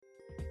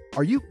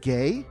Are you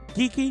gay?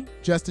 Geeky?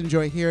 Just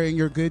enjoy hearing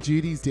your good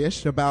Judy's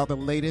dish about the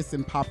latest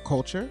in pop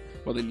culture?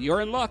 Well, then you're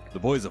in luck. The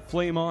boys of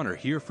Flame On are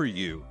here for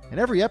you. In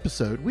every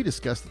episode, we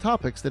discuss the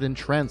topics that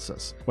entrance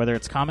us. Whether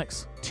it's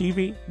comics,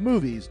 TV,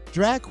 movies,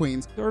 drag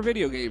queens, or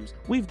video games,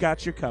 we've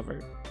got you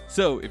covered.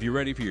 So, if you're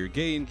ready for your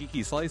gay and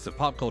geeky slice of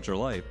pop culture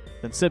life,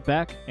 then sit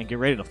back and get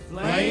ready to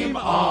Flame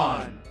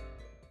on!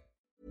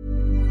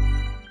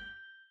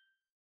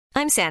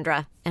 I'm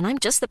Sandra, and I'm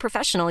just the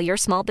professional your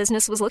small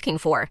business was looking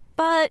for.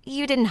 But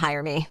you didn't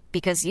hire me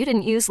because you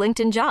didn't use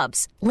LinkedIn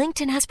Jobs.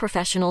 LinkedIn has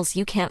professionals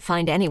you can't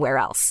find anywhere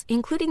else,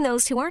 including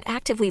those who aren't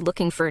actively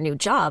looking for a new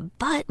job,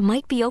 but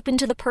might be open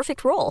to the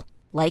perfect role,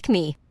 like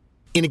me.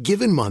 In a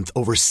given month,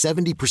 over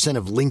 70%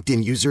 of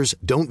LinkedIn users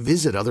don't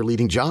visit other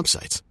leading job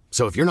sites.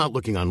 So if you're not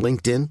looking on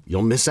LinkedIn,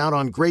 you'll miss out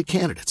on great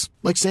candidates,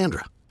 like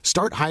Sandra.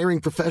 Start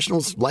hiring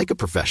professionals like a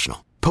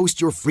professional. Post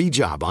your free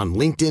job on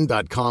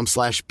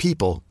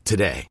linkedin.com/people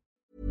today.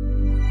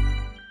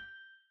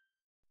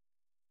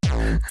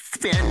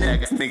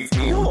 Spandex makes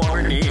me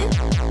horny.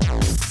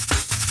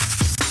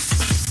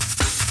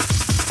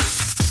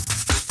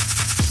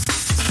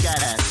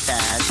 Got a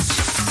patch.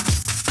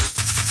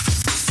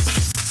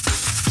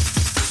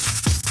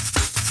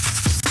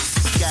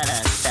 Got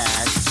a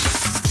patch.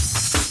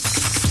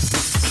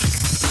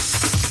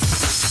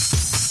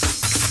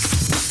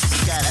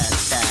 Got a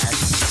patch.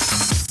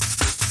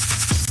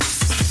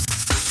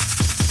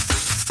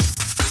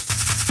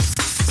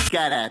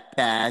 Got a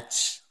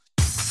patch.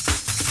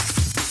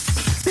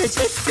 Bitch,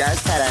 it's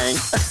just petting.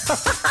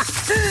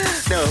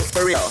 No,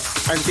 for real.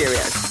 I'm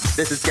serious.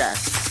 This is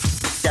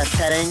Jess. Just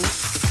petting.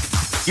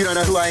 You don't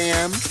know who I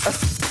am?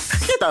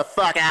 Get the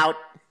fuck out.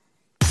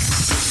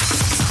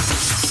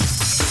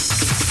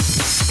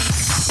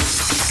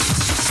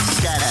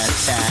 Got a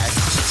patch.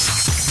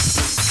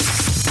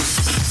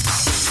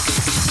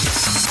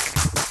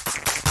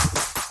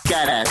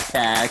 Got a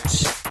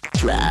patch.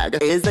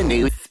 Drag is the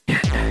new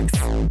spandex.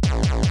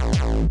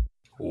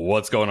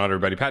 What's going on,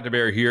 everybody? Pat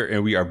DeBear here,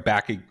 and we are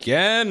back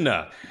again.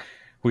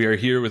 We are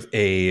here with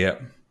a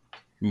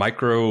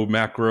microwave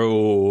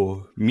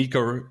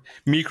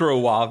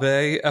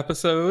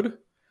episode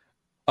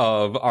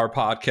of our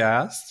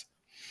podcast.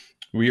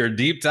 We are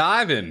deep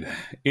diving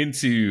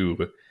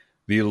into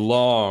the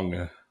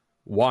long,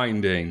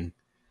 winding,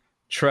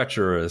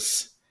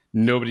 treacherous,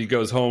 nobody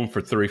goes home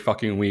for 3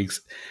 fucking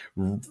weeks,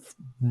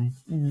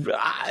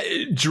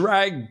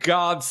 drag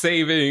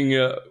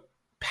God-saving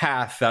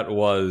path that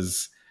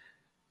was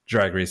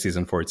Drag Race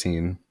Season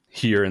 14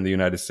 here in the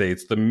United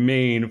States, the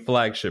main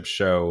flagship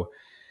show.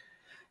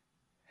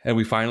 And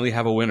we finally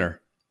have a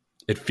winner.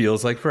 It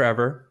feels like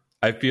forever.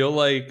 I feel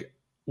like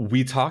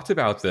we talked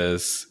about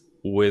this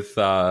with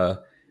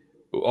on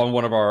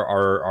one of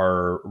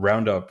our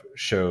roundup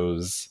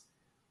shows.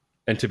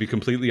 And to be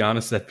completely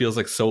honest, that feels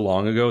like so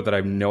long ago that I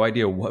have no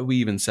idea what we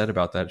even said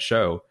about that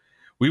show.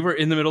 We were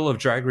in the middle of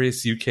Drag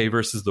Race UK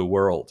versus the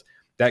World.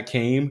 That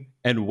came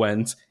and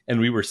went, and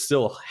we were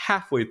still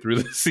halfway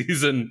through the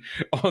season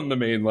on the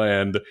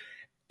mainland,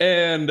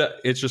 and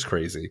it's just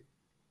crazy.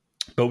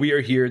 But we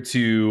are here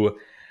to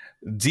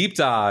deep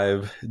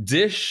dive,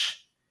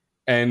 dish,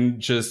 and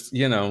just,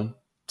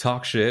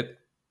 talk shit,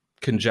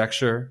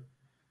 conjecture,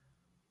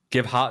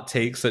 give hot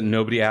takes that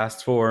nobody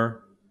asked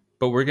for,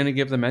 but we're going to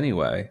give them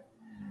anyway.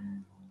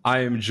 I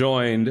am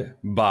joined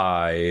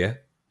by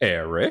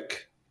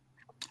Eric.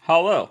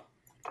 Hello.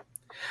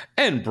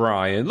 And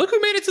Brian. Look who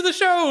made it to the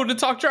show to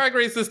talk Drag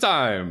Race this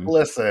time.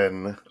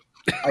 Listen,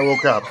 I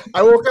woke up.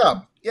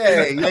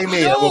 Yay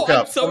me. I woke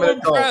up. I'm so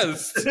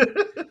impressed.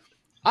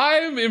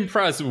 I'm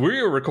impressed.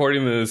 We're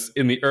recording this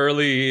in the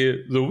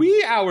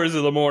wee hours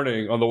of the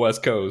morning on the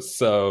West Coast.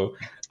 So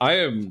I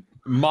am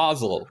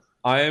mazel.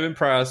 I am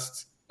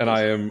impressed, and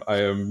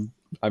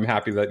I'm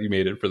happy that you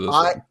made it for this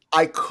one.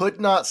 I could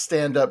not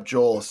stand up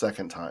Joel a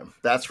second time.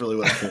 That's really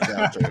what it came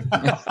down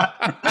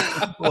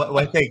to.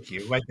 Why, thank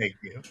you.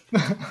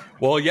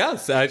 Well,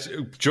 yes.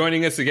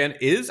 Joining us again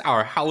is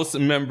our house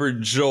member,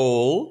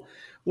 Joel.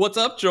 What's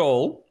up,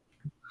 Joel?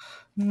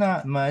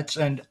 Not much.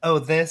 And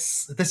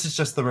this is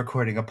just the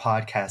recording a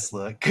podcast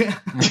look.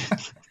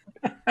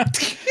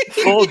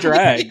 Full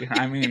drag.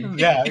 I mean,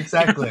 yeah,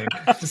 exactly.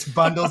 Just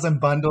bundles and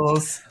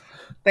bundles.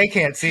 They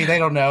can't see. They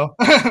don't know.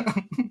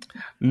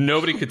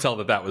 Nobody could tell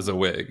that was a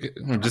wig.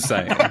 I'm just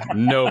saying.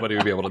 Nobody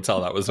would be able to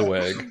tell that was a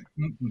wig.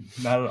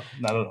 Not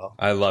at all.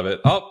 I love it.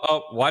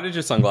 Oh, why did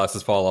your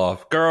sunglasses fall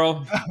off?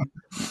 Girl,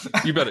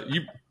 you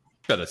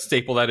better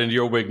staple that into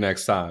your wig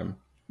next time.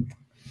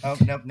 Oh,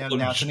 nope. Now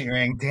it's an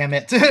earring. Damn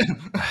it.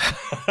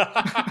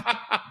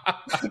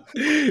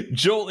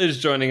 Joel is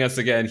joining us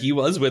again. He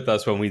was with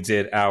us when we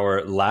did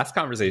our last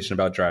conversation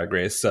about Drag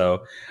Race,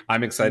 so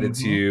I'm excited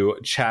to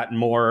chat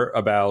more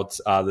about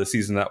the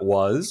season that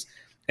was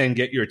and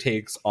get your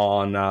takes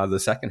on the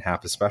second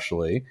half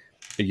especially.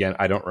 Again,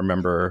 I don't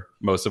remember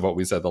most of what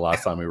we said the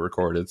last time we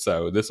recorded,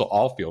 so this will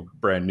all feel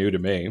brand new to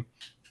me.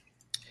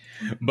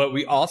 But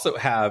we also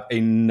have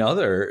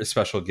another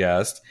special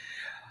guest.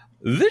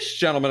 This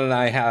gentleman and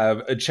I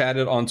have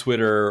chatted on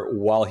Twitter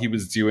while he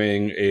was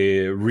doing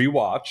a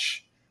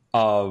rewatch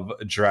of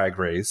Drag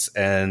Race,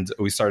 and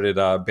we started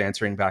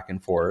bantering back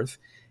and forth.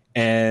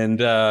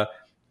 And an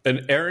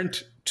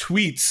errant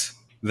tweet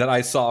that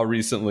I saw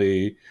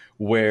recently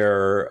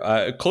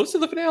where close to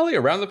the finale,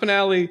 around the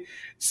finale,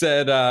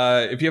 said,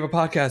 if you have a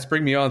podcast,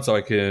 bring me on so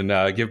I can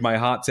give my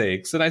hot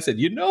takes. And I said,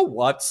 you know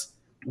what?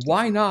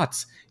 Why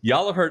not?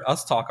 Y'all have heard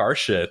us talk our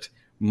shit.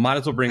 Might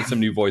as well bring some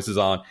new voices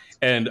on.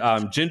 And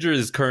Ginger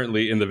is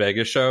currently in the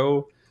Vegas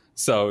show.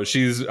 So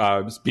she's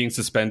being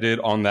suspended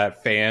on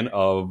that fan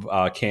of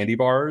candy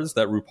bars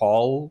that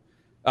RuPaul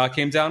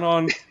came down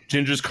on.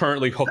 Ginger's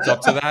currently hooked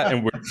up to that,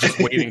 and we're just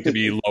waiting to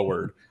be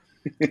lowered.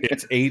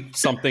 It's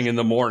 8-something in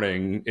the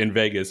morning in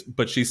Vegas,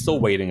 but she's still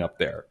waiting up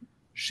there.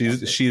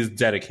 She's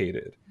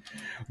dedicated.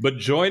 But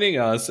joining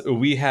us,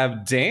 we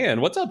have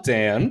Dan. What's up,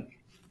 Dan?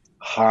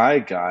 Hi,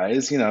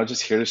 guys.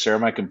 Just here to share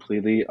my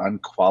completely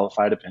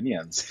unqualified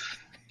opinions.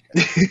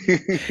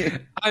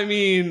 I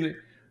mean,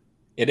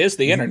 it is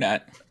the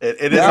internet.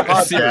 It is a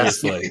podcast.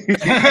 Seriously.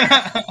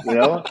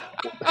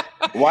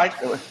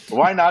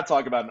 Why not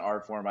talk about an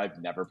art form I've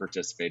never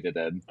participated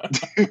in?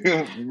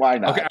 Why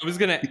not? Okay, I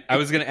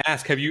was gonna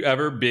ask, have you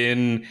ever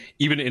been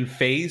even in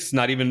face,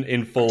 not even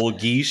in full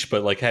geesh,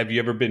 but like, have you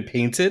ever been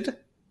painted?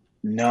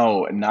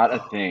 No, not a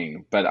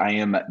thing, but I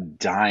am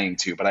dying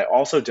to. But I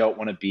also don't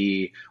want to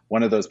be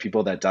one of those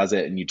people that does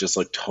it and you just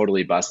look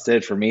totally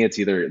busted. For me, it's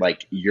either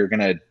like you're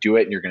going to do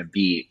it and you're going to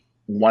be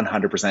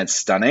 100%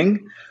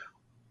 stunning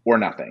or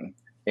nothing.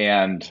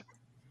 And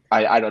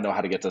I don't know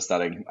how to get to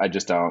stunning. I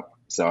just don't.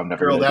 So I'm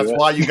never. Girl, that's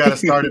why you got to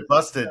start it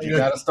busted. You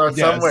got to start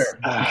somewhere.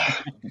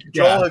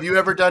 Joel, have you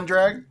ever done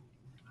drag?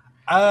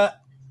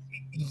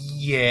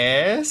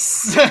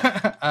 Yes.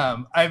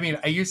 I mean,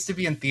 I used to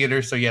be in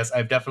theater, so yes,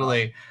 I've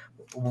definitely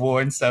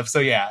worn stuff. So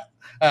yeah.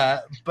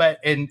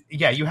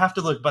 You have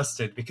to look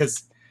busted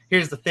because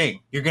here's the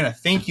thing. You're going to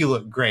think you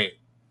look great,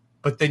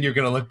 but then you're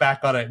going to look back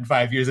on it in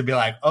 5 years and be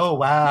like, oh,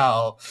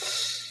 wow,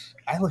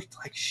 I looked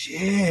like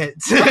shit.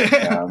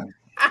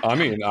 I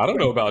mean, I don't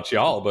know about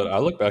y'all, but I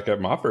look back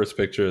at my first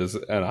pictures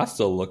and I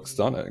still look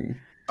stunning.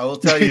 I will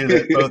tell you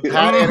that both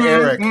Pat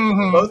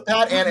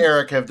and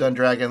Eric have done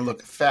drag and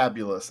look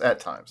fabulous at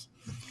times.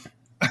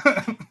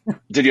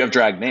 Did you have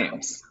drag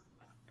names?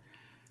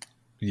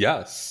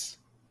 Yes.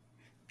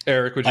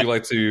 Eric, would you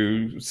like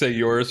to say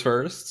yours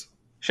first?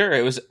 Sure.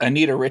 It was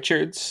Anita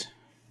Richards.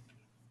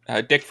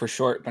 Dick for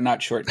short, but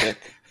not short dick.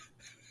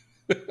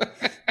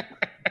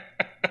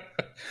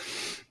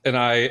 And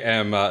I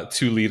am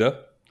Two-Lita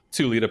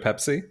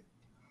Pepsi.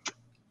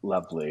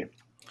 Lovely.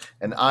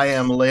 And I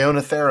am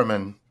Leona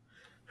Theraman,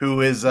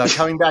 who is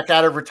coming back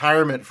out of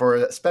retirement for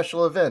a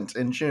special event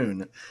in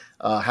June,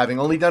 having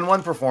only done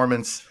one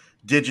performance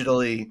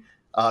digitally,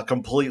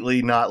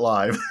 completely not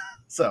live.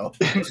 So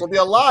this will be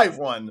a live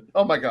one.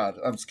 Oh my God,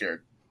 I'm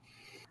scared.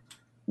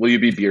 Will you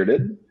be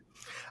bearded?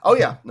 Oh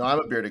yeah, no, I'm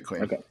a bearded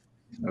queen. Okay.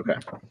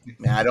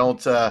 I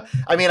don't.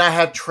 I mean, I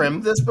have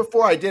trimmed this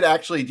before. I did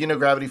actually. Do you know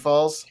Gravity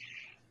Falls?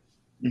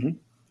 Mm-hmm.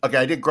 Okay,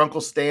 I did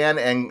Grunkle Stan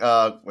and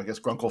I guess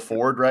Grunkle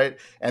Ford, right?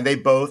 And they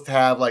both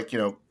have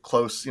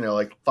close,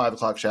 like 5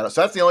 o'clock shadow.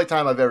 So that's the only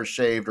time I've ever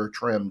shaved or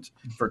trimmed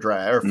for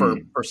drag or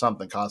for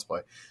something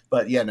cosplay.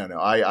 But yeah, no.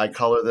 I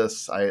color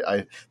this.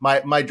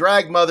 My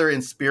drag mother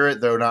in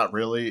spirit, though not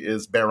really,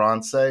 is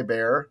Beyoncé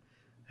Bear,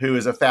 who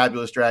is a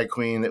fabulous drag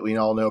queen that we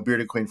all know,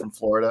 bearded queen from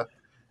Florida.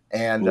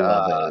 And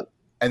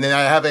and then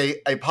I have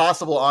a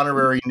possible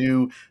honorary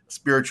new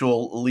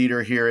spiritual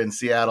leader here in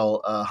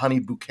Seattle, Honey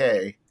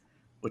Bouquet,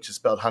 which is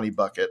spelled Honey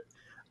Bucket.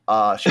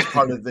 She's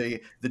part of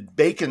the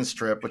Bacon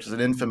Strip, which is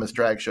an infamous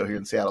drag show here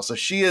in Seattle. So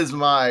she is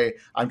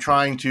I'm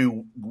trying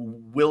to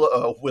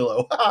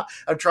willow.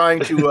 I'm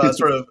trying to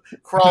sort of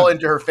crawl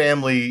into her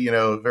family,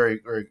 very,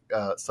 very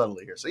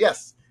subtly here. So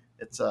yes,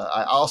 it's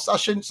I'll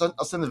send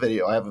the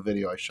video. I have a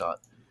video I shot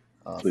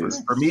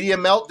for Media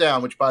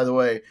Meltdown, which, by the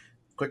way,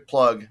 quick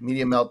plug,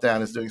 Media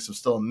Meltdown is doing some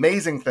still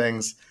amazing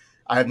things.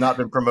 I have not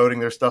been promoting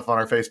their stuff on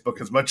our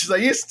Facebook as much as I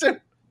used to.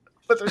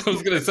 I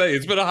was going to say,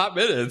 it's been a hot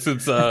minute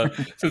since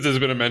there's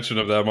been a mention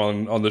of them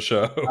on the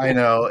show. I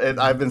know.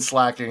 I've been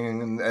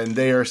slacking, and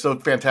they are so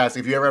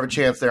fantastic. If you ever have a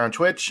chance, they're on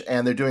Twitch,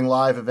 and they're doing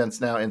live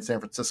events now in San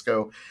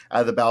Francisco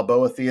at the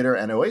Balboa Theater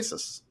and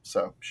Oasis.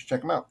 So you should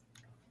check them out.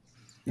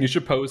 You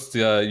should post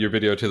your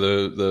video to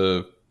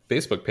the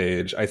Facebook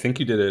page. I think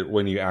you did it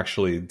when you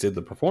actually did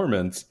the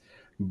performance,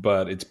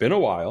 but it's been a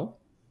while.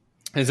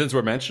 And since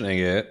we're mentioning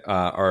it,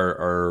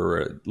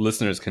 our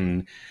listeners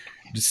can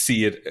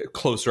see it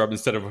closer up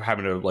instead of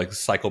having to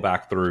cycle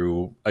back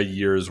through a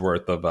year's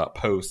worth of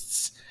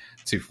posts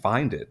to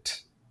find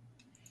it.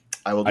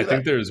 I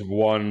think there's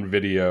one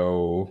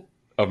video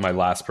of my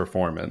last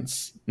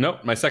performance.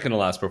 Nope, my second to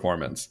last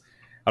performance.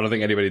 I don't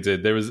think anybody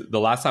did. There was the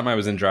last time I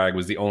was in drag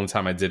was the only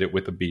time I did it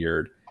with a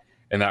beard,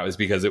 and that was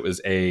because it was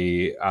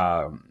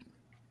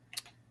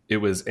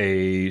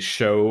a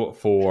show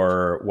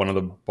for one of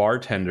the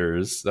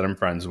bartenders that I'm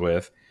friends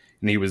with.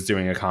 And he was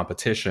doing a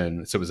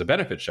competition. So it was a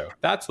benefit show.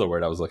 That's the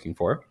word I was looking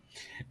for.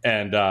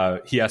 And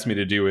he asked me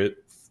to do it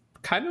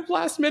kind of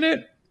last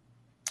minute.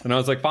 And I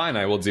was like, fine,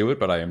 I will do it,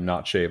 but I am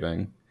not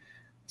shaving.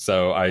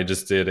 So I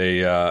just did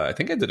I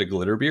think I did a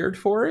glitter beard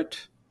for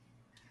it.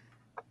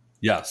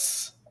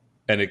 Yes.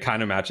 And it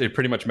kind of matched, it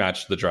pretty much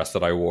matched the dress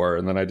that I wore.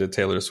 And then I did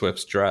Taylor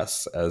Swift's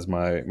dress as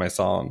my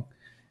song.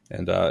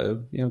 And,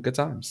 good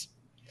times.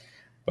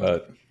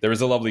 But there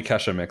was a lovely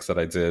Kesha mix that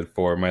I did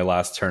for my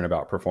last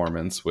Turnabout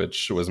performance,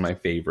 which was my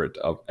favorite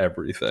of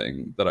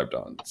everything that I've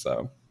done.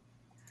 So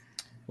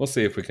we'll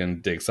see if we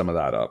can dig some of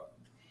that up.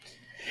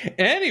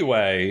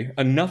 Anyway,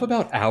 enough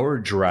about our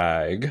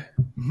drag.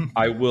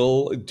 I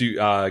will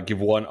give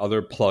one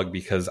other plug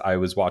because I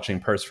was watching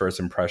Purse First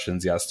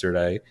Impressions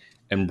yesterday,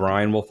 and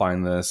Brian will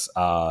find this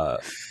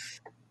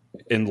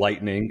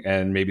enlightening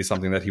and maybe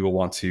something that he will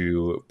want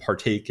to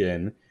partake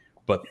in.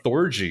 But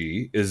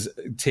Thorgy is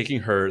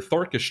taking her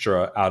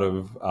Thorchestra out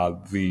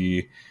of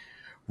the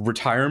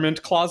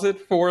retirement closet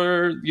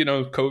for,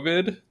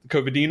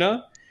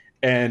 COVIDina,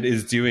 and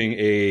is doing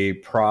a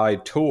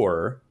Pride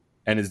tour.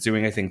 And is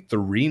doing, I think,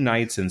 3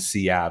 nights in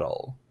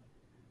Seattle.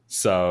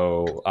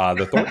 So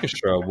the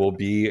Thorchestra will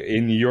be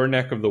in your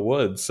neck of the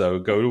woods. So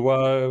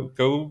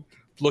go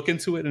look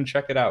into it and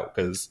check it out,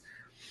 because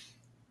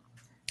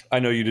I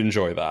know you'd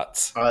enjoy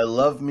that. I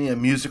love me a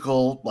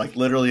musical, like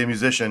literally a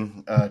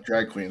musician,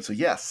 drag queen. So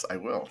yes, I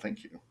will.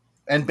 Thank you.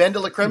 And Ben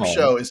de la Creme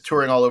show is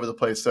touring all over the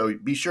place. So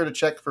be sure to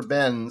check for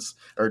Ben's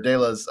or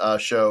Dela's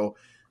show.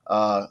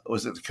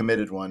 Was it the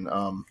Committed one?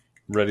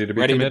 Ready to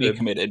be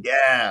committed.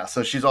 Yeah,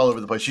 so she's all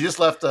over the place. She just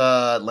left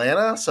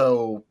Atlanta,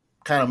 so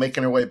kind of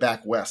making her way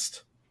back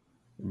west.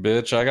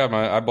 Bitch,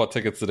 I bought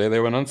tickets today. They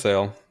went on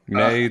sale.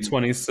 May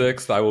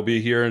 26th, I will be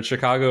here in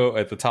Chicago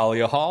at the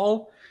Thalia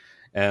Hall,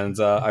 and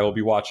I will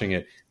be watching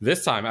it.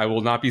 This time, I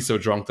will not be so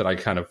drunk that I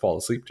kind of fall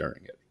asleep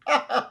during it.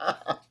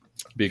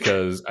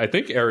 Because I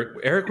think,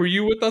 Eric, were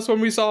you with us when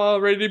we saw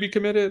Ready to be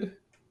Committed?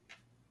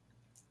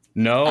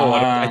 No,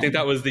 I think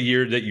that was the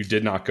year that you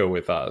did not go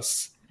with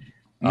us.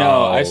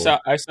 No, I saw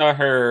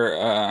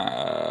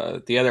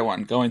her, the other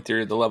one, going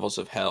through the levels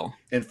of hell.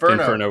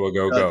 Inferno a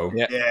go.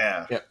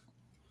 Yeah.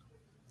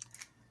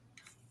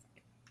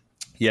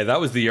 Yeah,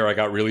 that was the year I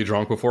got really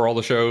drunk before all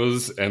the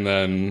shows. And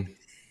then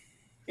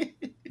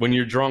when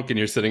you're drunk and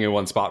you're sitting in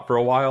one spot for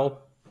a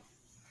while.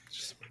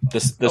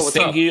 The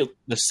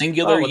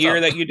singular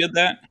year that you did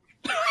that?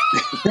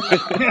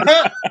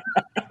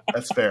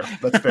 That's fair.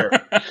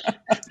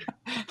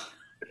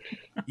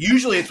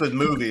 Usually it's with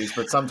movies,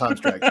 but sometimes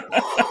drag shows.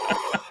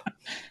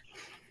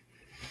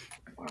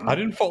 I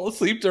didn't fall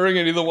asleep during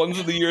any of the ones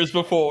of the years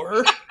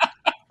before.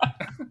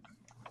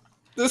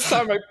 This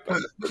time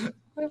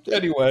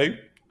Anyway.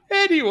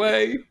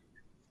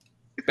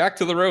 Back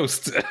to the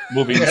roast.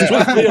 Moving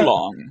swiftly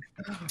along.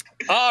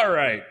 All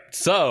right.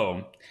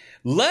 So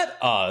let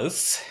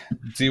us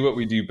do what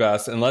we do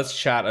best, and let's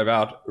chat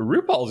about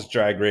RuPaul's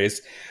Drag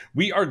Race.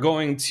 We are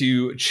going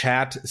to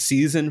chat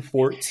season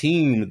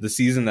 14, the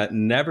season that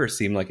never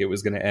seemed like it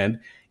was going to end,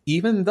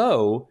 even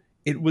though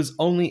it was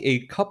only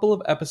a couple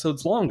of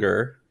episodes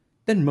longer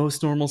than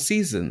most normal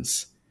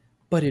seasons.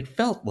 But it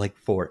felt like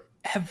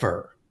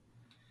forever.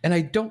 And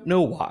I don't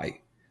know why.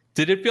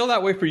 Did it feel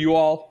that way for you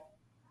all?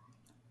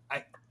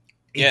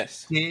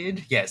 Yes.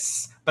 Did,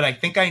 yes. But I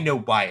think I know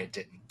why it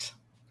didn't.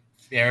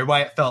 Yeah,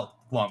 why it felt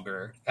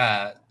longer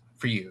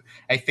for you.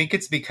 I think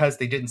it's because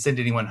they didn't send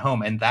anyone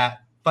home, and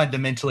that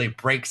fundamentally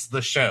breaks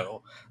the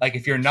show. Like,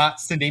 if you're not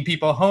sending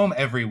people home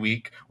every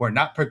week, we're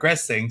not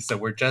progressing, so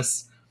we're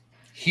just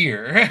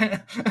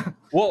here.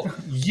 Well,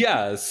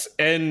 yes,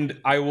 and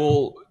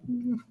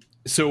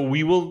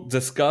we will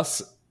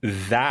discuss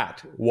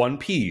that one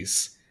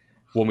piece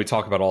when we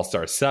talk about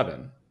All-Star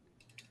 7,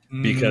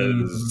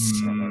 because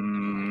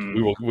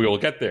we will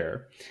get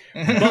there.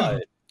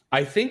 But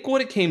I think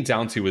what it came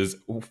down to is,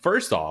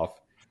 first off,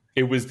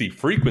 it was the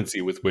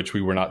frequency with which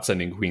we were not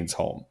sending queens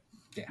home.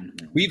 Yeah.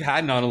 We've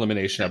had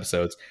non-elimination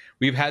episodes.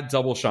 We've had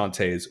double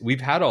Shantays.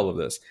 We've had all of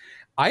this.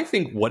 I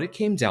think what it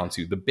came down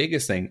to, the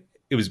biggest thing,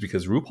 it was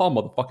because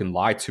RuPaul motherfucking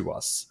lied to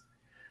us.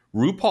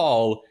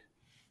 RuPaul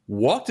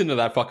walked into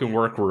that fucking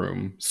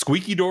workroom,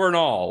 squeaky door and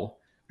all,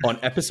 on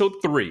episode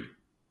 3,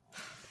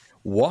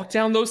 walked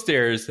down those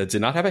stairs that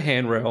did not have a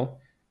handrail,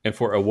 and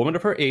for a woman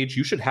of her age,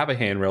 you should have a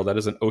handrail. That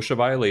is an OSHA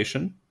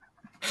violation.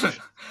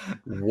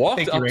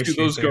 Walked up to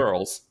those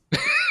girls.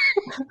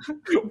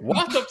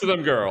 Walked up to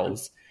them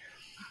girls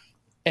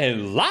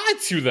and lied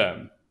to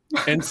them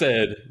and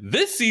said,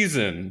 this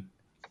season,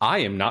 I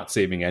am not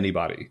saving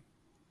anybody.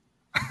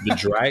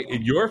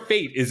 Your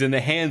fate is in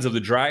the hands of the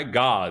drag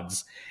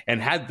gods,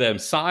 and had them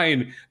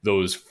sign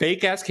those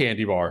fake ass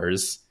candy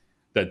bars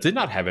that did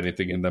not have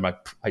anything in them.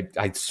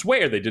 I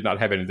swear they did not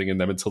have anything in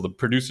them until the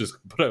producers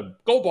put a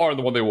gold bar in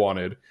the one they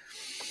wanted,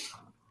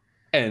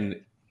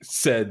 and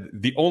said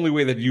the only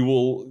way that you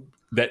will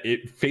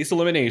face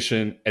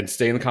elimination and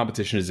stay in the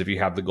competition is if you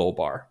have the gold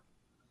bar.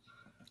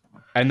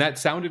 And that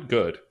sounded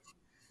good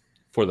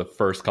for the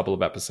first couple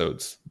of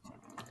episodes.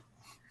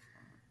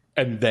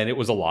 And then it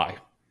was a lie.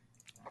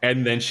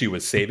 And then she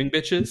was saving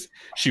bitches.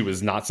 She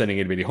was not sending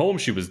anybody home.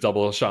 She was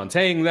double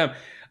Shantaeing them.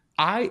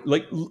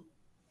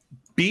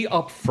 Be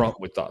upfront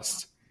with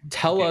us.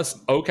 Tell us,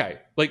 okay.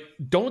 Like,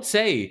 don't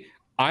say,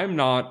 I'm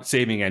not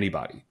saving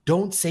anybody.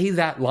 Don't say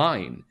that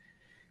line.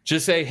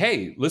 Just say,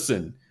 hey,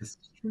 listen,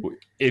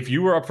 if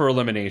you were up for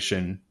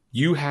elimination,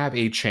 you have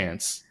a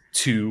chance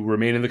to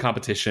remain in the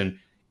competition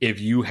if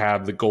you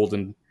have the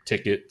golden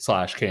ticket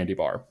 / candy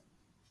bar.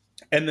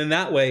 And then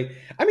that way,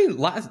 I mean,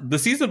 the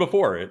season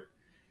before it,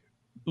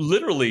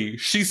 literally,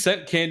 she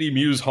sent Candy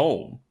Muse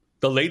home.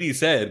 The lady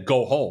said,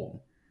 go home.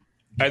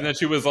 And then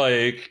she was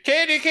like,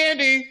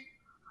 Candy.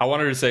 I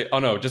wanted her to say, oh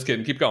no, just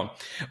kidding, keep going.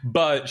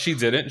 But she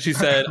didn't. She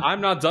said, I'm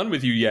not done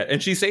with you yet.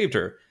 And she saved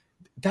her.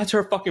 That's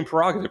her fucking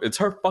prerogative. It's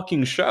her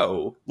fucking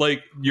show.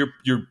 Like, you're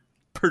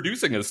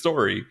producing a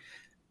story.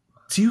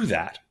 Do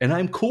that. And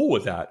I'm cool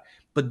with that.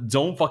 But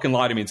don't fucking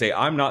lie to me and say,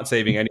 I'm not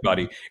saving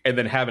anybody, and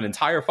then have an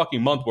entire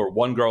fucking month where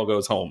one girl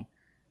goes home.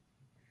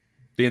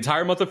 The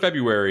entire month of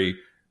February,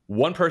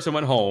 one person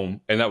went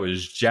home, and that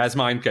was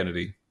Jasmine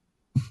Kennedy.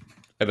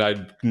 And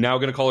I'm now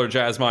going to call her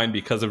Jasmine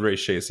because of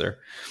Race Chaser.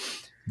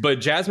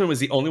 But Jasmine was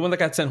the only one that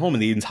got sent home in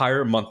the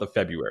entire month of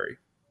February.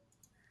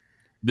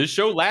 This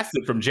show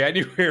lasted from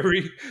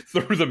January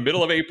through the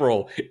middle of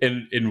April.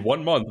 In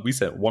 1 month, we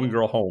sent one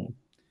girl home.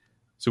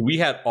 So we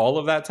had all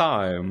of that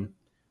time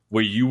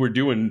where you were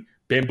doing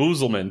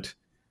bamboozlement,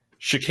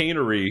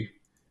 chicanery,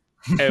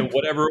 and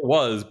whatever it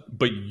was,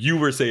 but you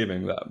were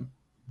saving them.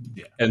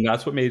 Yeah. And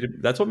that's what made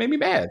me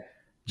mad.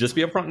 Just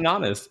be upfront and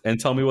honest and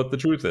tell me what the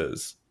truth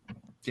is.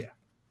 Yeah.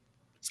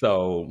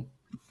 So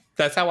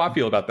that's how I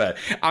feel about that.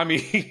 I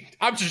mean,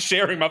 I'm just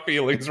sharing my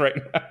feelings right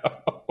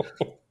now.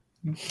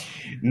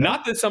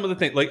 Not that some of the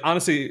things, like,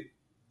 honestly,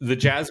 was it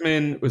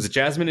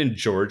Jasmine and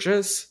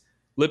George's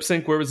lip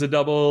sync where it was a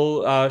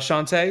double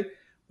Shantae? It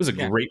was a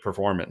great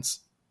performance.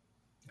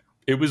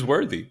 It was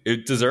worthy.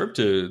 It deserved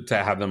to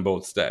have them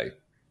both stay.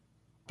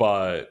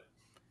 But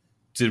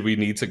did we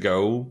need to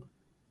go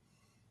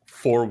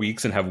 4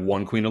 weeks and have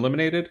one queen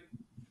eliminated?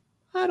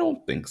 I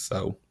don't think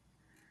so.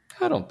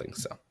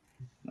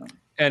 No.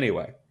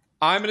 Anyway,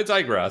 I'm going to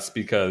digress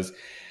because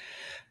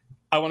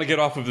I want to get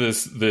off of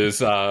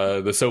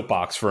the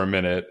soapbox for a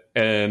minute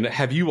and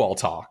have you all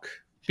talk,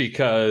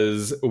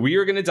 because we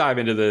are going to dive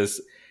into this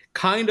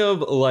kind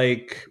of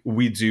like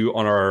we do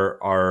on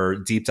our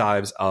deep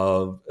dives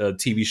of a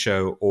TV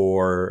show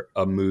or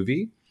a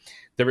movie.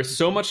 There is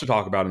so much to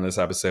talk about in this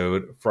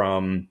episode,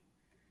 from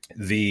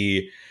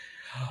the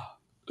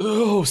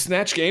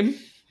Snatch Game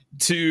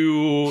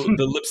to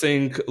the lip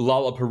sync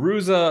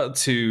Lollapalooza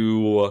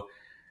to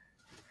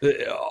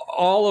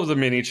all of the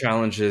mini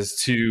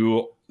challenges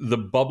to the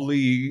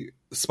bubbly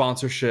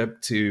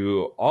sponsorship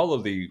to all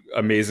of the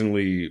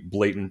amazingly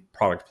blatant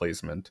product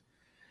placement.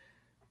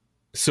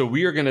 So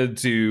we are going to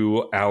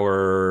do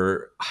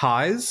our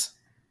highs.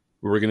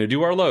 We're going to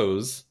do our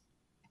lows.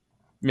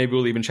 Maybe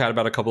we'll even chat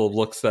about a couple of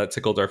looks that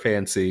tickled our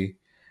fancy.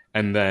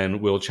 And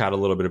then we'll chat a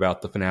little bit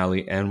about the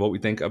finale and what we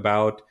think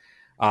about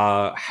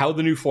how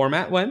the new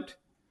format went.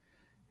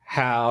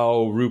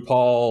 How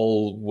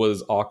RuPaul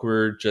was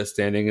awkward just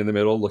standing in the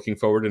middle, looking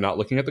forward and not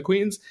looking at the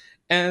queens.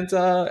 And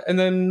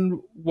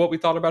then what we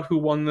thought about who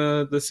won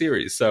the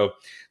series. So,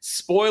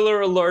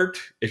 spoiler alert,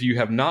 if you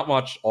have not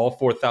watched all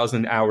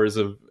 4,000 hours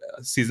of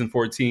season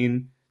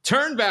 14,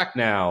 turn back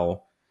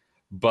now.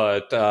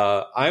 But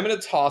I'm going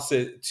to toss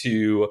it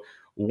to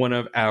one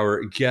of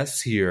our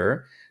guests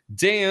here.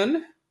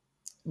 Dan,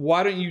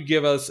 why don't you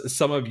give us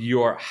some of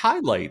your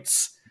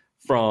highlights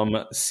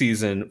from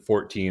season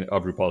 14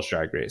 of RuPaul's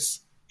Drag Race?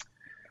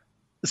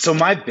 So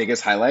my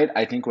biggest highlight,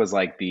 I think, was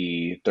like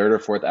the third or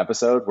fourth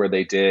episode where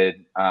they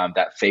did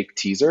that fake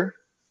teaser.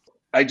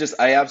 I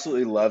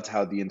absolutely loved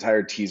how the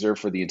entire teaser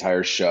for the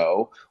entire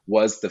show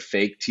was the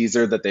fake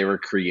teaser that they were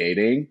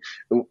creating,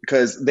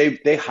 because they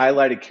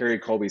highlighted Carrie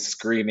Colby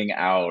screaming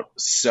out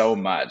so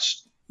much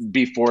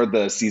before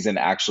the season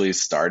actually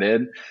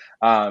started.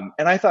 And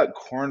I thought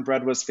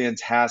Cornbread was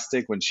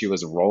fantastic when she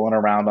was rolling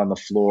around on the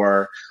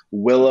floor.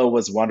 Willow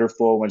was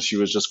wonderful when she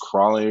was just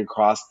crawling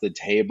across the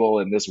table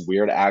in this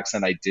weird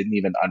accent I didn't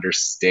even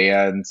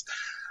understand.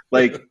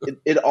 Like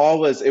it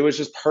was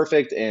just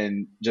perfect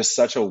in just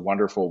such a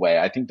wonderful way.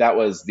 I think that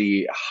was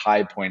the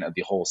high point of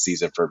the whole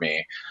season for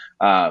me.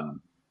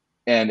 And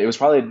it was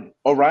probably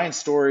Orion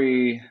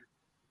Story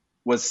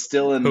was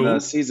still in the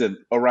season.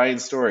 Orion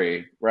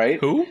Story, right?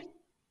 Who?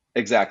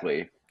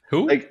 Exactly.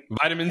 Who? Like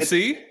Vitamin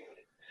C?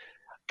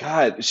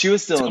 God, she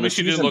was still Tell in me the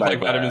she season. didn't look like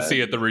Vitamin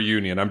C at the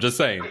reunion. I'm just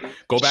saying.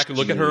 Go back and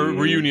look at her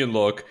reunion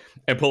look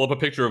and pull up a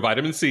picture of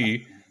Vitamin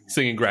C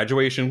singing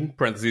Graduation,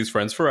 parentheses,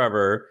 Friends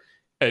Forever.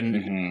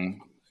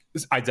 And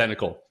it's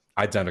identical.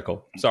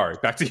 Sorry,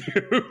 back to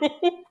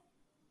you.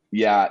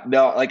 Yeah,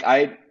 no, like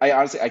I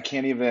honestly, I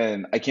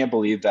can't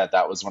believe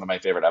that was one of my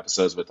favorite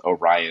episodes with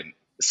Orion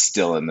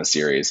still in the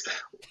series.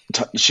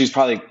 She's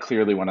probably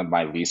clearly one of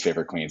my least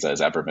favorite queens that has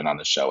ever been on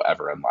the show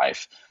ever in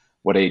life.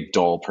 What a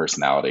dull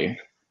personality.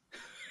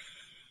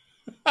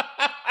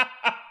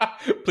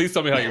 Please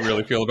tell me how you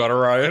really feel about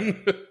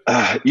Orion.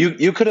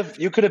 You could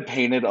have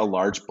painted a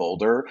large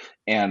boulder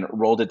and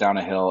rolled it down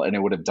a hill, and it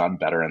would have done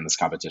better in this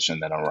competition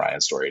than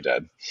Orion Story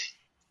did.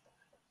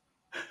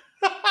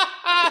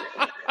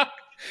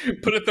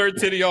 Put a third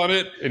titty on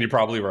it, and you're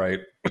probably right.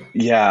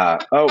 Yeah.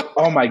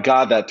 Oh my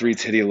God, that 3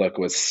 titty look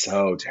was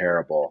so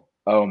terrible.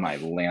 Oh my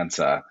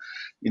Lanza.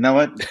 You know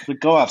what?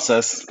 Go off,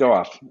 sis. Go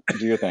off.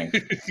 Do your thing.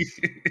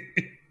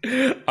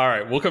 All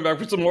right, we'll come back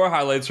for some more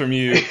highlights from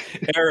you,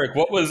 Eric.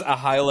 What was a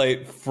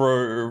highlight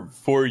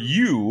for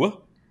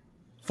you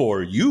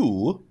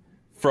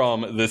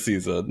from this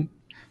season?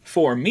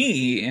 For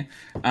me,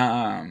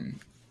 I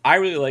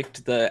really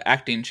liked the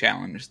acting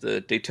challenge,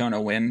 the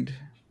Daytona Wind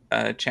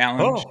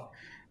challenge.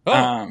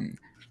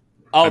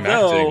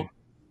 Although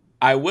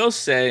I will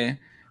say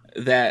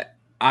that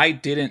I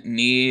didn't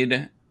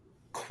need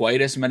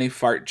quite as many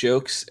fart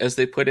jokes as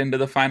they put into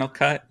the final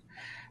cut.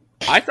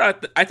 I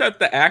thought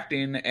the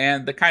acting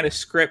and the kind of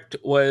script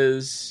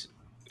was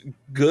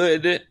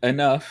good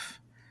enough.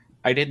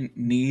 I didn't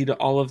need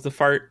all of the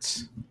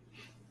farts,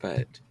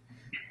 but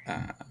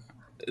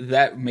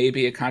that may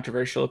be a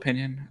controversial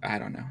opinion. I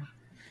don't know.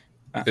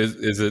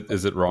 Is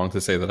it wrong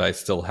to say that I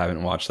still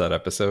haven't watched that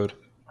episode?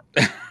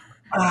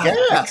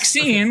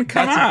 Maxine,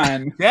 come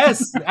on.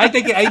 Yes, I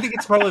think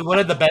it's probably one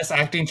of the best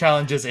acting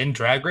challenges in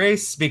Drag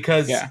Race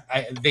because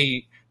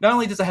they not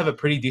only does it have a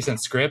pretty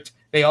decent script,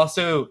 they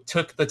also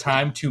took the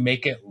time to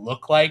make it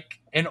look like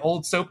an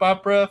old soap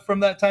opera from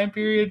that time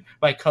period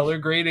by color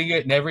grading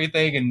it and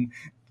everything and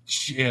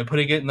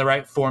putting it in the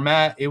right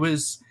format. It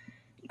was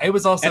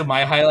also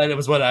my highlight. It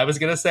was what I was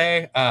gonna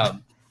say.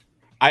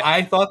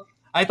 I thought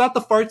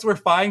the farts were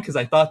fine because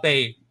I thought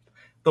the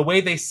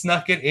way they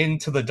snuck it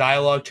into the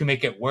dialogue to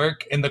make it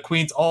work, and the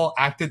queens all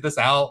acted this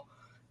out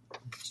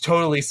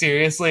totally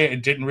seriously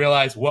and didn't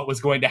realize what was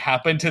going to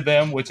happen to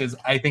them, which is,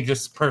 I think,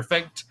 just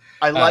perfect.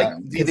 I like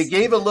they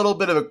gave a little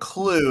bit of a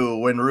clue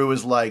when Rue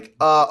was like,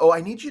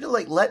 I need you to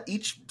let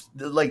each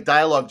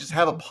dialogue just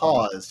have a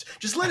pause.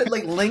 Just let it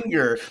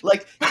linger.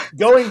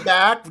 Going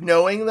back,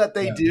 knowing that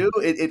they do,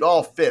 it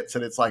all fits.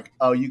 And it's like,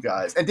 oh, you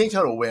guys. And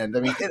Daytona Wind. I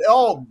mean, it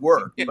all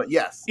worked. But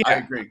yes, I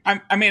agree.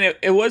 I mean,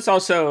 it was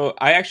also,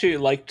 I actually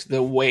liked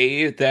the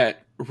way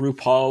that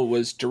RuPaul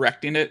was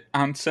directing it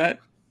on set.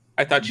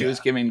 I thought she was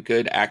giving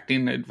good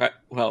acting advice.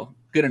 Well,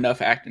 good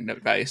enough acting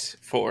advice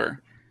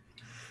for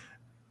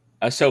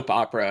a soap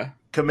opera.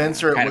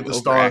 Commensurate with the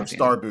star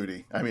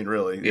booty. I mean,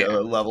 really,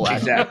 level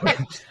exactly.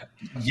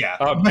 Yeah.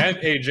 And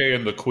AJ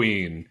and the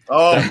Queen.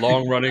 That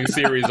long-running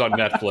series on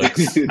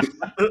Netflix.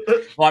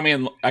 Well, I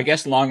mean, I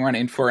guess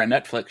long-running for a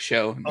Netflix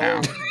show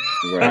now.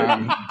 You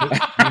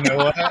know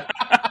what?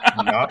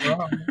 Not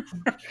wrong.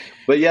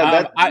 But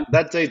yeah,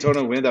 that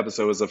Daytona Wind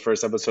episode was the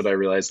first episode I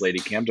realized Lady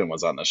Camden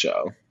was on the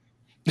show.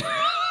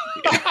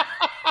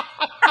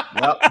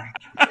 Yep.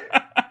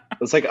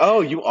 It's like, oh,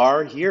 you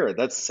are here.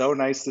 That's so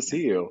nice to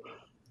see you.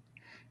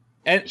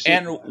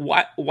 And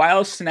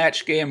while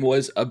Snatch Game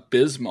was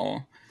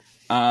abysmal,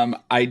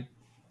 I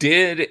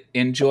did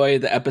enjoy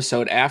the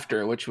episode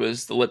after, which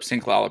was the Lip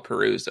Sync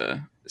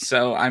Lollapalooza.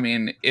 So, I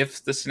mean,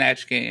 if the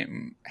Snatch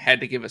Game had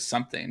to give us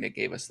something, it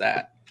gave us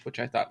that, which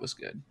I thought was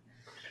good.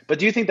 But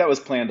do you think that was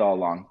planned all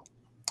along?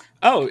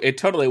 Oh, it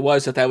totally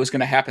was that was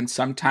going to happen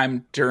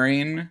sometime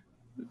during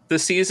the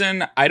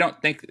season. I don't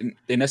think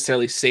they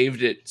necessarily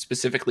saved it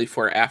specifically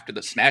for after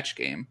the Snatch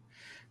Game.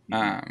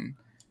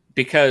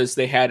 Because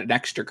they had an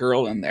extra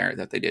girl in there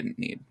that they didn't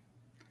need.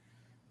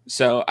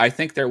 So I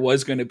think there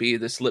was going to be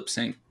this lip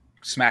sync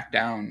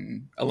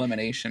SmackDown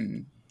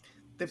elimination.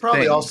 They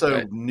probably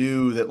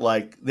knew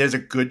that there's a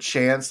good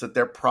chance that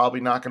they're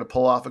probably not going to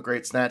pull off a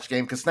great Snatch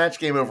Game, because Snatch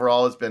Game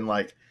overall has been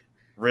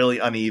really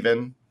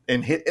uneven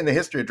in the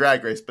history of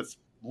Drag Race, but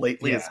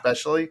lately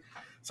especially.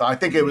 So I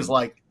think it was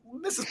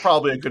this is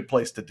probably a good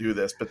place to do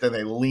this, but then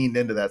they leaned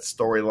into that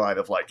storyline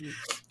of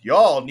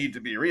y'all need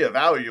to be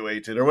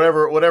reevaluated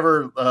or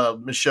whatever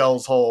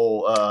Michelle's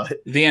whole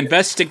the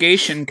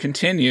investigation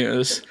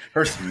continues.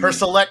 Her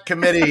select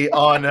committee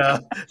on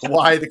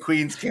why the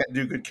queens can't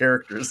do good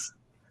characters.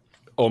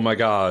 Oh my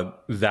God,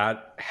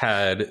 that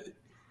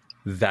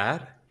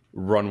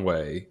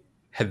runway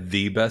had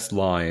the best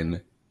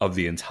line of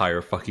the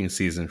entire fucking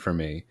season for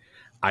me.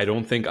 I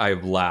don't think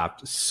I've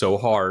laughed so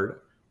hard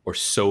or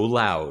so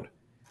loud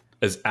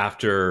as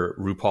after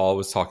RuPaul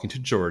was talking to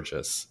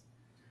Georges.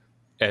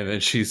 And then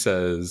she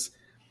says,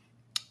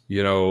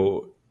 I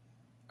know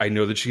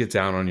that you get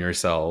down on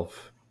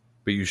yourself,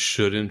 but you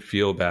shouldn't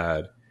feel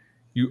bad.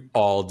 You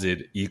all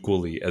did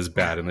equally as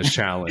bad in the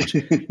challenge.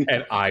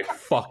 And I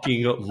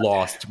fucking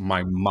lost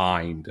my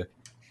mind.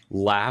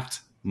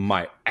 Laughed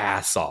my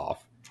ass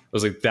off. I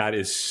was like, that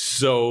is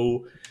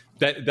so...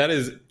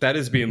 That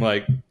is being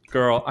like,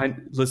 girl,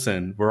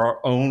 listen, we're our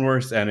own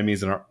worst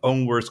enemies and our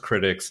own worst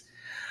critics.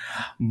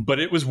 But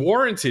it was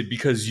warranted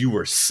because you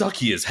were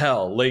sucky as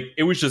hell.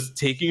 It was just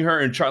taking her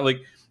and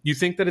trying, you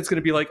think that it's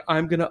going to be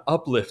I'm going to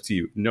uplift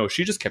you. No,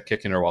 she just kept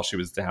kicking her while she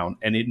was down.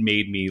 And it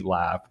made me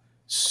laugh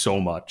so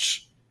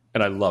much.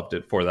 And I loved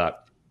it for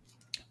that.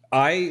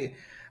 I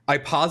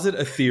posit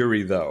a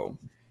theory, though.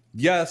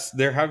 Yes,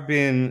 there have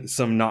been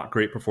some not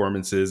great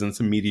performances and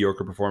some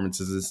mediocre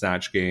performances in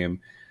Snatch Game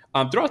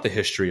throughout the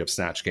history of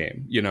Snatch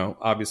Game.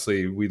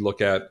 Obviously, we look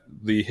at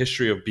the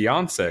history of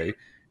Beyonce,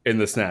 in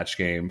the Snatch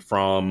Game,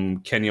 from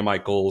Kenya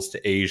Michaels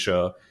to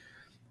Asia.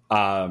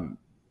 Tyra.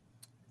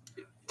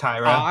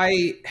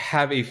 I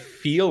have a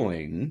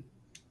feeling,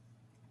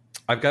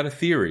 I've got a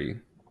theory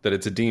that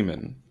it's a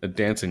demon, a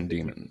dancing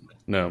demon.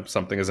 No,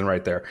 something isn't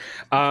right there.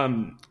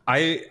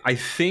 I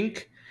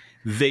think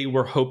they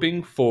were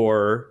hoping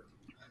for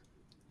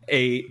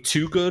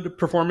two good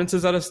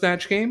performances at a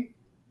Snatch Game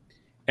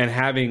and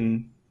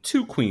having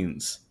two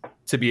queens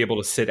to be able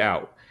to sit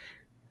out,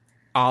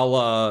 a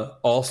la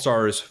All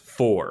Stars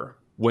 4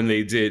 when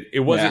they did.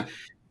 It wasn't,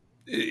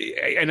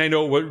 and I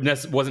know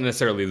it wasn't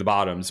necessarily the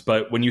bottoms,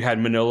 but when you had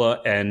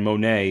Manila and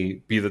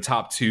Monet be the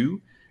top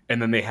two,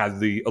 and then they had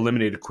the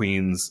eliminated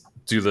queens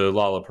do the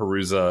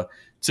Lollapalooza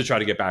to try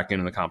to get back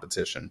into the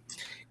competition.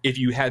 If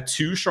you had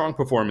two strong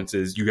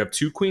performances, you have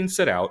two queens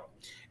sit out,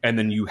 and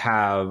then you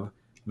have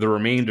the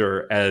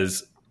remainder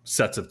as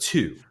sets of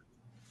two,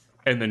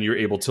 and then you're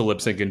able to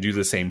lip sync and do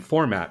the same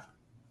format.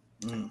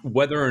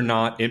 Whether or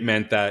not it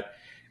meant that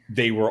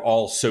they were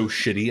all so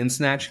shitty in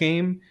Snatch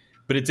Game,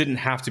 but it didn't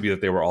have to be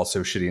that they were all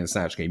so shitty in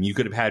Snatch Game. You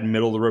could have had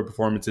middle of the road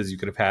performances. You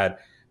could have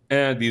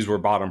had, these were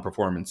bottom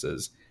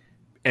performances.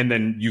 And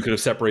then you could have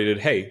separated,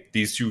 hey,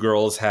 these two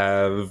girls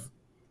have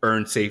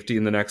earned safety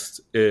in the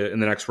next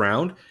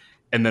round,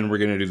 and then we're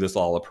going to do this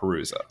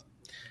Lollapalooza.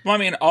 Well, I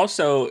mean,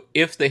 also,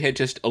 if they had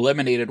just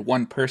eliminated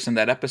one person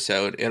that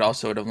episode, it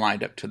also would have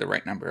lined up to the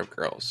right number of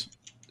girls.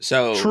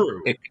 So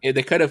true.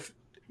 They could have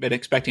been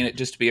expecting it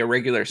just to be a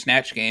regular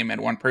Snatch Game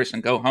and one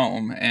person go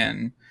home,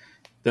 and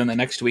then the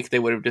next week they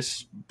would have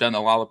just done the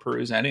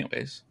Lollapalooza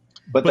anyways.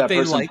 But that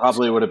person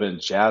probably would have been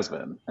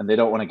Jasmine, and they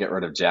don't want to get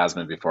rid of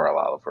Jasmine before a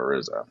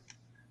Lollapalooza.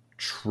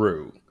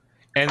 True.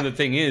 And the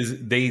thing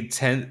is, they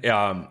tend,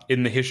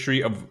 in the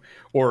history of,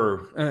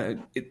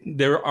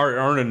 there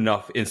aren't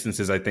enough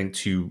instances, I think,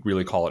 to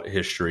really call it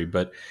history,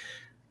 but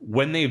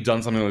when they've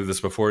done something like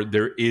this before,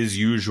 there is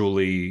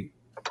usually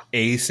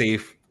a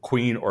safe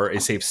queen or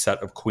a safe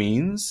set of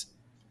queens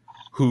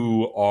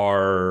who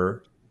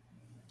are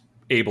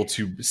able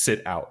to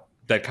sit out,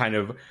 that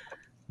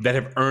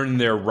have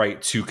earned their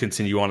right to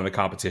continue on in the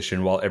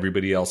competition while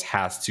everybody else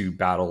has to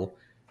battle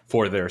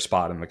for their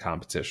spot in the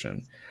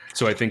competition.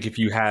 So I think if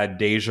you had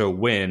Deja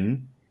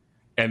win,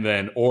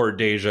 or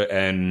Deja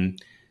and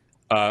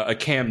a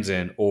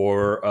Camden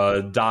or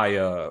a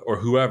Daya or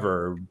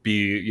whoever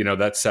be,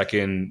 that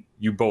second,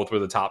 you both were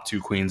the top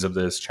two queens of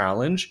this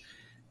challenge,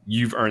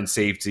 you've earned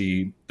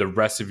safety. The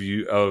rest of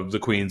the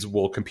queens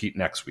will compete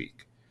next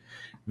week.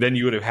 Then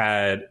you would have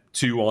had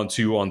 2 on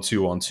 2 on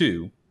 2 on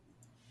 2,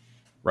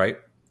 right?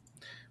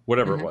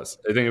 Whatever it was.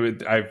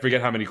 I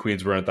forget how many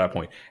queens were at that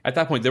point. At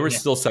that point, there were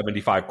still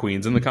 75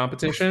 queens in the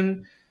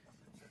competition.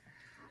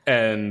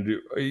 And,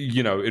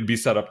 it'd be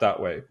set up that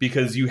way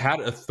because you had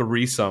a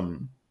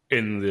threesome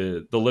in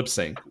the lip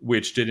sync,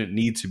 which didn't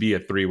need to be a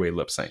three-way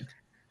lip sync.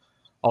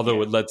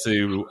 Although it led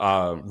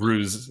to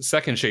Rue's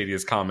second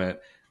shadiest comment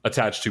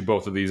attached to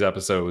both of these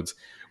episodes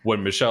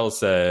when Michelle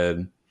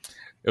said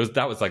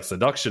that was like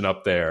seduction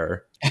up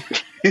there.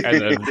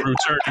 And then Rue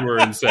turned to her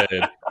and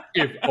said,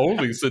 if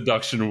only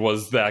seduction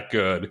was that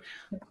good.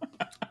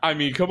 I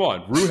mean, come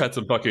on. Rue had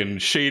some fucking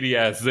shady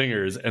ass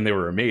zingers and they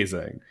were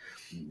amazing.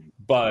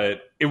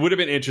 But it would have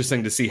been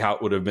interesting to see how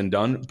it would have been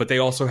done. But they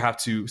also have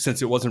to,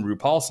 since it wasn't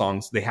RuPaul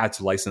songs, they had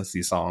to license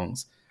these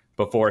songs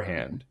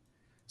beforehand.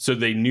 So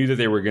they knew that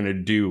they were going to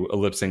do a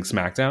lip sync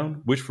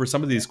SmackDown, which for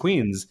some of these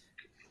queens,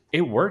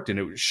 it worked and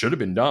it should have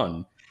been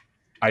done.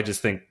 I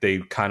just think they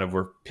kind of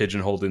were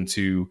pigeonholed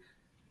into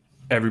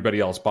everybody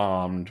else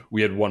bombed.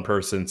 We had one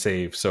person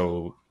safe,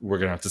 so we're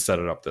going to have to set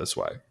it up this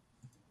way.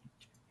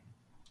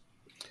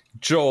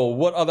 Joel,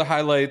 what other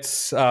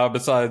highlights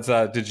besides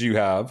that did you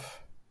have?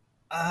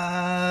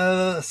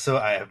 So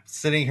I'm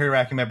sitting here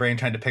racking my brain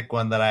trying to pick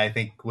one that I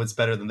think was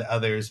better than the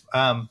others.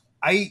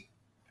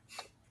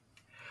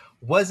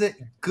 Was it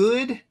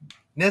good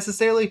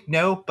necessarily?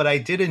 No, but I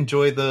did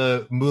enjoy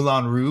the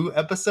Moulin Rouge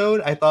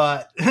episode. I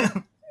thought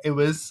it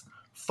was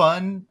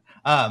fun.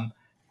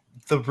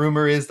 The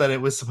rumor is that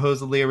it was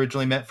supposedly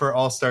originally meant for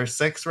All-Star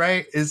 6,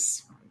 right?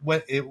 Is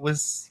what it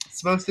was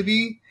supposed to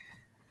be.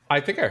 I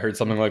think I heard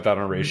something like that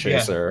on Ray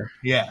Chaser.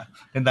 Yeah,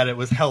 and that it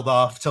was held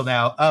off till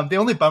now. The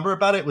only bummer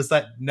about it was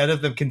that none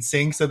of them can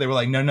sing, so they were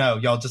like, no,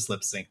 y'all just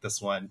lip sync this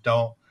one.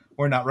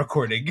 We're not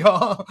recording,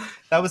 y'all.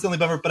 That was the only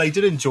bummer, but I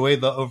did enjoy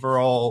the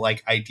overall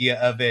idea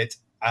of it.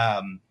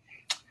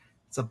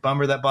 It's a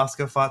bummer that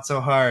Bosco fought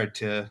so hard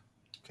to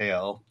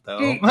fail,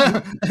 though.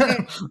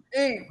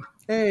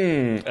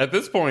 At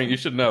this point, you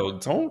should know,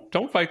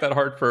 don't fight that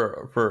hard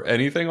for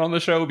anything on the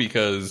show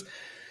because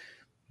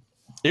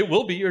it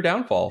will be your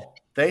downfall.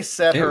 They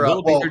set her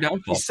up. Well,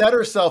 she set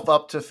herself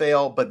up to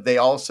fail, but they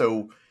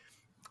also,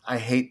 I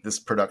hate this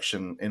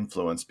production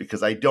influence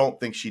because I don't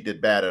think she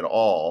did bad at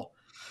all.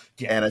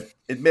 Yeah. And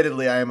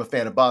admittedly, I am a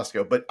fan of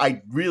Bosco, but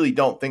I really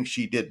don't think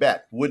she did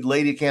bad. Would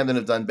Lady Camden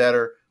have done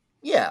better?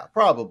 Yeah,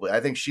 probably. I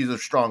think she's a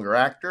stronger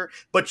actor,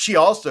 but she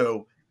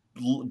also,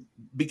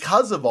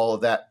 because of all of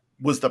that,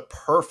 was the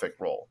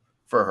perfect role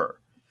for her.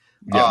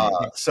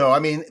 So I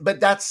mean, but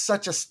that's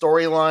such a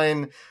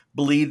storyline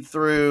bleed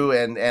through,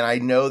 and I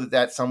know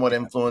that somewhat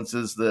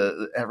influences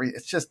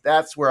it's just,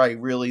 that's where I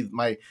really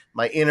my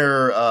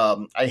inner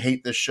I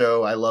hate this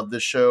show, I love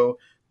this show,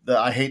 the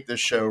I hate this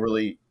show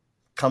really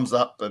comes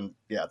up. And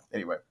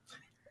anyway.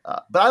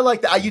 But I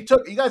like that. You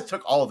guys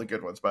took all of the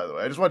good ones, by the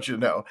way. I just want you to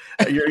know.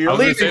 You're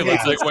leaving.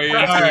 Let's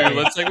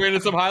segue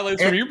into some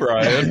highlights from you,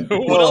 Brian.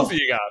 What else do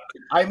you got?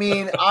 I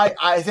mean,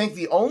 I think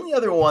the only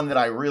other one that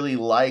I really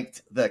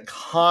liked the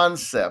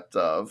concept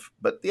of,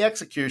 but the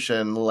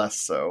execution less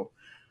so,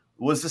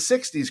 was the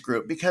 60s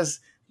group,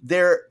 because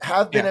there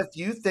have been a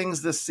few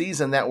things this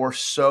season that were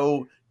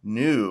so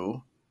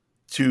new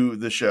to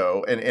the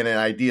show and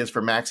ideas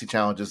for maxi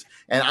challenges.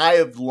 And I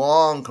have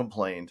long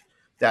complained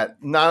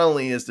that not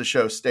only is the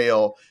show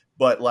stale,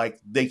 but like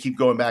they keep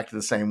going back to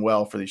the same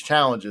well for these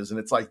challenges. And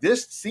it's like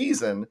this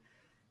season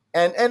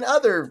and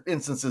other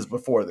instances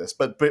before this,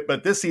 but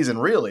this season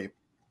really,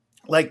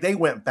 like they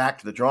went back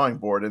to the drawing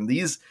board, and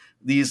these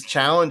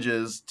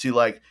challenges to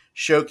like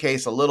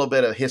showcase a little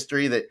bit of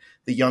history that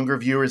the younger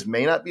viewers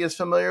may not be as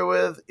familiar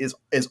with is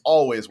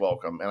always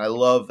welcome. And I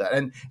love that.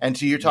 And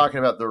to you're talking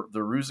about the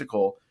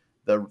Rusical,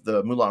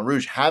 the Moulin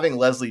Rouge, having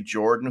Leslie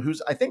Jordan,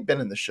 who's I think been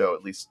in the show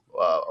at least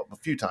a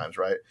few times,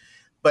 right?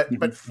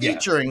 But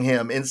featuring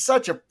him in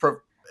such it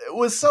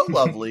was so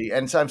lovely,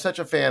 and so I'm such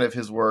a fan of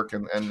his work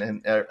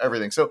and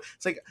everything. So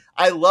it's like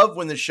I love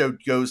when the show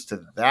goes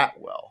to that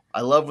well.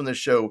 I love when the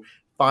show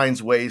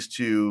finds ways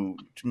to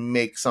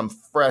make some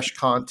fresh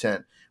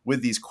content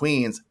with these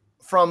queens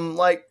from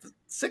like the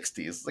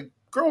 60s, like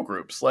girl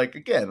groups. Like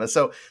again,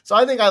 so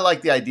I think I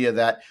like the idea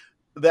that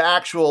the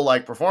actual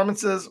like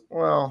performances,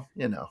 well,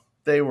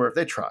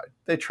 they tried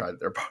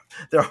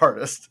their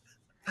hardest.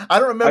 I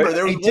don't remember.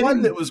 There was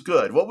one that was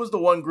good. What was the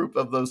one group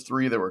of those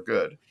three that were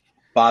good?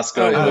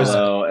 Bosco,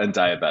 Willow, and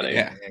Diabetic.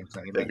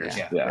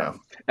 Yeah.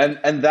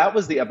 And that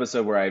was the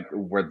episode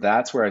where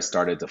that's where I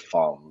started to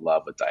fall in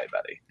love with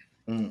Diabetic.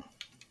 Mm.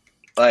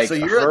 Like, so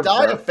you're a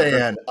Dia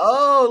fan.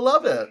 Oh,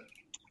 love it.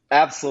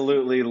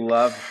 Absolutely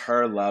love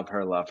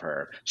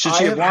her. Should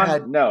she have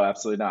won? No,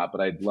 absolutely not.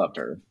 But I loved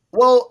her.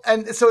 Well,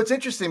 and so it's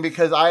interesting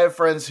because I have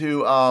friends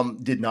who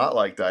did not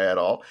like Dia at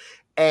all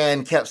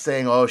and kept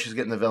saying, "Oh, she's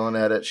getting the villain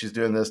edit. She's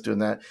doing this, doing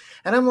that."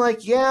 And I'm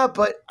like, "Yeah,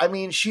 but I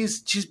mean,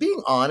 she's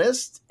being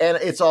honest, and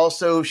it's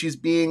also she's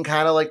being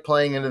kind of like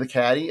playing into the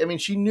caddy. I mean,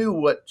 she knew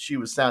what she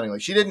was sounding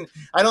like. She didn't.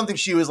 I don't think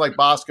she was like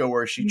Bosco,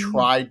 where she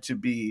tried to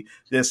be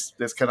this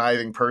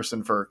conniving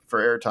person for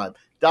airtime.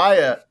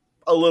 Dia,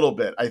 a little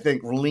bit, I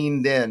think,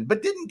 leaned in,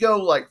 but didn't go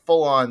like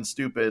full on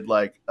stupid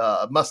like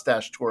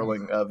mustache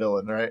twirling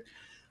villain, right?"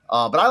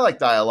 But I like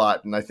Dia a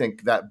lot, and I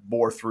think that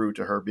bore through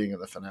to her being in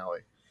the finale.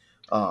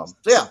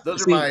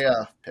 Those are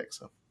my picks.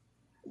 So.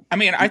 I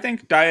mean, I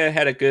think Dia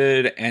had a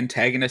good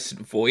antagonist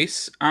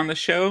voice on the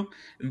show.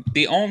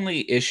 The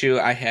only issue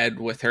I had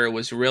with her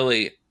was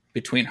really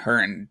between her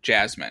and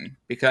Jasmine,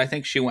 because I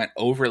think she went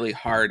overly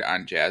hard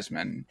on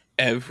Jasmine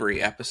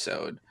every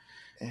episode.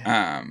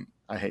 I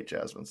hate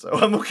Jasmine, so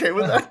I'm okay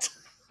with that.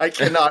 I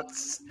cannot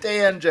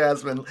stand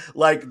Jasmine.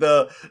 Like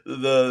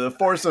the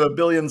force of a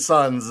billion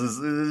suns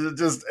is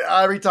just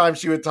every time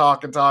she would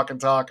talk.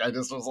 I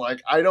just was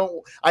like, I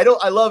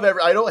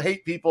don't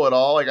hate people at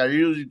all. Like I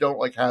usually don't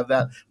like have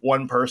that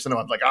one person.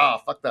 I'm like,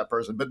 fuck that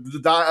person. But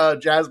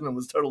Jasmine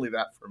was totally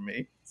that for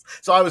me.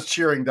 So I was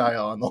cheering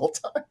Dia on the whole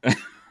time.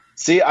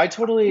 See, I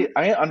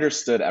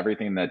understood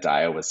everything that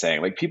Dia was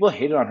saying. Like people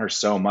hated on her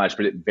so much,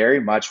 but it very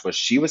much was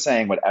she was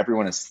saying what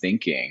everyone is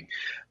thinking,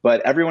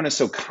 but everyone is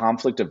so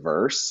conflict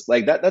averse.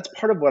 Like that's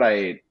part of what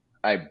I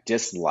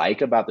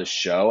dislike about the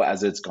show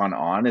as it's gone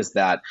on, is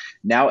that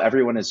now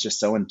everyone is just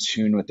so in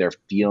tune with their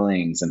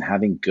feelings and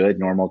having good,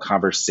 normal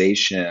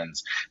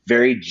conversations.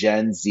 Very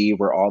Gen Z,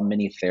 we're all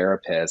mini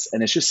therapists,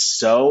 and it's just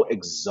so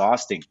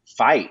exhausting.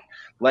 Fight.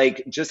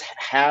 Like just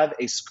have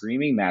a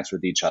screaming match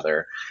with each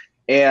other.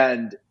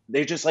 And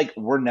they just like,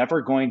 we're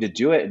never going to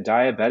do it. And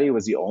Diabetti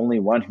was the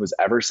only one who was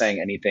ever saying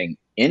anything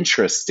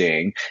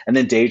interesting. And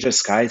then Deja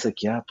Sky's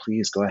like, yeah,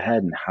 please go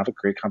ahead and have a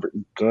great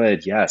conversation.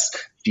 Good. Yes.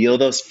 Feel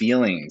those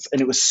feelings.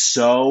 And it was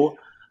so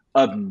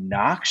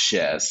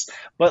obnoxious.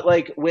 But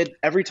like with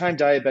every time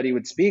Diabetti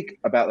would speak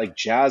about like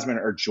Jasmine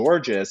or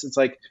Georges, it's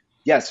like,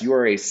 yes, you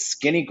are a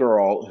skinny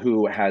girl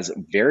who has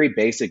very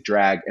basic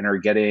drag and are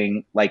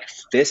getting like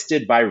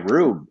fisted by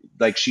Rube.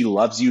 Like she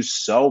loves you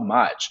so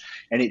much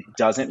and it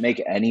doesn't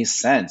make any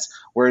sense.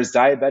 Whereas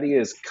Diabetti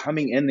is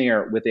coming in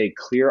there with a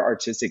clear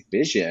artistic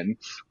vision,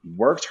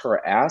 worked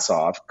her ass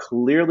off,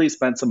 clearly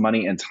spent some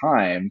money and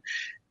time,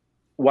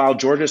 while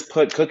Georges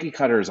put cookie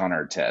cutters on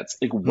her tits.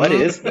 Like, what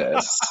is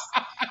this?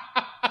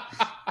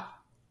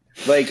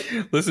 Like,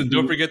 listen,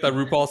 don't forget that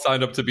RuPaul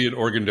signed up to be an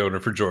organ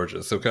donor for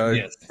Georges,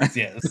 okay?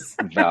 Yes.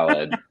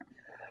 Valid.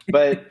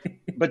 But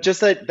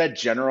just that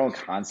general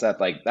concept,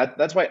 like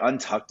that's why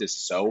Untucked is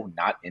so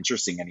not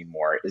interesting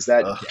anymore, is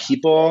that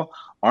people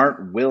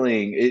aren't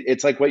willing.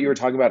 It's like what you were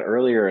talking about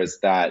earlier, is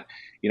that,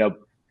 you know,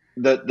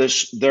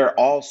 they're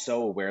all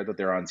so aware that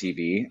they're on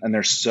TV, and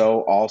they're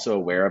so also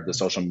aware of the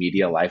social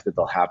media life that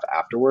they'll have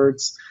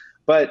afterwards.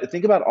 But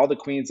think about all the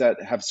queens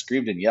that have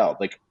screamed and yelled,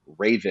 like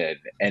Raven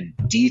and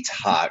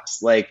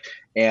Detox, like,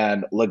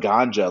 and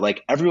Laganja.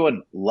 Like,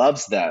 everyone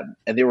loves them,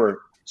 and they were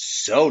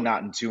so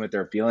not in tune with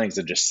their feelings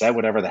and just said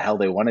whatever the hell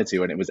they wanted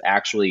to, and it was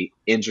actually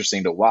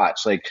interesting to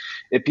watch. Like,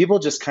 if people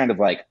just kind of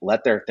like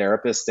let their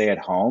therapist stay at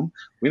home,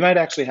 we might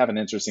actually have an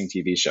interesting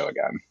TV show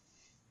again.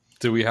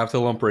 Do we have to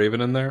lump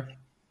Raven in there?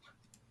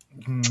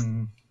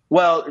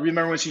 Well,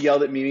 remember when she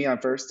yelled at Mimi on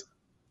First?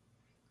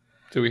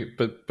 Do we?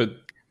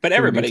 But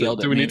everybody yelled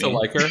at Mimi. Do we need to Mimi.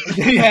 like her?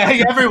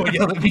 yeah, everyone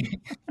yelled at me.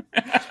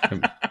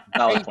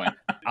 Valid point.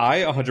 I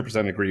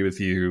 100% agree with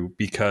you,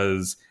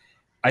 because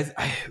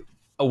I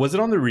was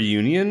it on the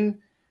reunion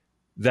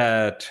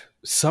that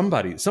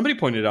somebody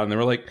pointed out, and they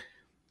were like,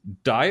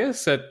 Daya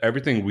said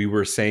everything we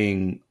were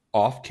saying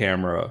off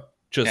camera,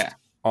 just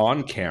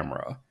on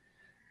camera.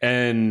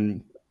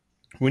 And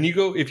when you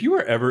go, if you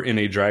were ever in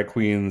a drag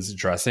queen's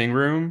dressing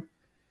room,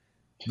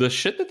 the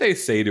shit that they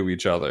say to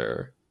each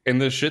other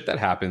and the shit that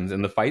happens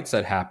and the fights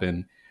that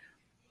happen,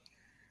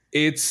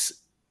 it's,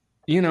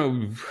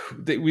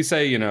 we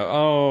say,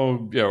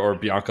 or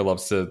Bianca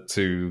loves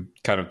to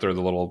kind of throw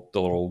the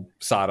little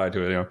side eye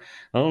to it,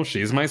 oh,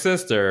 she's my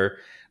sister.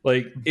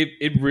 Like,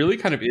 it really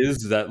kind of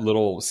is that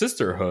little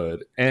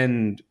sisterhood,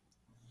 and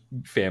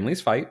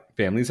families fight,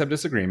 families have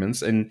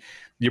disagreements, and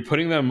you're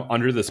putting them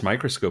under this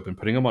microscope and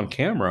putting them on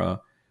camera.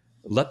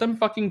 Let them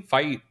fucking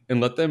fight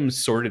and let them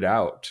sort it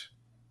out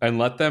and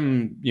let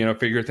them,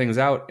 figure things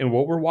out. And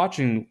what we're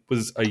watching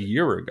was a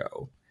year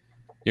ago.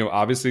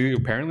 Obviously,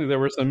 apparently there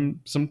were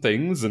some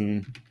things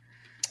and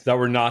that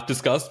were not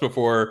discussed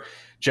before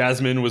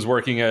Jasmine was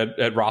working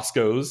at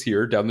Roscoe's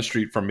here down the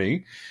street from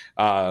me.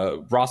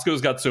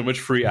 Roscoe's got so much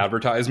free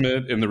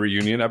advertisement in the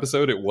reunion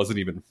episode, it wasn't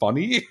even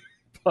funny.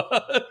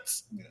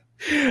 But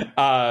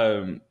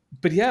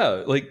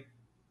yeah, like,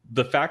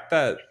 the fact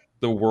that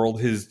the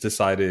world has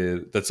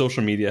decided, that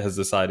social media has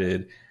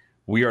decided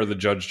we are the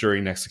judge, jury,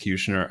 and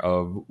executioner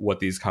of what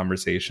these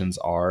conversations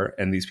are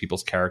and these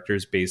people's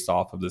characters based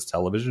off of this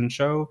television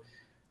show,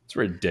 it's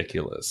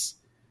ridiculous.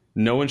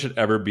 No one should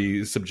ever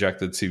be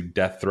subjected to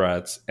death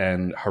threats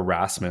and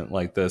harassment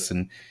like this.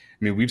 And I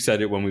mean, we've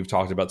said it when we've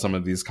talked about some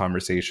of these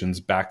conversations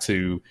back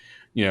to,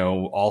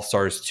 All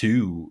Stars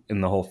 2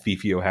 in the whole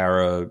Fifi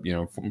O'Hara,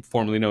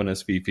 formerly known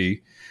as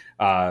Fifi,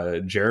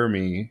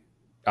 Jeremy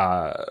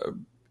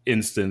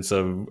instance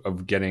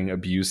of getting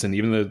abuse, and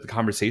even the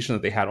conversation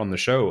that they had on the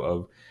show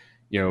of,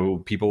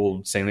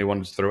 people saying they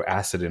wanted to throw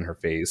acid in her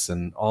face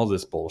and all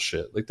this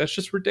bullshit. Like, that's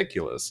just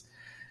ridiculous.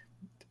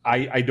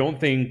 I don't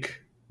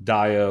think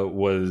Daya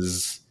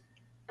was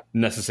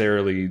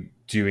necessarily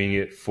doing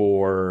it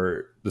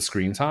for the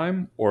screen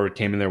time or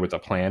came in there with a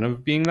plan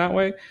of being that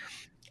way.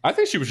 I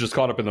think she was just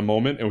caught up in the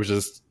moment and was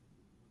just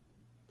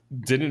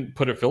didn't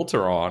put a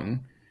filter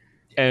on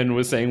and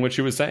was saying what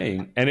she was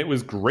saying. And it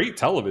was great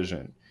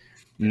television.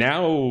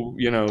 Now,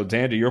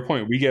 Dan, to your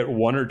point, we get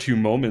one or two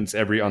moments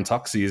every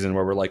Untucked season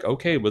where we're like,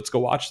 okay, let's go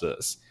watch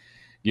this.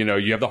 You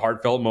have the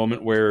heartfelt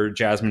moment where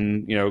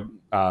Jasmine,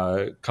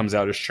 comes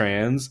out as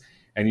trans,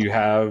 and you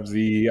have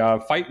the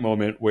fight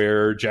moment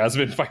where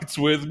Jasmine fights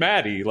with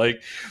Maddie.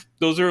 Like,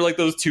 those are like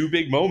those two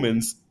big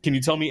moments. Can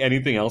you tell me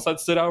anything else that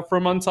stood out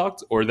from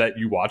Untucked, or that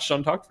you watched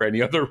Untucked for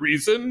any other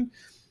reason?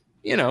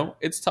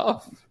 It's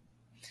tough.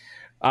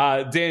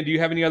 Dan, do you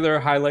have any other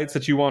highlights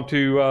that you want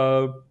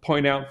to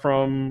point out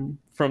from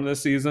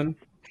this season?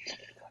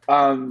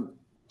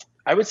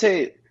 I would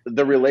say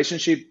the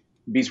relationship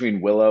between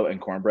Willow and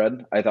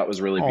Cornbread, I thought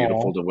was really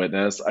beautiful to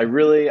witness. I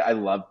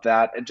loved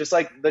that. And just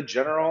like the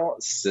general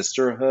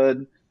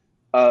sisterhood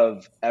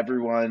of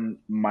everyone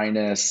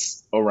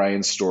minus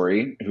Orion's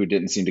story, who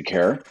didn't seem to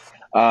care.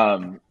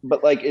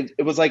 But like,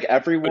 it was like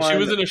everyone. But she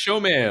was in a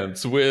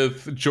showman's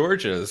with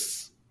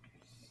Georges.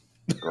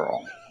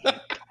 Girl.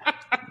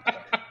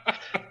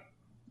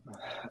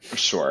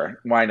 Sure.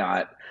 Why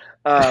not?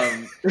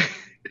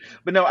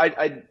 But no,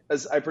 I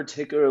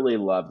particularly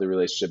love the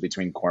relationship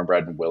between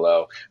Cornbread and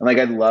Willow. And like,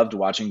 I loved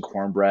watching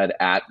Cornbread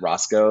at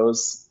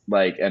Roscoe's,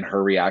 like, and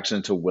her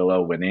reaction to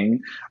Willow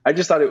winning. I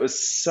just thought it was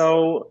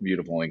so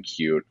beautiful and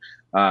cute.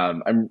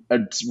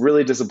 It's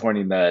really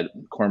disappointing that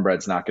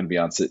Cornbread's not going to be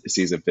on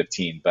season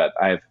 15, but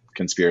I have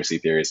conspiracy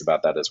theories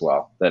about that as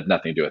well. That had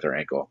nothing to do with her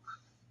ankle.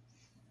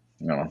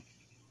 I don't know.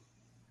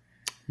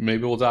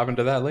 Maybe we'll dive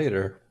into that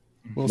later.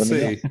 We'll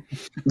see.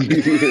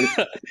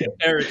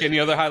 Eric, any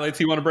other highlights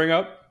you want to bring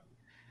up?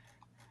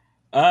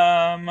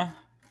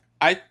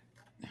 I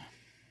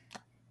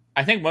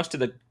think most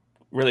of the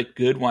really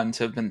good ones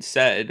have been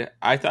said.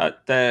 I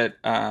thought that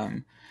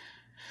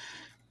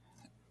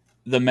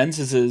the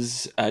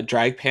Menzies'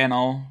 drag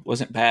panel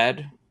wasn't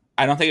bad.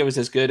 I don't think it was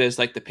as good as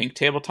like the Pink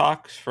Table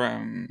Talks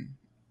from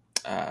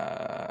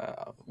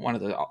one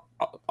of the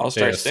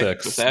All-Star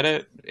 6. Was that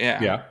it?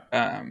 Yeah.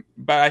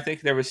 But I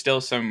think there was still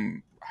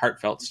some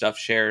heartfelt stuff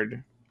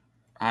shared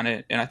on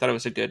it, and I thought it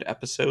was a good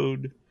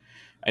episode.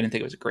 I didn't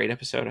think it was a great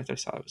episode. I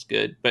thought it was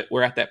good, but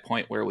we're at that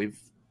point where we've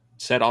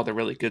said all the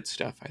really good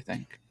stuff, I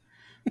think.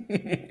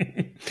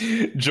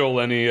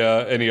 Joel, any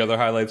other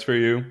highlights for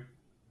you?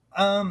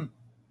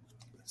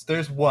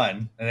 there's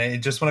one, and I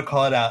just want to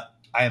call it out.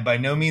 I am by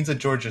no means a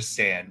Georgia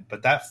stan,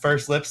 but that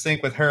first lip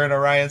sync with her and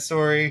Orion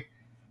Story,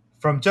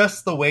 from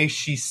just the way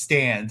she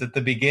stands at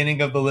the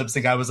beginning of the lip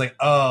sync, I was like,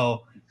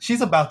 oh,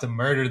 she's about to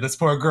murder this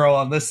poor girl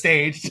on the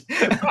stage.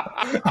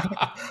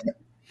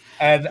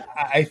 And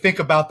I think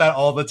about that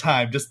all the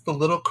time, just the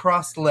little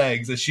crossed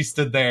legs as she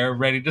stood there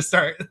ready to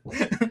start.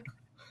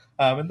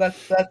 And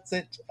that's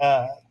it.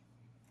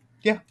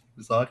 Yeah,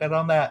 that's all I got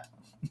on that.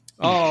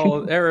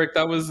 Oh, Eric,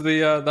 that was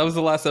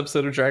the last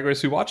episode of Drag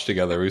Race we watched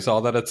together. We saw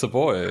that at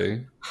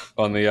Savoy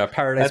on the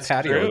Paradise That's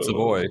patio true. at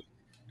Savoy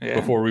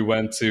before we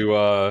went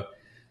to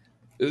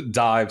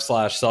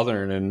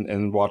Dive/Southern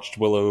and watched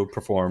Willow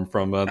perform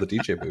from the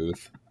DJ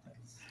booth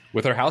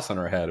with her house on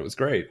her head. It was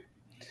great.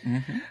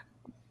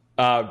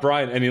 Mm-hmm.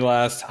 Brian, any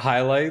last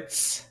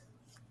highlights?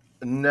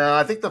 No,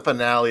 I think the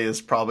finale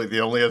is probably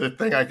the only other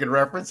thing I can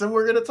reference, and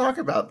we're going to talk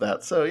about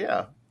that. So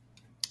yeah.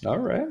 All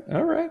right.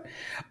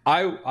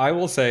 I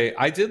will say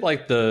I did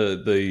like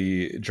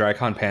the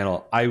DragCon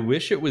panel. I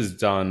wish it was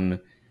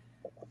done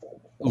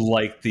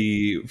like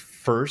the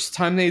first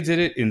time they did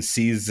it in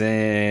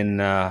season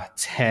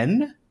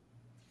 10,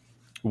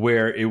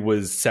 where it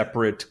was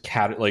separate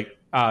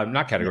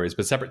not categories,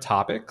 but separate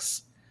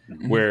topics,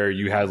 where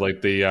you had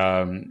like the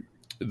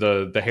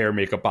hair,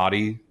 makeup,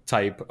 body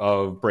type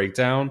of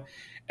breakdown.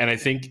 And I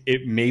think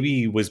it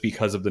maybe was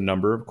because of the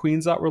number of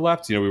queens that were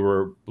left. You know, we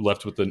were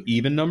left with an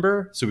even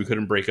number, so we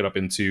couldn't break it up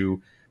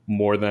into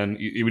more than,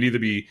 it would either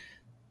be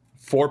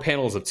 4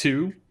 panels of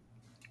 2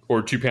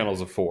 or 2 panels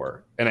of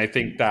 4. And I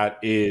think that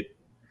it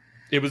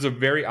was a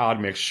very odd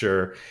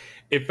mixture.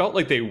 It felt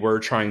like they were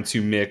trying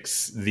to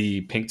mix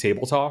the Pink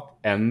Table Talk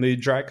and the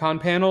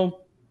DragCon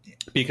panel,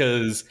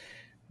 because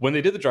when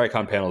they did the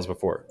DragCon panels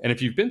before, and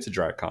if you've been to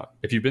DragCon,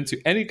 if you've been to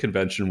any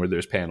convention where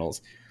there's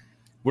panels,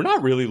 we're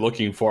not really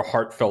looking for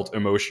heartfelt,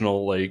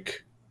 emotional,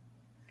 like,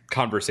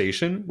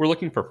 conversation. We're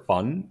looking for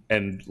fun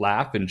and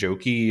laugh and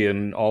jokey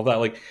and all that.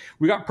 Like,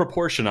 we got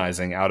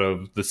proportionizing out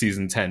of the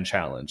season 10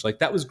 challenge. Like,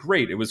 that was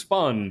great. It was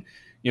fun.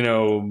 You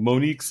know,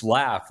 Monique's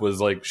laugh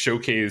was like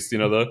showcased, you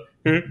know, the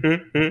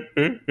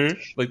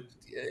like,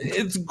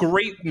 it's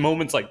great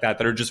moments like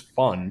that are just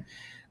fun.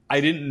 I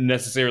didn't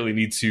necessarily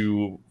need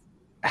to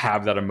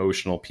have that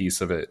emotional piece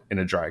of it in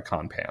a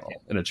DragCon panel,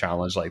 in a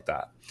challenge like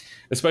that,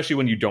 especially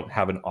when you don't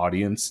have an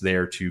audience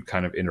there to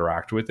kind of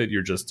interact with it.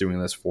 You're just doing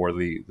this for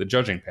the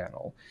judging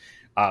panel,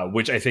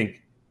 which I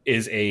think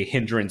is a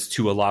hindrance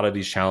to a lot of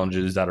these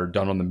challenges that are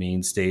done on the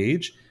main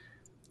stage.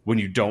 When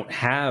you don't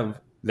have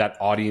that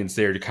audience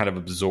there to kind of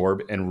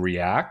absorb and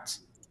react,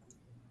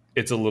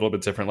 it's a little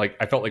bit different. Like,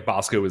 I felt like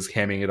Bosco was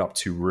hamming it up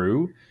to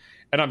Rue,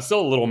 and I'm still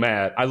a little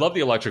mad. I love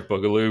the Electric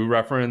Boogaloo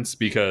reference,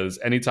 because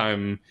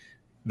anytime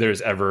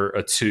there's ever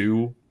a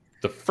 2,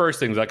 the first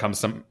thing that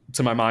comes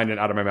to my mind and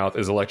out of my mouth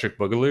is Electric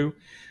Boogaloo.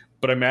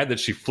 But I'm mad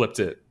that she flipped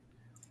it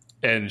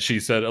and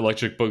she said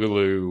Electric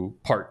Boogaloo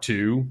Part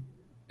 2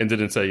 and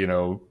didn't say, you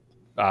know,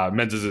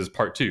 Menzies'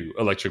 Part 2,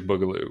 Electric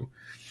Boogaloo.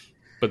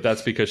 But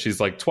that's because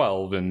she's like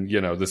 12, and, you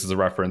know, this is a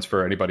reference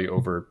for anybody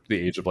over the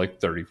age of like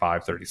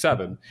 35,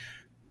 37.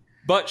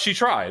 But she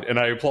tried, and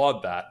I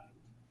applaud that.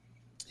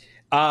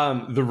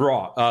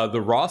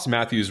 The Ross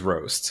Matthews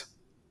roast,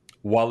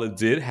 while it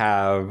did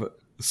have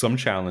some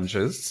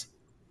challenges,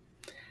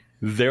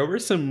 there were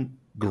some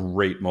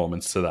great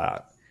moments to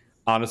that.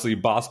 Honestly,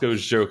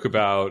 Bosco's joke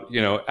about, you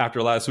know,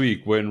 after last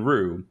week when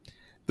Rue,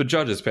 the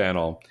judges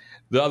panel,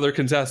 the other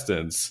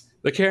contestants,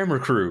 the camera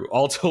crew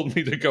all told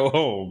me to go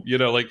home, you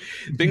know, like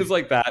things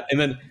like that. And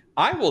then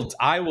I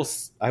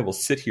will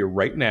sit here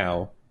right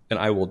now and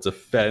I will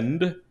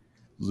defend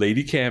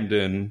Lady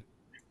Camden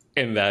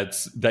and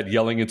that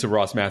yelling into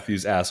Ross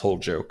Matthews' asshole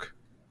joke.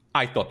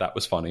 I thought that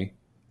was funny.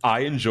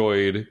 I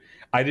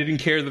didn't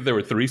care that there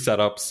were 3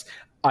 setups.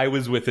 I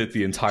was with it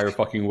the entire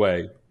fucking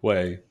way.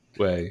 I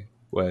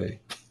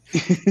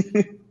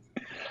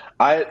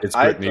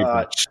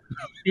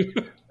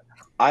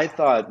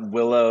thought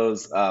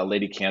Willow's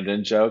Lady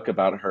Camden joke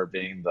about her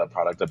being the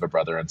product of a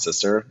brother and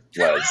sister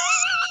was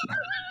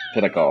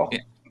pinnacle.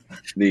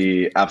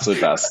 The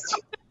absolute best.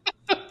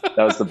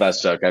 That was the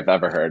best joke I've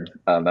ever heard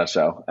on that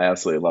show. I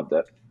absolutely loved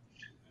it.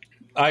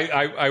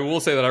 I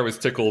will say that I was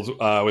tickled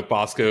with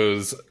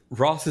Bosco's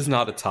Ross is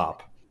not a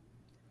top.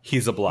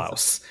 He's a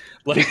blouse.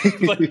 Like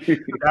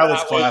that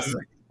was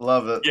classic.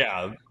 Love it.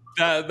 Yeah,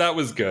 that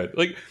was good.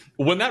 Like,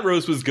 when that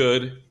roast was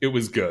good, it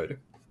was good.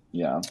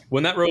 Yeah.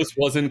 When that roast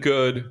wasn't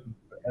good,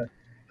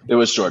 it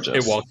was Georgia.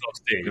 It walked off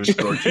stage. It was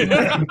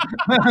Georgia.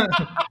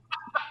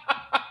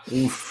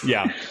 Oof.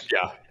 Yeah.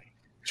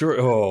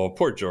 Oh,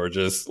 poor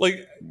Georges.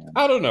 Like,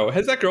 I don't know.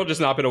 Has that girl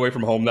just not been away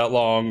from home that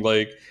long?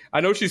 Like,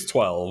 I know she's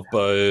 12,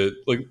 but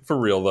like, for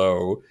real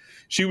though,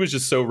 she was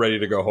just so ready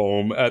to go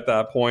home at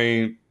that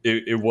point.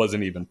 It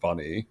wasn't even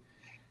funny.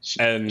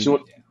 And she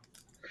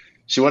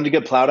wanted to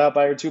get plowed out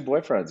by her 2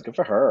 boyfriends. Good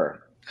for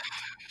her.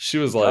 She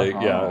was like,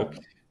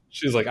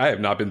 she was like, I have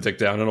not been ticked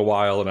down in a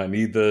while and I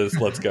need this.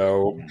 Let's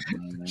go.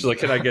 She's like,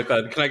 can I get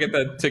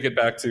that ticket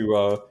back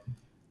to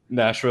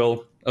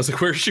Nashville? I was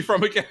like, where is she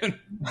from again?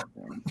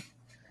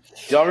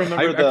 Do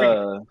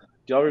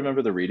y'all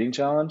remember the reading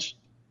challenge?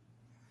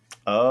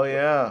 Oh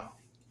yeah.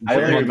 I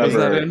only What month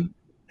was that remember. in?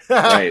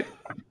 Right.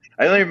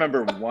 I only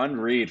remember one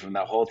read from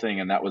that whole thing,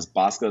 and that was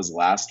Bosco's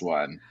last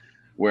one,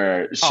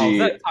 where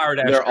that tired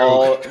ass they're joke.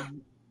 all.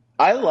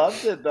 I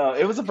loved it though.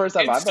 It was the first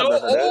time It's I've so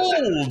ever heard it.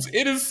 old.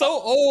 It is so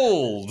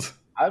old.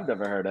 I've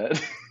never heard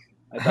it.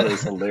 I thought it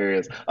was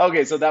hilarious.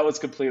 Okay, so that was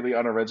completely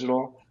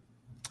unoriginal.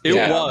 It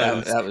Yeah,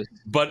 was, that was.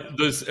 but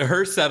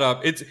her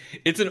setup.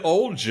 It's an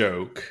old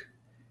joke,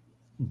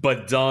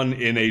 but done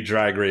in a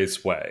Drag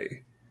Race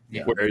way.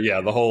 Yeah.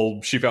 Where the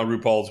whole she found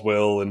RuPaul's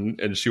will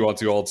and she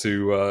wants you all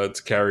to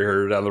carry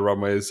her down the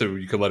runway so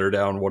you can let her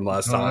down one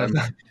last time.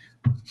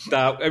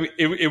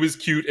 It was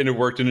cute and it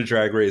worked in a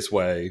Drag Race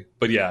way.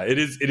 But yeah, it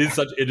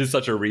is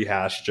such a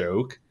rehash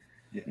joke.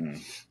 Yeah.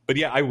 But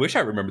yeah, I wish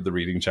I remembered the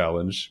reading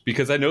challenge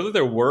because I know that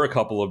there were a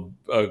couple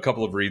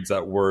of reads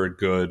that were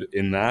good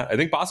in that. I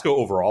think Bosco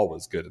overall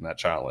was good in that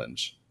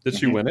challenge. Did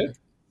she win it?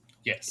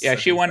 Yes. Yeah,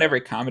 she won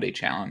every comedy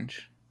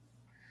challenge.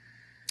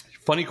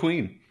 Funny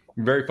queen,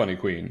 very funny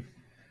queen,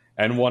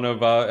 and one of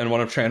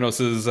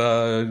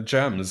Tranos's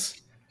gems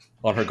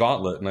on her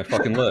gauntlet, and I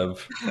fucking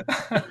live.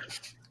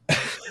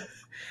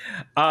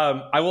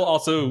 I will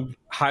also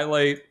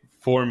highlight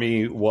for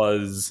me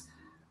was,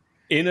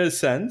 in a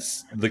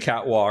sense, the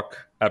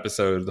catwalk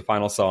episode, the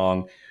final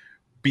song,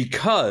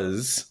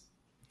 because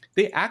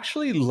they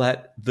actually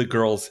let the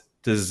girls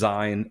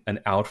design an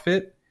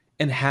outfit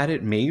and had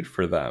it made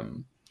for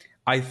them.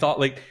 I thought,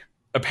 like,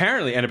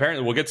 apparently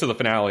we'll get to the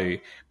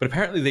finale, but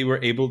apparently they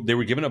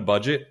were given a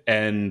budget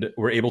and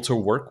were able to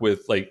work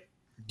with, like,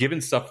 given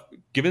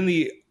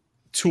the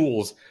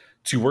tools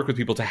to work with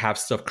people to have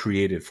stuff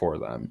created for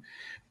them.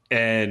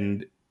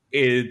 And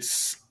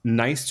it's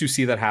nice to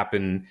see that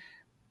happen.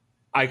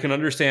 I can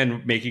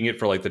understand making it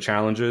for, like, the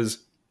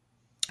challenges.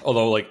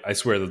 Although, like, I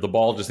swear that the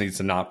ball just needs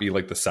to not be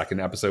like the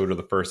second episode or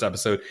the first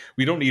episode.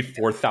 We don't need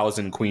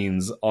 4,000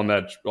 queens on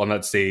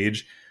that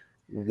stage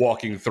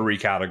walking 3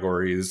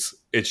 categories.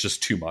 It's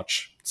just too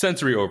much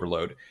sensory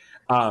overload.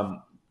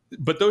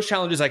 But those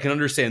challenges, I can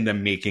understand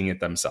them making it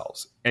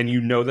themselves. And you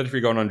know that if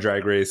you're going on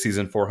Drag Race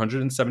season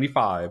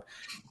 475,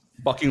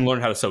 fucking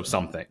learn how to sew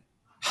something,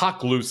 hot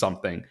glue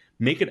something,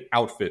 make an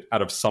outfit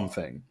out of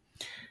something.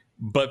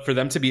 But for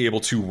them to be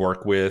able to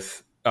work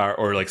with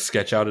or like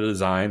sketch out a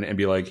design and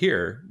be like,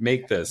 here,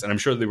 make this. And I'm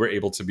sure they were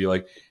able to be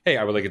like, hey,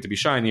 I would like it to be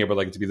shiny. I would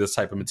like it to be this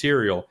type of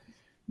material.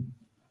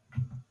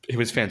 It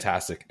was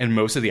fantastic. And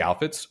most of the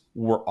outfits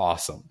were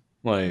awesome.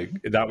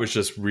 Like, that was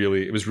just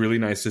it was really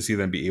nice to see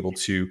them be able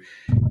to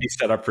be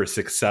set up for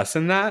success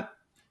in that.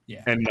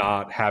 Yeah. And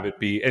not have it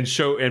be, and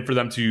for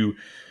them to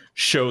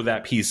show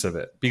that piece of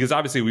it. Because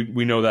obviously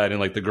we know that in,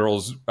 like, the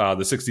girls, the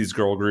 60s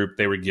girl group,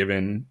 they were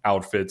given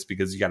outfits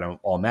because you got to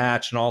all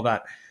match and all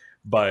that.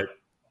 But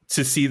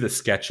to see the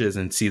sketches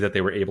and see that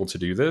they were able to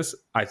do this,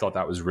 I thought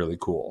that was really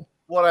cool.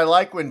 What I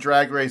like when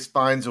Drag Race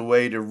finds a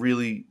way to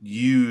really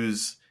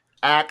use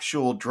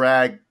actual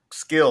drag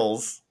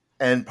skills,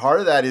 and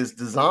part of that is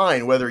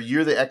design, whether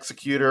you're the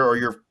executor or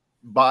you're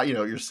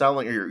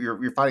selling, or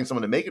you're finding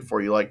someone to make it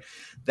for you. Like,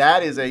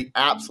 that is a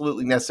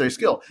absolutely necessary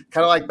skill.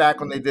 Kind of like back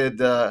when they did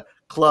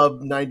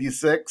Club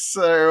 96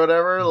 or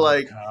whatever.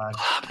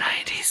 Club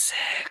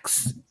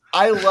 96.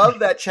 I love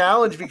that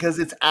challenge because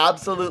it's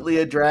absolutely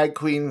a drag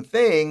queen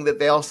thing that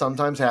they all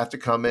sometimes have to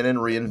come in and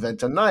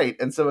reinvent a night.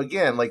 And so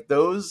again, like,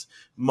 those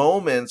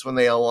moments when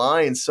they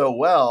align so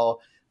well,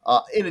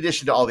 in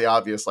addition to all the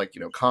obvious, like,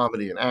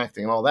 comedy and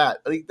acting and all that,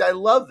 I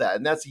love that.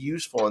 And that's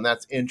useful and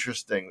that's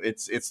interesting.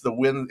 It's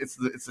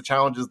the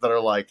challenges that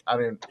are like, I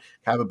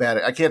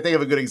can't think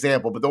of a good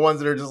example, but the ones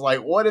that are just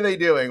like, what are they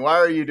doing? Why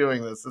are you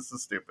doing this? This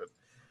is stupid.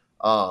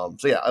 So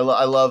yeah,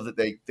 I love that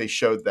they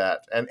showed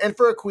that, and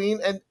for a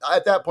queen, and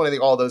at that point, I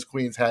think all those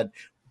queens had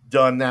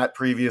done that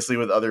previously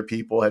with other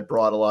people, had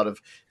brought a lot of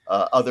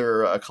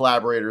other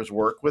collaborators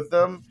work with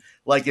them.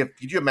 Like,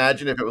 could you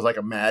imagine if it was like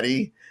a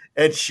Maddie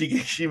and she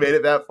made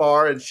it that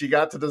far and she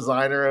got to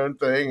design her own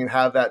thing and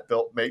have that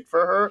built made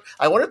for her?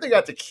 I wonder if they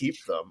got to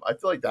keep them. I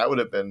feel like that would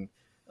have been.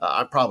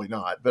 Probably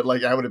not, but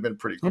like, that would have been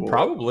pretty cool. Well,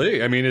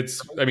 probably. I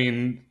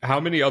mean, how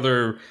many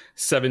other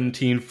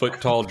 17-foot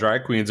tall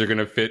drag queens are going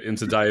to fit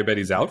into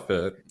Diabetes'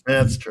 outfit?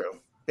 That's true.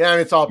 Yeah, I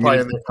mean, it's all probably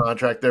in their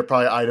contract. They're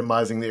probably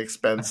itemizing the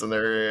expense, and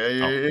you're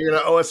going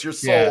to owe us your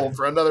soul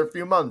for another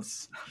few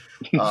months.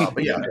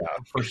 But yeah,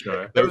 for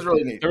sure. That was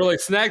really neat. They were like,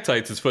 Snag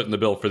Tights is footing the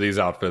bill for these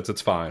outfits.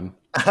 It's fine.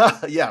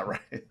 Yeah,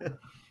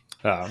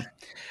 right.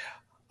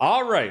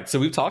 All right. So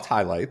we've talked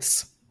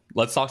highlights.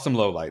 Let's talk some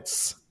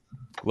lowlights.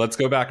 Let's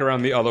go back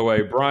around the other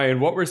way. Brian,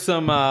 what were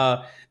some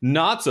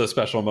not so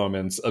special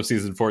moments of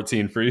season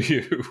 14 for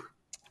you?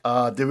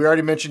 Did we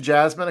already mention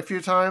Jasmine a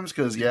few times?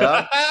 Because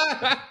yeah,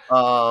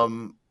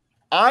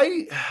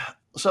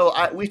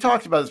 we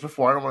talked about this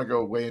before. I don't want to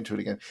go way into it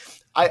again.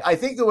 I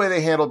think the way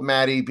they handled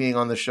Maddie being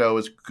on the show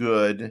is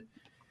good.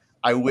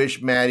 I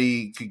wish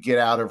Maddie could get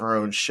out of her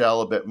own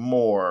shell a bit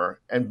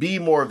more and be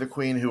more of the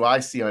queen who I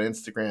see on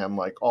Instagram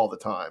like all the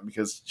time,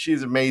 because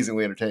she's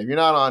amazingly entertaining. If you're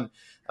not on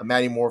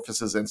Maddie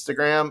Morphus's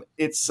Instagram.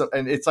 It's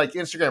like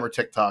Instagram or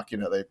TikTok.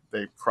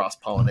 They cross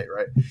pollinate,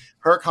 right?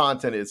 Her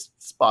content is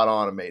spot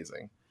on,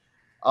 amazing.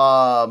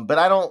 But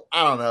I don't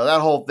know. That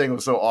whole thing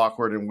was so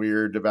awkward and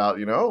weird about,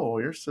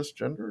 you're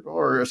cisgendered,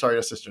 or sorry,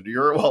 not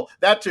cisgender.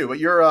 That too, but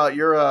you're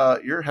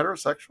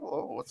heterosexual.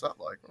 Oh, what's that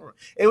like?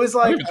 It was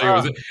like,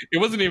 it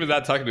wasn't even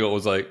that technical. It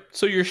was like,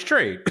 so you're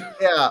straight.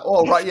 Yeah.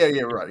 Well, right. Yeah.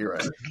 Right. You're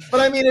right.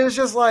 But I mean, it was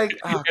just like,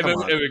 and then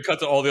it cut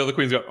to all the other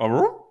queens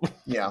go,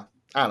 yeah.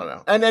 I don't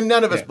know, and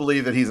none of us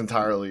believe that he's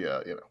entirely,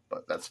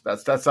 But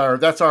that's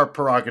our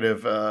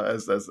prerogative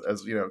as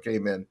gay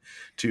men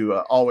to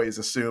always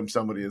assume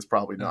somebody is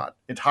probably not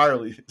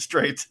entirely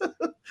straight.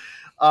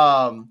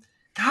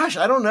 Gosh,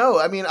 I don't know.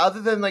 I mean,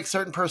 other than like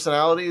certain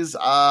personalities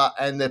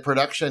and the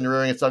production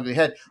rearing its ugly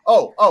head.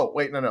 Oh,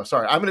 wait, no,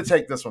 sorry. I'm going to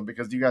take this one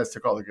because you guys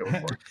took all the good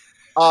one.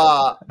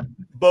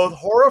 Both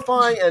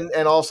horrifying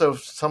and also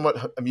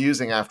somewhat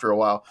amusing after a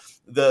while.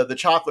 The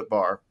chocolate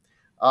bar.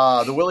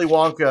 The Willy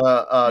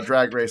Wonka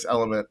Drag Race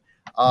element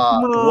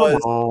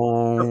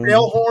was the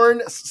fail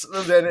horn.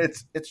 Then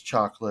it's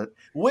chocolate.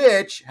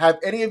 Which, have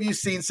any of you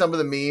seen some of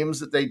the memes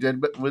that they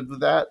did with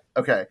that?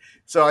 Okay,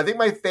 so I think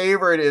my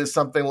favorite is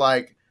something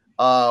like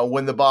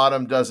when the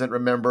bottom doesn't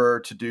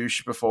remember to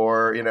douche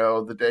before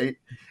the date,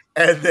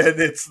 and then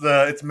it's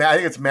I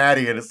think it's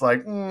Maddie, and it's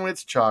like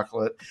it's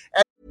chocolate.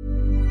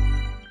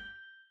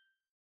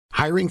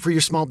 Hiring for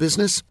your small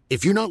business?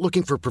 If you're not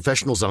looking for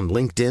professionals on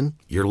LinkedIn,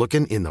 you're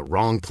looking in the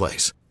wrong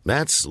place.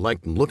 That's like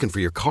looking for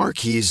your car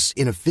keys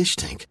in a fish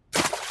tank.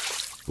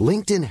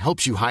 LinkedIn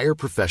helps you hire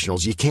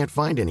professionals you can't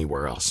find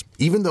anywhere else,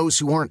 even those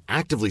who aren't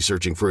actively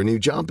searching for a new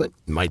job but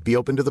might be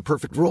open to the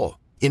perfect role.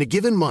 In a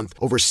given month,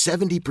 over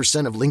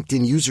 70% of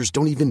LinkedIn users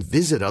don't even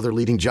visit other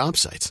leading job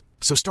sites.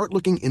 So start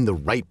looking in the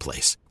right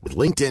place. With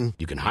LinkedIn,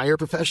 you can hire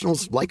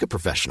professionals like a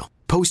professional.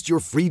 Post your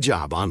free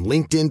job on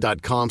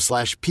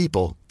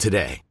linkedin.com/people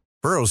today.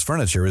 Burrow's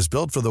furniture is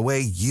built for the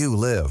way you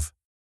live.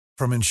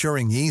 From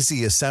ensuring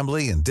easy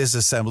assembly and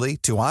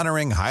disassembly to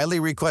honoring highly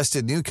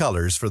requested new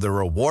colors for their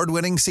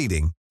award-winning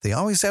seating, they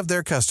always have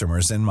their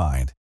customers in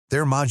mind.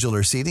 Their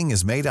modular seating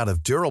is made out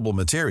of durable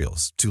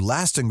materials to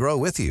last and grow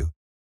with you.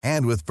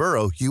 And with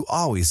Burrow, you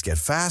always get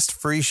fast,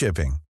 free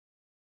shipping.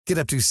 Get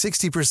up to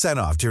 60%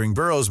 off during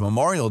Burrow's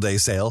Memorial Day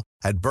sale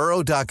at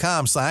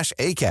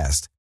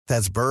burrow.com/ACAST.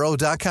 That's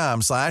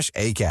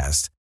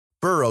burrow.com/ACAST.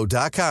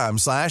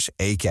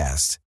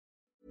 burrow.com/ACAST.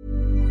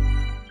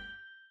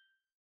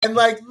 And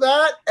like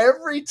that,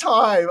 every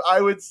time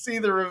I would see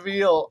the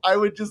reveal, I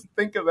would just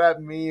think of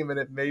that meme, and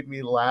it made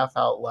me laugh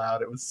out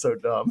loud. It was so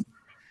dumb.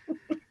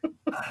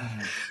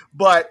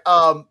 But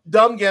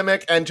dumb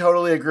gimmick, and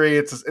totally agree.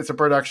 It's a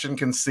production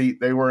conceit.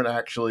 They weren't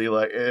actually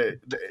like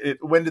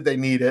when did they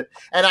need it?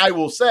 And I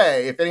will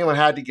say, if anyone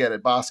had to get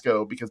it,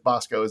 Bosco, because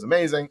Bosco is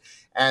amazing,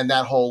 and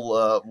that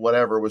whole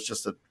whatever was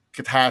just a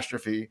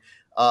catastrophe.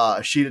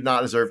 She did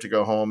not deserve to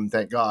go home.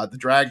 Thank God. The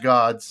drag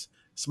gods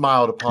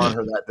smiled upon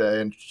her that day,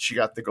 and she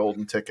got the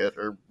golden ticket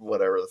or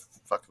whatever the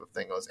fuck the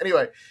thing was.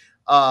 Anyway,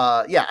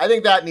 I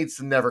think that needs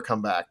to never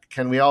come back.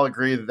 Can we all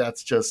agree that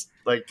that's just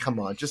like, come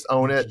on, just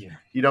own it? Yeah.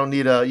 You don't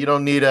need a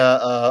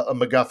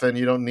MacGuffin.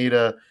 You don't need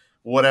a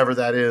whatever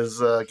that is.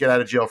 Get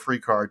out of jail free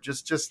card.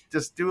 Just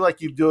do like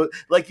you do it.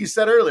 Like you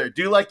said earlier,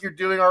 do like you're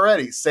doing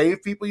already.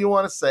 Save people you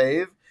want to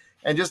save,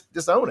 and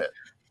just own it.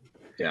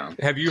 Yeah.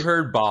 Have you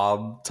heard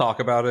Bob talk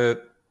about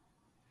it?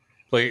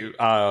 Like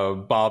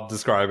Bob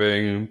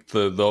describing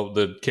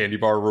the candy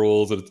bar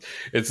rules.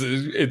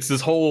 It's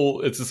this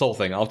whole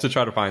thing. I'll have to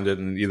try to find it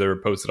and either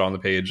post it on the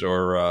page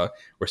or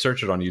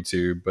search it on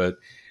YouTube. But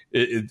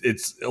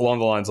it's along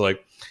the lines of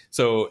like,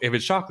 so if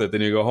it's chocolate,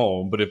 then you go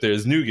home. But if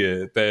there's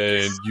nougat,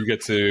 then you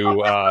get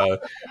to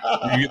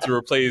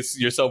replace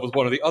yourself with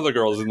one of the other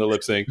girls in the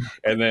lip sync.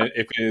 And then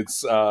if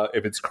it's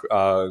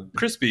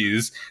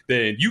Krispies,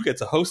 then you get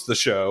to host the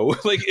show.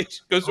 Like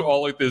it goes through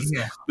all like this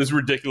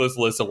ridiculous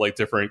list of like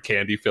different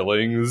candy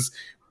fillings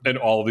and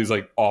all of these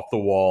like off the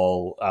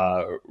wall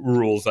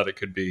rules that it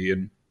could be.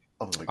 And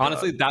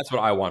honestly, that's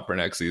what I want for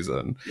next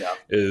season. Yeah.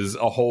 Is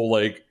a whole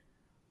like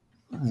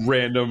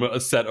random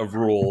set of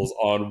rules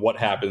on what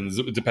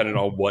happens depending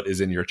on what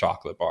is in your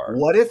chocolate bar.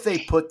 What if they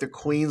put the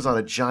queens on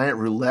a giant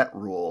roulette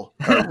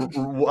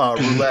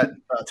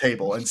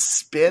table and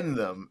spin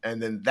them, and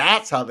then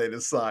that's how they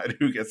decide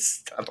who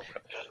gets?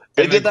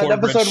 They did that in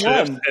episode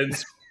 1.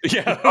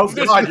 Yeah. Oh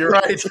God, you're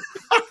right.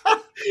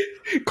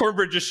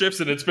 Cornbread just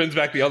shifts and it spins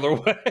back the other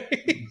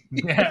way.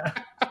 Yeah.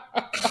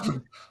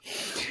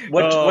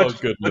 What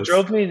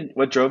drove me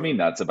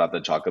nuts about the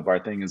chocolate bar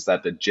thing is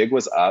that the jig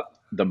was up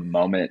the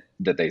moment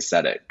that they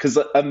said it. Because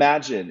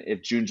imagine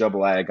if June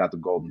Jambalaya got the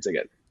golden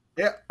ticket.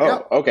 Yeah.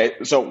 Okay.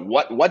 So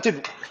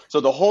so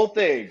the whole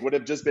thing would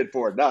have just been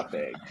for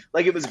nothing.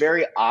 Like it was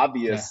very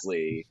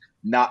obviously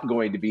not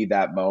going to be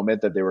that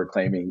moment that they were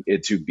claiming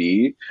it to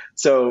be.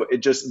 So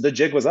the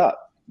jig was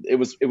up. It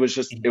was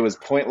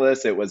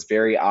pointless. It was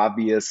very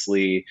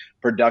obviously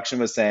production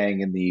was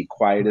saying in the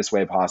quietest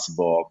way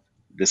possible,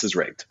 this is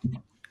rigged.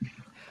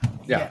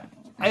 Yeah.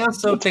 I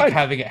also think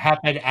having it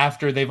happen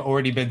after they've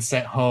already been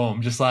sent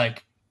home just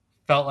like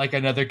felt like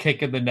another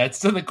kick in the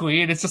nuts to the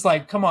queen. It's just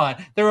like, come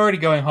on, they're already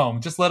going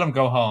home. Just let them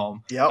go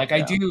home. Yep. Like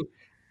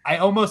I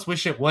almost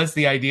wish it was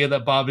the idea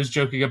that Bob is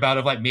joking about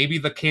of like maybe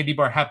the candy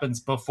bar happens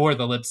before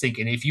the lip sync,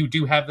 and if you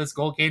do have this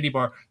gold candy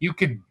bar, you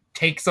can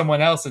take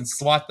someone else and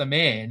slot them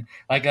in.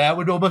 Like that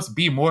would almost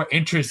be more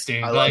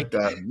interesting. I like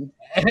that.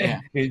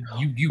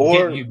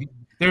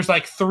 There's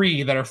like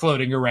 3 that are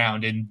floating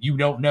around, and you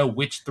don't know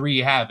which 3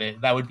 have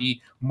it. That would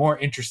be more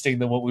interesting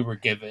than what we were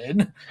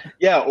given.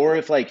 Yeah, or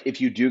if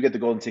you do get the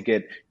golden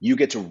ticket, you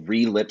get to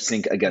re-lip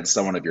sync against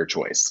someone of your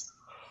choice.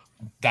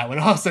 That would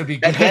also be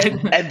good.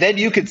 And then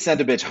you could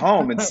send a bitch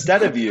home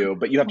instead of you,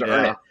 but you have to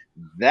earn it.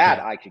 That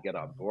I could get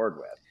on board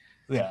with.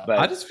 Yeah, but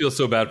I just feel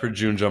so bad for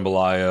June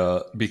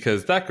Jambalaya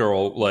because that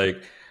girl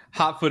like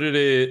hot-footed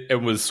it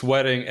and was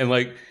sweating, and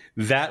like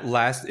that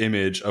last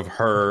image of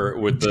her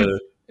with the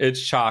it's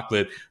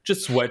chocolate,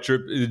 just sweat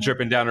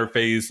dripping down her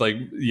face, like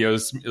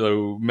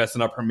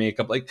messing up her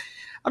makeup. Like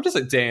I'm just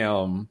like,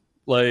 damn.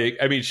 Like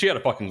I mean, she had a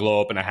fucking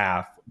glow up and a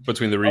half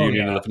between the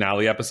reunion and the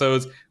finale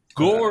episodes.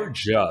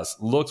 Gorgeous,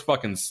 looks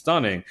fucking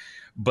stunning.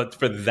 But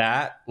for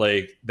that,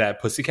 like that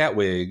pussycat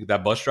wig,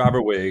 that bus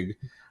driver wig,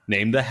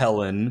 named the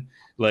Helen.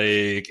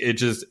 Like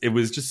it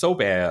was just so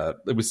bad.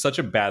 It was such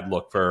a bad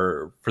look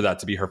for that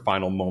to be her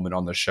final moment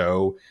on the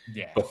show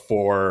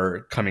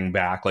before coming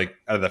back, like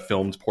out of the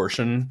filmed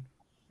portion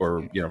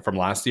or from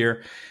last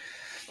year.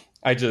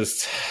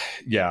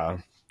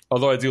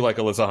 Although I do like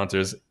Alyssa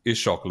Hunter's "Is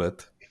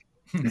chocolate."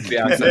 The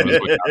accent was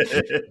like,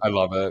 I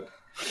love it.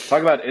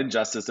 Talk about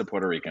injustice to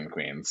Puerto Rican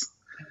queens,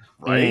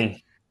 right?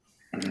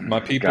 My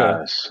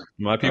people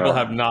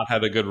have not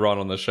had a good run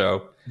on the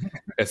show,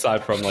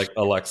 aside from like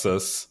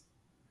Alexis.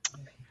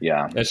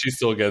 Yeah, and she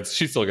still gets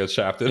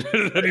shafted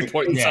at any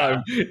point in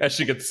time as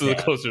she gets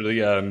closer to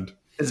the end.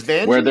 Is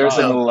Vanjie, where there's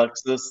an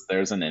Alexis,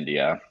 there's an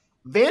India.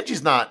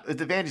 Vanjie's not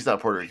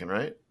Puerto Rican,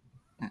 right?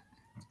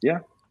 Yeah.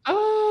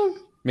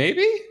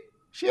 Maybe.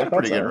 She had a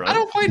pretty good run. I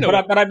don't quite know.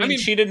 But I mean,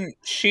 she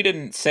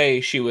didn't say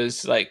she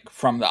was like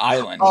from the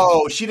island.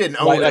 Oh, she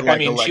didn't own it. I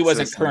mean, she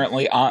wasn't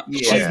currently on.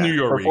 She's New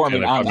York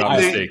performing on the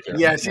island.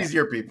 Yeah, she's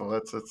your people.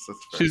 That's fair.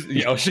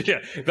 She's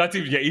that's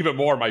even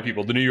more my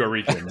people, the New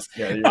Yorkers.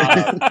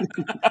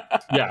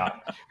 Yeah.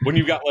 When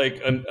you've got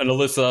like an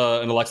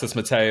Alyssa and Alexis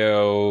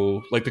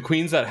Mateo, like the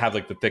queens that have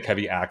like the thick,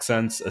 heavy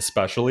accents,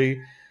 especially.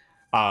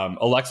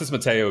 Alexis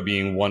Mateo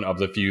being one of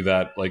the few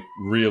that like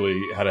really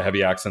had a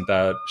heavy accent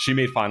that she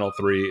made Final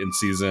 3 in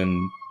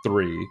season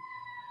 3,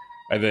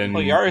 and then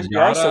Yara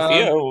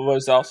Sofia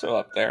was also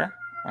up there.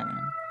 I mean,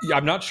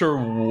 I'm not sure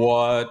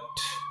what.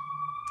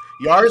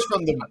 Yara's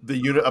from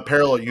a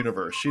parallel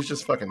universe. She's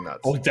just fucking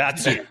nuts. Oh, that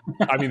too.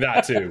 I mean,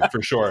 that too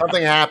for sure.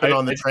 Something happened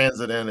on the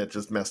transit in, it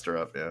just messed her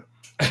up. Yeah.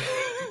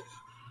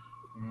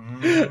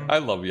 I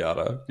love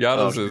Yara.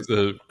 Yara's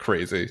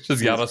crazy.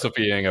 Just Yara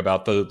Sophiaing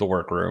about the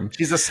workroom.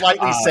 She's a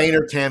slightly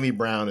saner Tammy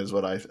Brown, is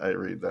what I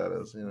read that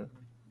as.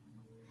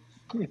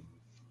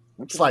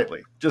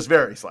 Slightly, just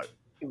very slightly.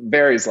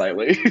 Very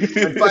slightly.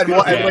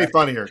 And way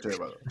funnier too.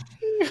 By the way.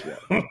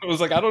 Yeah. I was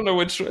like, I don't know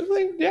which.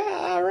 Like, yeah,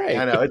 all right.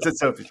 I know it's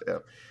Sophie. Yeah.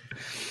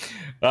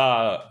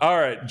 All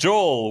right,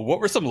 Joel. What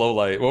was the low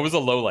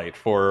light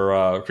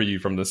for you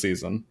from this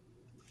season?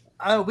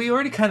 We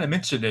already kind of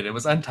mentioned it. It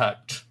was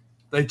Untucked.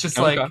 Like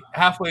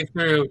halfway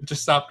through,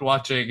 just stopped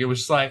watching. It was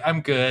just like,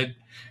 I'm good.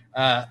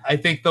 I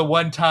think the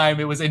one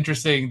time it was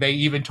interesting, they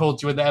even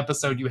told you in the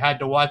episode you had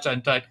to watch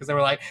Untucked because they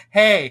were like,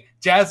 hey,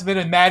 Jasmine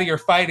and Maddie are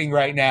fighting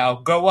right now.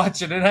 Go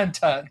watch it in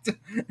Untucked.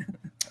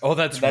 Oh,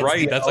 that's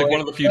right. That's like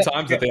one of the few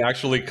times that they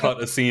actually cut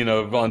a scene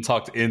of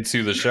Untucked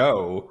into the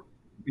show.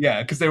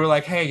 Yeah, because they were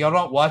like, hey, y'all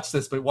don't watch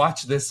this, but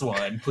watch this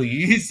one,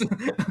 please.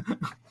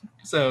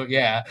 So,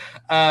 yeah.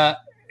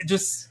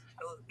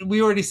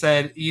 We already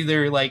said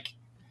either like,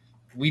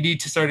 we need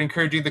to start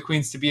encouraging the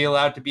queens to be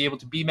allowed to be able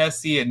to be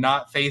messy and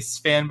not face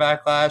fan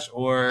backlash,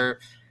 or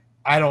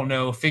I don't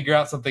know, figure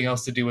out something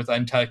else to do with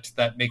Untucked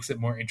that makes it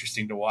more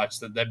interesting to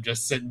watch than them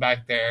just sitting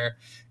back there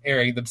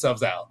airing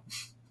themselves out.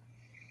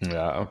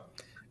 Yeah.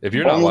 If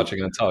you're not watching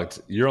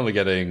Untucked, you're only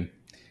getting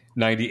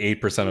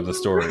 98% of the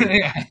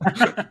story.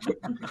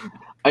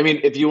 I mean,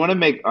 if you want to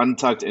make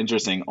Untucked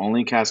interesting,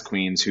 only cast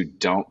queens who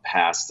don't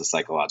pass the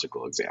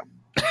psychological exam.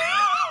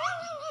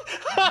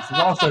 This is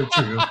also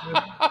true.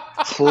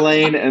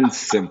 Plain and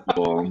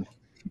simple.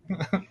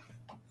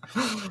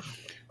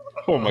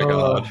 Oh my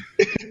god.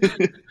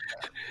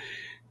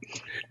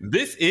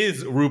 This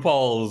is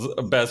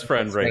RuPaul's best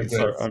friend race.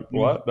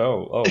 What?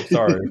 No. Oh,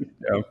 sorry.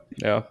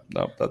 Yeah.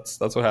 No, that's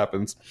what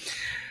happens.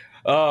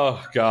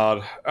 Oh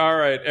god. All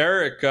right,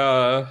 Eric.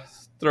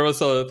 Throw us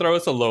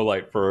a low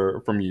light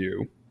from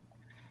you.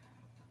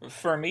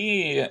 For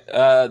me,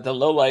 the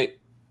low light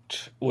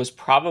was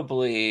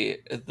probably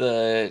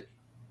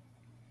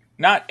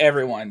not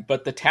everyone,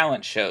 but the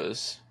talent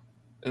shows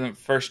in the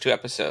first 2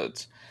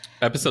 episodes.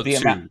 Episode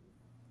 2.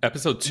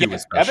 Episode 2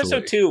 especially.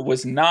 Episode 2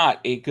 was not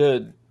a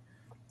good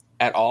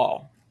at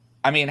all.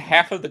 I mean,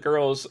 half of the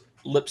girls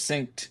lip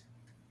synced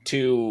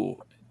to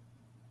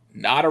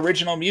not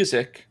original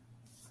music,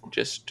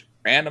 just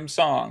random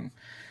song.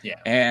 Yeah.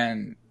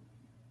 And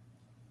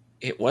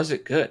it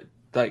wasn't good.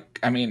 Like,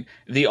 I mean,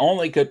 the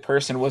only good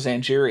person was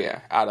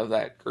Angeria out of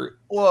that group.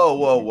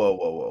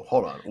 Whoa.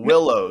 Hold on.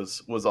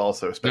 Willow's was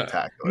also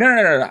spectacular.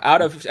 No.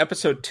 Out of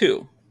episode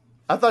 2.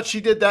 I thought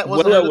she did that.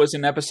 Willow was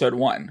in episode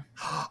 1.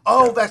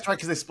 Oh, that's right,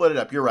 because they split it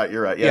up. You're right.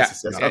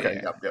 Yes. Okay.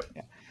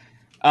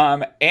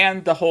 Yep.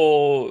 And the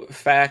whole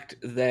fact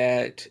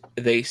that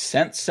they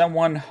sent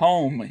someone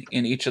home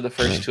in each of the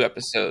first 2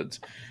 episodes.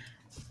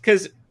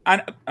 Because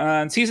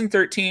on season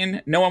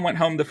 13, no one went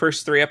home the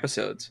first 3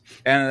 episodes.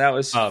 And that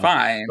was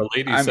fine. The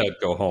lady said,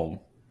 go home.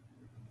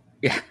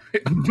 Yeah.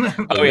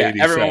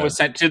 Everyone was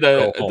sent to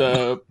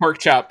the pork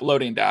chop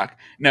loading dock.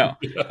 No.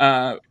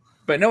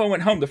 But no one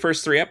went home the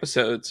first 3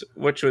 episodes,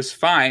 which was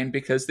fine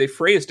because they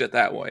phrased it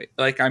that way.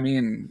 Like, I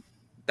mean,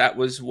 that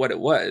was what it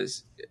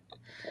was.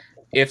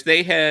 If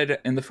they had,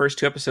 in the first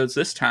 2 episodes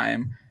this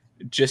time,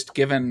 just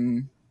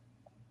done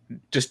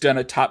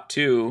a top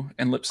 2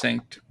 and lip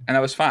synced, and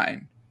that was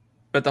fine.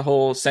 But the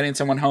whole sending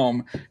someone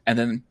home and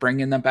then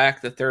bringing them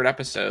back the 3rd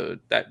episode,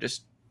 that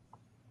just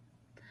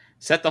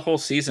set the whole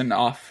season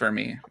off for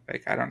me.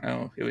 Like, I don't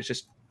know. It was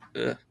just,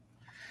 ugh.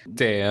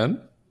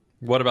 Dan,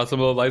 what about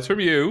some of the lights from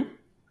you?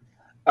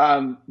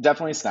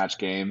 Definitely Snatch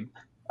Game.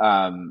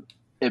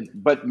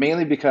 But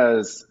mainly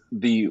because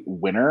the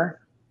winner,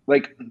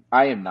 like,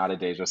 I am not a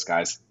Deja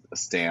Sky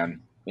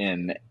stan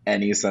in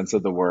any sense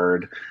of the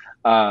word.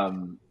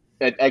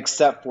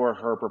 Except for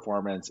her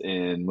performance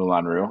in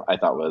Moulin Rouge, I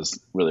thought was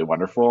really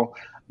wonderful.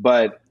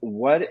 But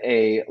what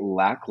a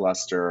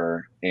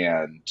lackluster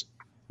and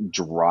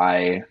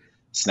dry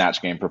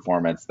Snatch Game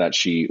performance that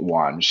she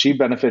won. She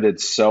benefited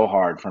so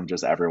hard from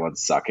just everyone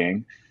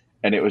sucking.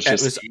 And it was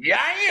just...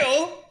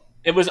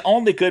 It was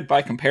only good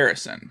by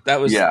comparison.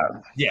 That was... Yeah.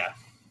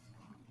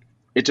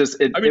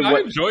 I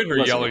enjoyed her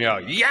yelling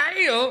out,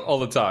 "Yeah!" all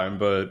the time,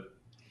 but...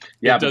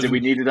 Yeah, but did we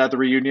need it at the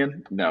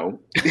reunion? No.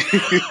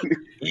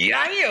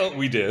 Yeah,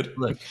 we did.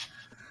 Look,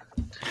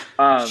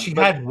 she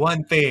had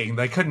one thing.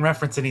 They couldn't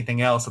reference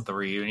anything else at the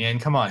reunion.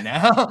 Come on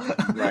now.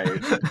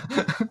 Right.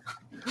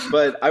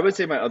 But I would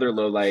say my other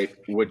low light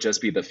would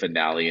just be the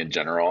finale in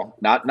general.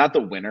 Not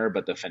the winner,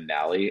 but the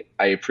finale.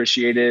 I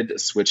appreciated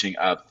switching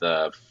up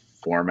the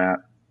format,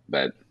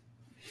 but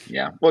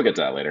yeah, we'll get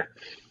to that later.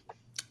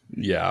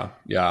 Yeah.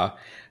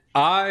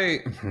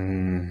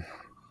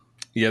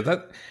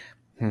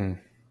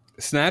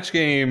 Snatch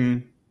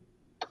Game,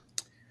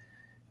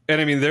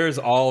 and I mean, there's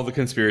all the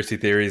conspiracy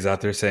theories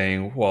out there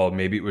saying, well,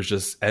 maybe it was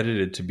just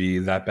edited to be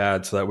that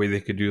bad so that way they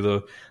could do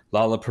the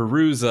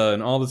Lollapalooza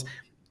and all this.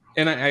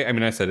 And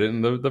I said it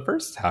in the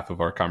first half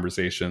of our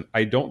conversation.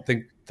 I don't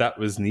think that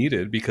was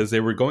needed because they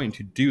were going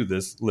to do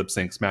this lip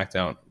sync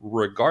SmackDown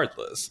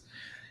regardless.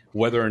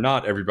 Whether or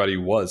not everybody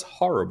was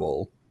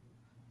horrible,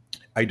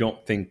 I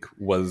don't think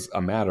was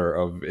a matter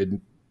of it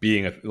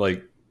being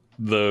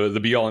the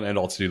be all and end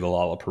all to do the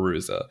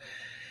Lollapalooza.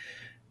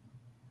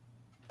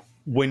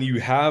 When you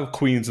have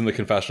queens in the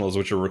confessionals,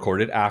 which are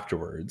recorded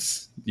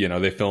afterwards,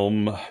 they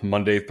film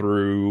Monday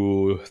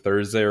through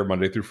Thursday or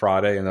Monday through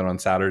Friday, and then on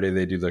Saturday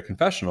they do the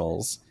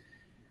confessionals.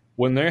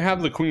 When they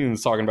have the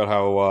queens talking about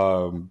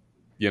how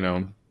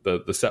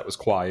the set was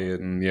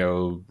quiet and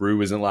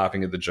Rue isn't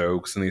laughing at the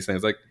jokes and these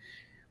things, like,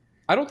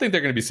 I don't think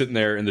they're going to be sitting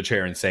there in the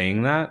chair and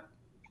saying that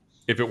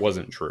if it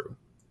wasn't true.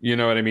 You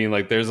know what I mean?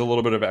 Like, there's a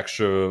little bit of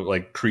extra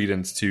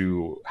credence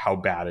to how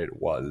bad it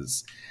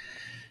was.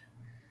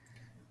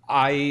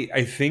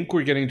 I think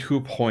we're getting to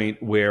a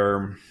point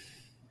where,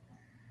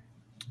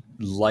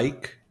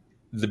 like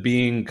the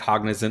being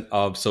cognizant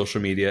of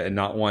social media and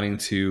not wanting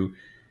to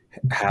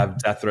have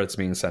death threats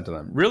being sent to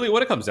them. Really,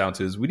 what it comes down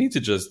to is we need to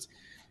just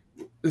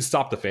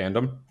stop the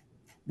fandom.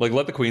 Like,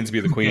 let the queens be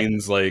the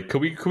queens. Like,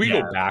 could we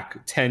go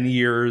back 10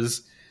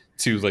 years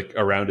to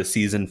around a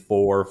season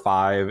 4 or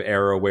 5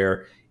 era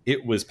where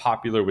it was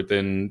popular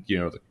within,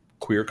 the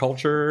queer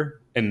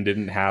culture and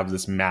didn't have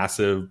this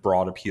massive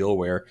broad appeal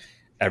where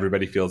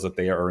everybody feels that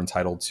they are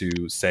entitled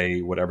to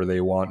say whatever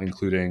they want,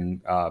 including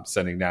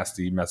sending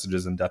nasty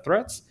messages and death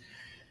threats.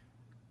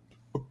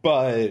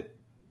 But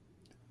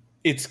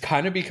it's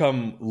kind of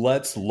become,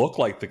 let's look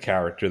like the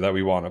character that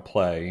we want to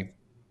play,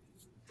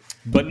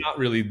 but not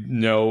really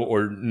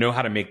know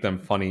how to make them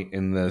funny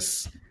in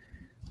this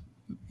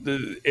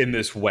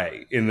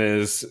way, in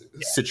this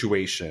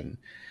situation,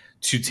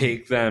 to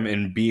take them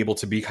and be able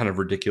to be kind of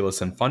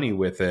ridiculous and funny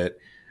with it.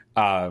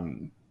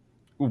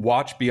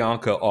 Watch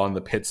Bianca on the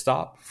pit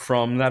stop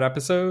from that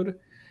episode,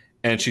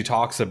 and she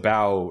talks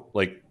about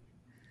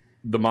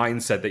the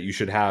mindset that you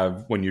should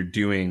have when you're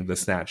doing the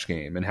Snatch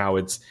Game, and how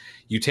it's,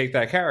 you take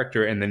that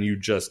character and then you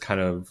just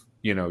kind of,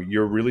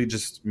 you're really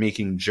just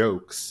making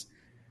jokes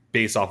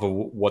based off of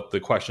what the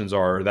questions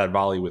are that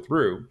volley with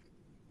Rue.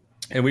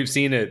 And we've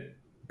seen it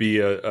be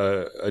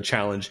a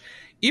challenge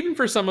even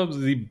for some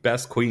of the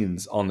best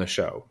queens on the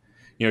show.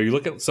 You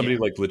look at somebody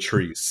like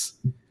Latrice.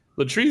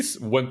 Latrice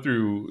went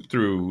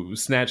through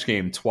Snatch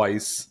Game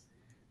twice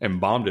and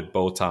bombed it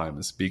both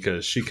times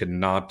because she could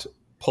not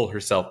pull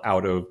herself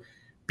out of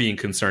being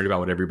concerned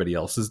about what everybody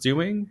else is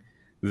doing,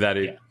 that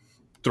it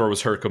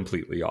throws her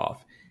completely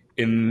off.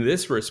 in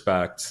this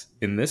respect,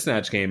 in this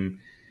Snatch Game,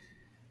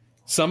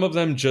 some of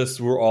them just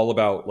were all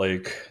about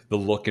like the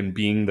look and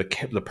being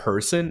the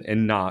person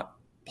and not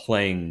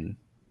playing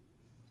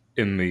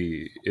in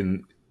the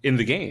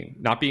game,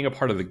 not being a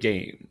part of the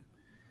game.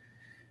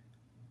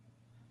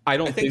 I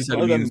think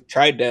some of them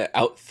tried to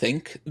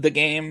outthink the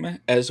game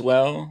as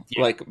well.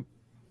 Yeah. Like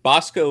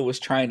Bosco was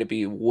trying to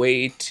be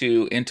way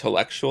too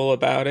intellectual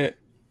about it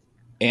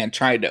and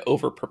tried to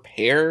over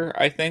prepare,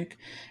 I think,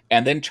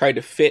 and then tried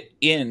to fit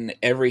in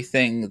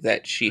everything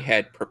that she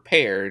had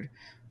prepared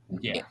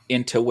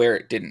into where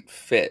it didn't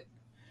fit.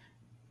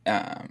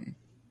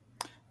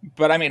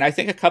 But I mean, I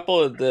think a couple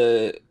of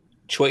the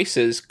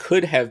choices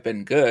could have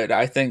been good.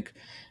 I think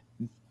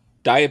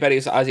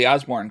Diabetes Ozzy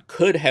Osbourne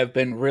could have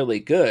been really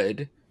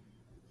good.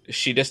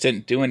 She just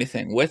didn't do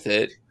anything with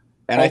it.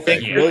 And I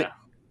think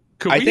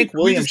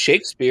William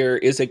Shakespeare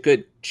is a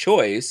good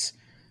choice.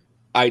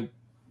 I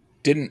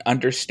didn't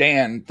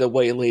understand the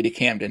way Lady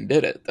Camden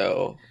did it,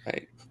 though.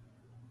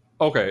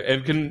 Okay,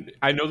 and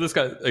I know this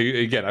guy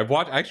again? I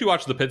actually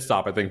watched the pit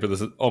stop. I think for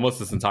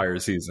this entire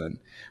season,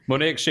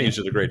 Monet Exchange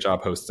did a great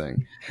job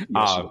hosting.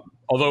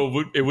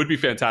 Although it would be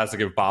fantastic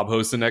if Bob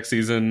hosts the next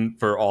season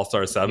for All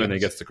Star 7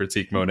 and gets to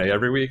critique Monet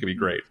every week. It'd be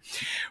great.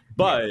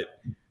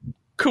 But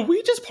could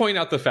we just point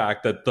out the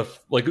fact that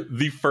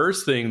the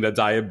first thing that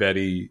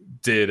Diabetes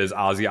did as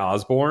Ozzy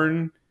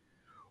Osbourne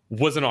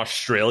was an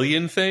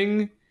Australian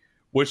thing,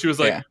 which she was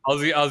like,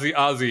 Ozzy, Ozzy,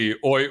 Ozzy,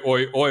 oi,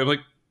 oi, oi. I'm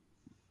like,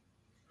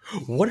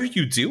 what are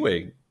you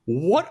doing?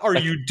 What are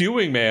you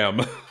doing,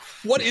 ma'am?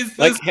 What is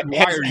this?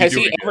 Has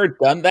he ever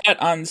done that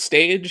on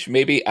stage?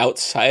 Maybe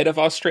outside of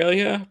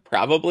Australia?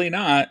 Probably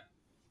not.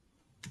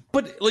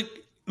 But like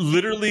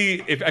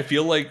literally, if I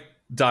feel like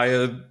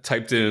Dia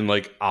typed in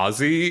like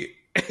Ozzy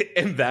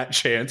and that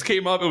chant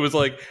came up, it was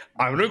like,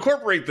 I'm going to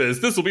incorporate this.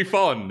 This will be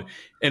fun.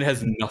 And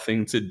has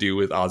nothing to do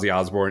with Ozzy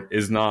Osbourne.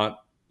 Is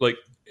not like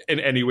in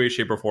any way,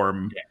 shape, or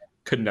form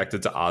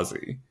connected to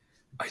Ozzy.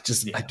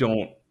 I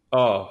don't.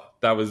 Oh,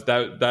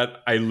 that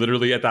I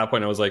literally at that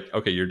point I was like,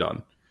 okay, you're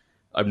done.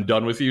 I'm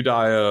done with you,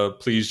 Dia.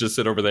 Please just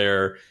sit over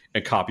there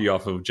and copy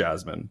off of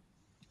Jasmine.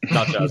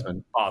 Not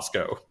Jasmine,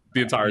 Bosco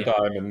the entire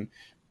time and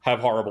have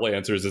horrible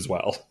answers as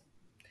well.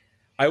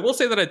 I will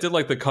say that I did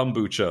like the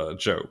kombucha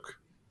joke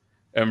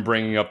and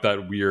bringing up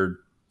that weird,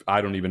 I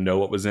don't even know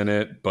what was in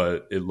it,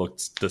 but it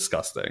looked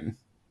disgusting.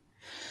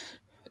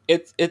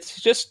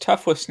 It's just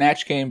tough with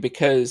Snatch Game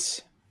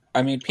because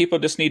I mean, people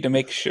just need to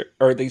make sure,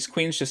 or these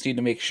queens just need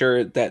to make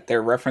sure that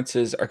their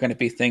references are going to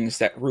be things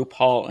that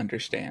RuPaul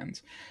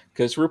understands.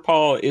 Because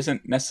RuPaul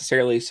isn't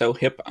necessarily so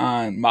hip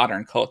on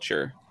modern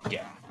culture.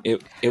 Yeah.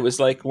 It was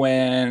like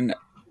when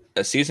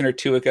a season or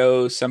two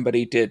ago,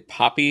 somebody did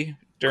Poppy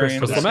during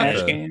the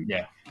Snatch Game.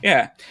 Yeah.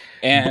 Yeah.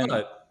 And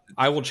but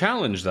I will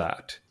challenge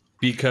that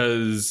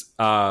because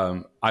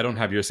I don't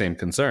have your same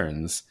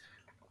concerns.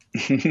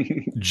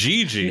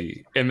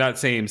 Gigi in that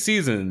same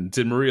season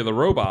did Maria the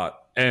Robot,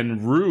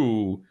 and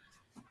Rue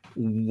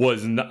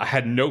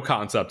had no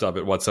concept of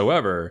it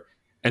whatsoever,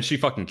 and she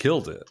fucking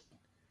killed it.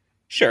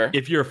 Sure.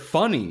 If you're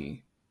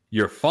funny,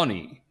 you're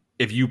funny.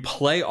 If you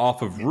play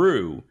off of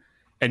Rue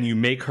and you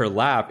make her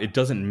laugh, it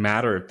doesn't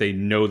matter if they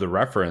know the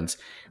reference.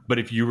 But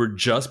if you were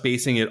just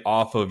basing it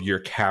off of your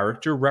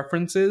character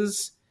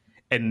references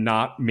and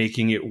not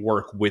making it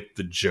work with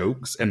the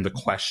jokes and the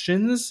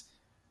questions,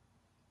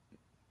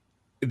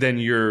 then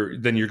you're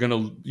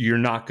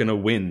not gonna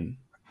win.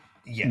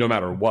 Yeah. No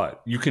matter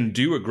what. You can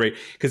do a great,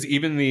 because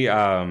even the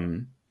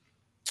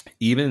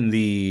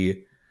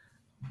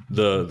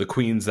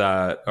queens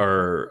that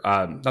are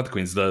not the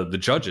queens, the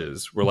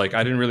judges were like,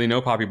 I didn't really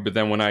know Poppy, but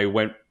then when I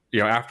went,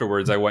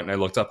 afterwards I went and I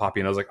looked up Poppy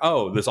and I was like,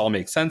 oh, this all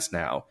makes sense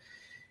now.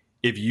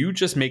 If you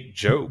just make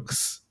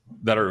jokes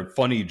that are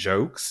funny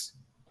jokes,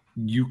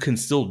 you can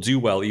still do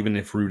well even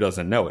if Rue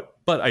doesn't know it.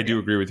 But I do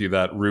agree with you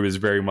that Rue is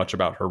very much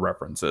about her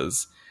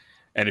references.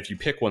 And if you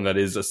pick one that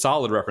is a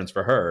solid reference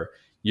for her,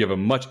 you have a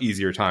much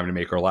easier time to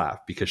make her laugh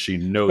because she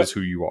knows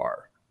who you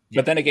are.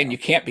 But then again, you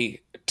can't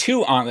be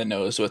too on the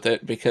nose with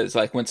it because,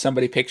 like, when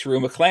somebody picks Rue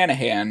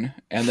McClanahan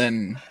and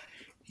then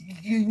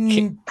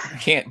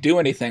can't do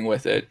anything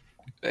with it,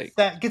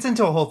 that gets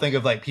into a whole thing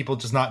of like people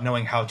just not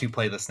knowing how to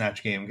play the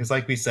Snatch Game because,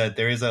 like we said,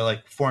 there is a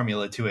like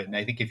formula to it. And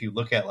I think if you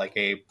look at like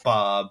a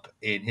Bob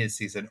in his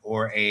season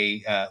or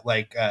a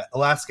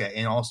Alaska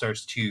in All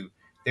Stars 2,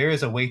 there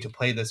is a way to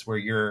play this where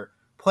you're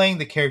playing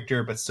the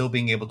character but still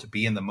being able to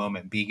be in the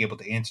moment, being able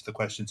to answer the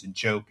questions and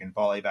joke and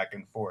volley back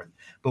and forth.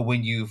 But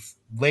when you've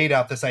laid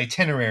out this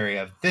itinerary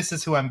of this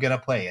is who I'm going to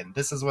play and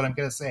this is what I'm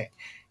going to say,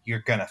 you're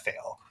going to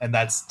fail. And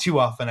that's too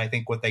often, I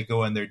think, what they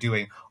go in there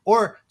doing,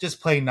 or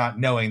just plain not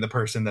knowing the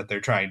person that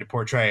they're trying to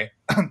portray.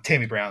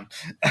 Tammy Brown.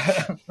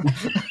 In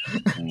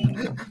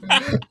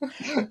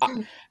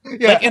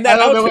that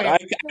outfit, I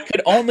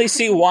could only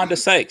see Wanda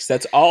Sykes.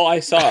 That's all I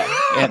saw.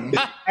 And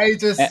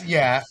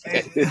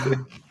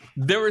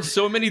there were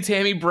so many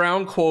Tammy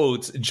Brown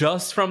quotes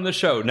just from the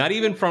show, not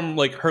even from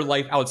like her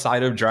life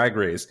outside of Drag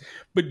Race,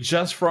 but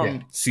just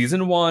from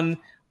season 1,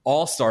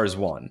 All Stars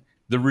 1,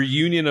 the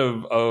reunion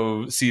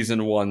of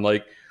season 1.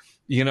 Like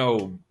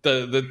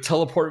the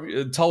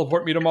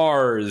teleport me to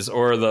Mars,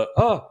 or the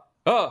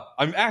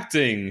I'm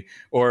acting,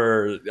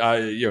 or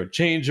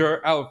change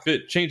your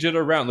outfit, change it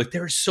around. Like,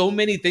 there are so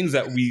many things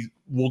that we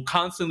will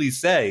constantly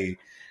say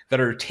that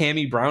are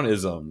Tammy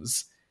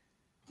Brown-isms.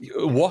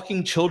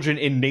 Walking children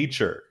in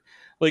nature.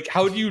 Like,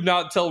 how do you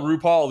not tell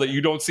RuPaul that you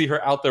don't see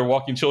her out there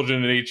walking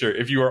children in nature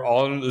if you are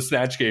on the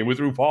Snatch Game with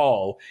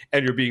RuPaul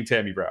and you're being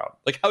Tammy Brown?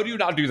 Like, how do you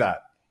not do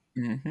that?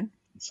 Mm-hmm.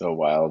 So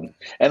wild.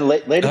 And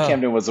Lady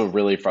Camden was a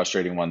really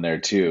frustrating one there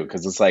too,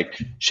 because it's like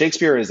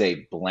Shakespeare is a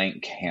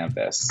blank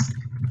canvas,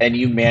 and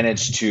you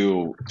managed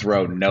to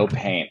throw no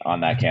paint on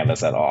that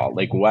canvas at all.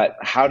 Like, what?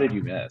 How did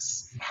you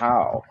miss?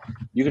 How?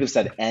 You could have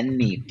said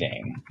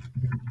anything.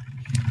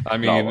 I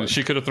mean,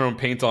 she could have thrown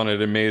paint on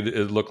it and made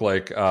it look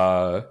like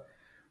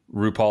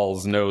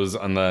RuPaul's nose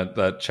on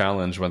that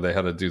challenge when they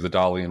had to do the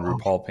Dolly and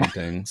RuPaul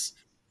paintings.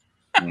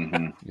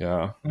 Mm-hmm.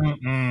 Yeah.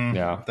 Mm-mm.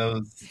 Yeah.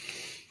 Those.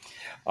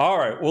 All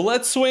right. Well,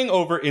 let's swing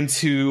over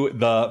into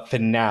the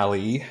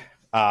finale.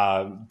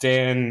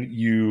 Dan,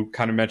 you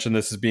kind of mentioned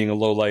this as being a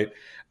low light.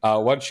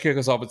 Why don't you kick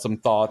us off with some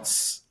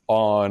thoughts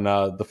on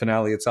the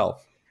finale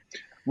itself?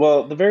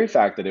 Well, the very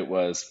fact that it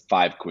was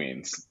 5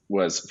 queens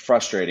was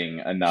frustrating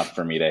enough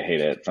for me to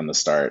hate it from the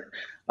start.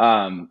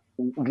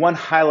 One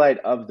highlight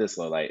of this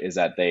low light is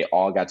that they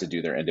all got to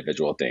do their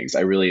individual things.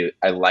 I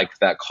liked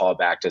that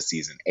callback to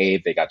season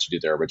 8. They got to do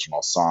their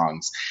original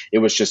songs. It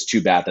was just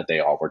too bad that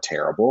they all were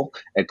terrible,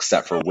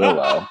 except for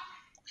Willow.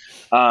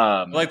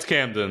 I liked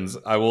Camden's.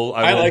 I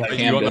like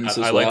Camden's as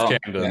well. I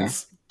liked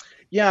Camden's.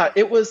 Yeah,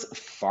 it was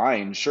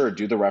fine. Sure,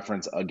 do the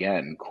reference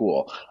again.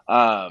 Cool.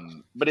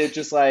 But it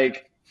just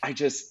like, I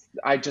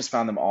just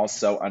found them all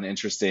so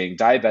uninteresting.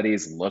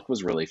 Diabetti's look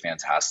was really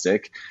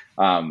fantastic.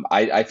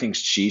 I think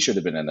she should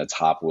have been in the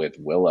top with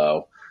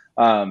Willow.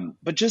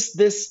 But just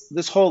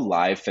this whole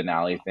live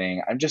finale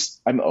thing,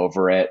 I'm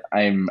over it.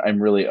 I'm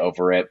really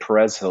over it.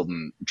 Perez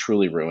Hilton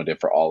truly ruined it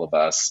for all of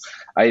us.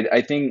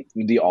 I think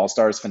the All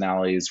Stars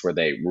finales, where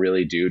they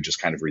really do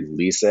just kind of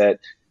release it,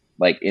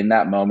 like in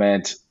that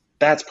moment,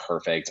 that's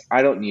perfect.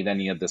 I don't need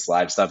any of this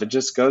live stuff. It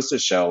just goes to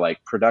show,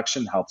 like,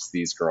 production helps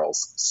these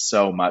girls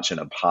so much in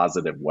a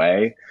positive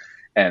way,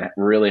 and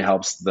really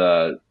helps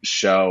the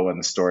show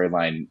and the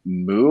storyline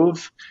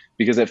move,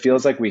 because it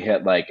feels like we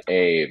hit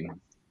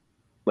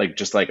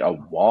just like a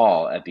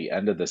wall at the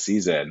end of the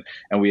season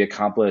and we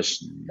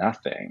accomplished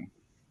nothing.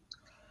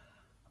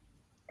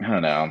 I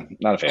don't know.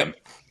 Not a fan.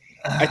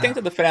 I think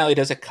that the finale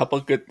does a couple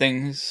good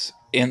things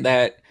in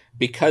that,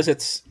 because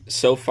it's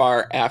so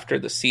far after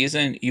the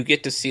season, you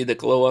get to see the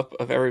glow up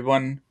of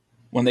everyone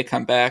when they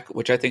come back,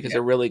 which I think is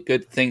a really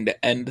good thing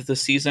to end the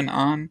season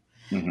on.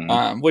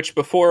 Mm-hmm. Which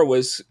before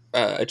was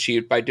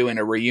achieved by doing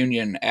a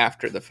reunion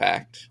after the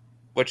fact,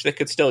 which they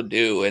could still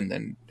do, and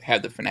then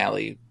have the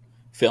finale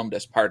filmed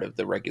as part of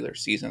the regular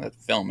season of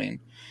filming.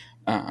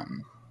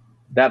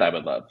 That I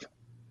would love.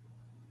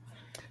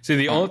 See,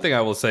 the only thing I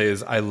will say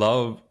is I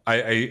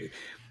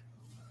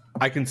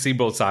can see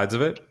both sides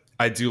of it.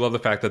 I do love the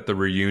fact that the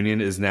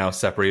reunion is now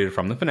separated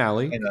from the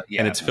finale,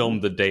 and it's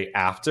filmed the day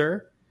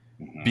after,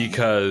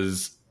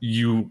 because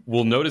you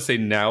will notice they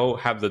now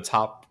have the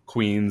top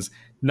queens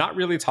not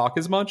really talk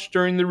as much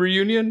during the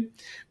reunion,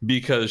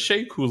 because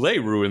Shea Coulee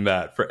ruined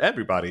that for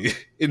everybody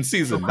in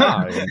season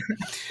 9,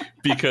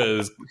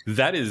 because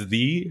that is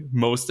the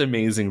most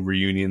amazing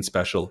reunion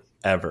special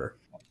ever.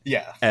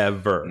 Yeah.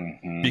 Ever.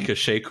 Mm-hmm. Because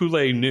Shea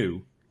Coulee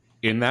knew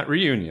in that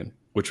reunion,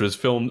 which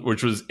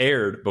was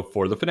aired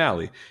before the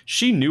finale,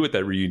 she knew at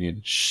that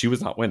reunion she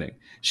was not winning.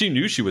 She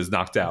knew she was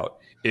knocked out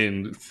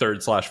in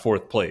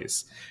 3rd/4th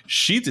place.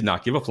 She did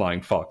not give a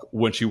flying fuck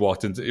when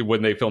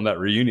they filmed that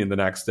reunion the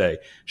next day.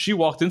 She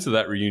walked into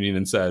that reunion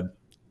and said,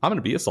 I'm going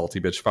to be a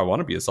salty bitch if I want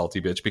to be a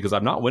salty bitch, because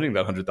I'm not winning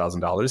that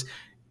 $100,000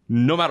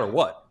 no matter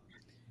what.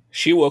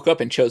 She woke up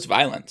and chose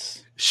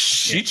violence.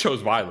 She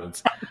chose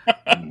violence.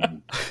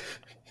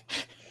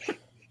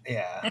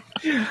 Yeah.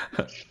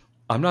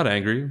 I'm not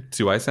angry.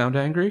 Do I sound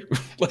angry?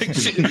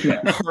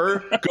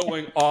 Her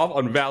going off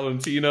on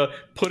Valentina,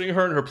 putting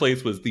her in her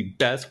place, was the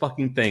best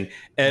fucking thing.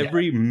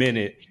 Every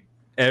minute,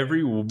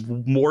 every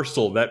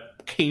morsel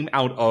that came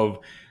out of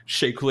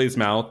Shea Coulee's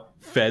mouth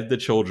fed the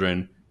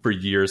children for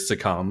years to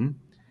come.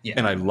 Yeah.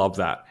 And I love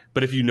that.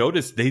 But if you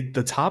notice, the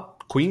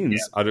top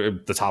queens,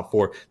 the top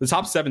 4, the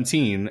top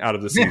 17 out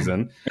of the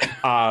season,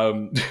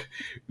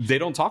 they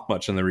don't talk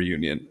much in the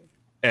reunion.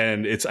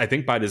 And it's, I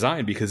think, by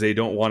design, because they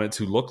don't want it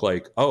to look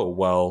like, oh,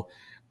 well,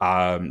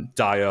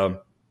 Daya,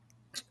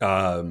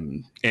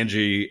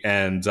 Angie,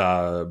 and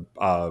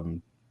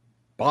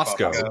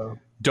Bosco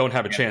don't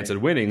have a chance at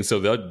winning,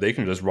 so they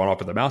can just run off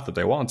at the mouth if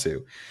they want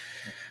to.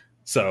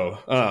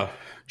 So,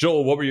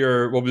 Joel, what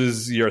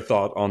was your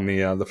thought on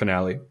the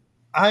finale?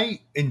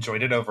 I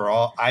enjoyed it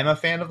overall. I'm a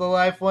fan of the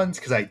live ones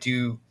because I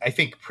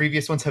think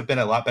previous ones have been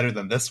a lot better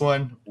than this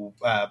one.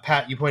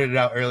 Pat, you pointed it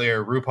out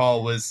earlier.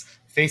 RuPaul was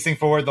facing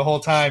forward the whole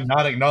time,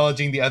 not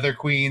acknowledging the other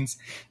queens.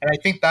 And I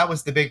think that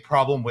was the big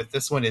problem with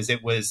this one, is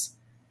it was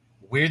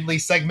weirdly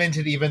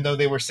segmented, even though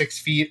they were 6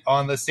 feet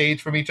on the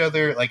stage from each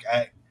other. Like,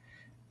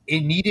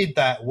 it needed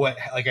that, what,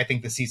 like, I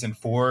think the season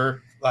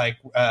 4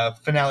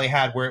 finale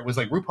had, where it was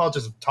like RuPaul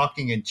just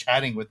talking and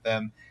chatting with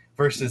them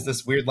versus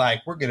this weird,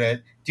 like, we're going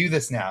to do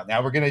this now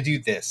we're going to do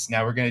this,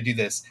 now we're going to do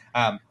this.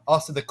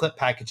 Also, the clip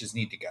packages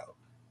need to go.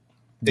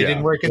 They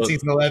didn't work in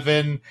season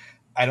 11.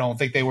 I don't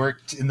think they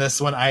worked in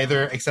this one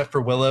either, except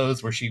for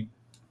Willow's, where she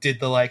did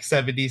the like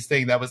 70s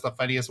thing. That was the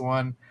funniest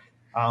one.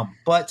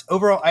 But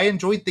overall, I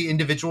enjoyed the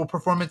individual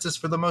performances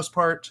for the most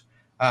part.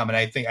 And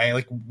I think,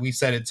 like we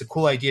said, it's a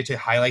cool idea to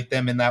highlight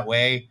them in that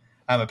way.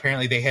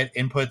 Apparently they had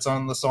inputs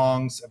on the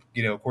songs,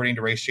 according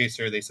to Race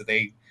Chaser. They said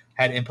they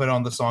had input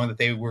on the song that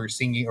they were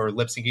singing or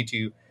lip syncing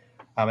to.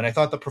 And I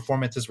thought the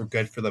performances were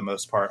good for the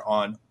most part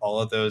on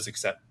all of those,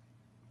 except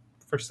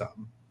for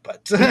some.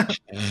 But and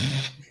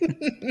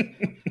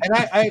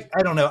I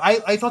don't know.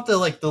 I thought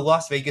the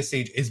Las Vegas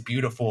stage is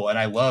beautiful, and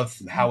I love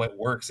how it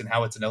works and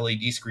how it's an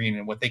LED screen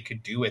and what they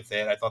could do with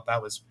it. I thought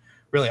that was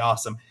really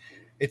awesome.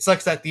 It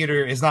sucks that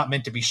theater is not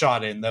meant to be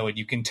shot in, though, and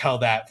you can tell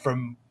that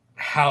from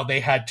how they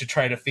had to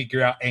try to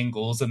figure out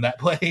angles in that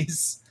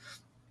place.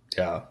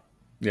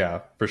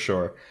 Yeah, for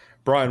sure.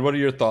 Brian, what are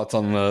your thoughts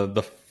on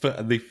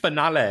the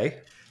finale?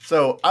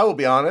 So I will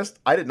be honest,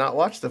 I did not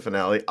watch the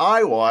finale.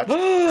 I watched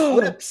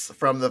clips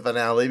from the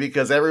finale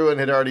because everyone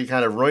had already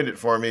kind of ruined it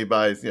for me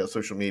by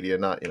social media,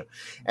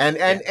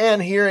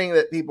 and hearing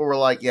that people were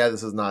like, "Yeah,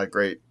 this is not a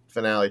great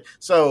finale."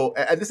 So,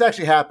 and this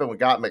actually happened with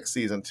Gottmik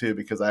season 2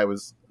 because I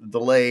was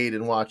delayed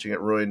in watching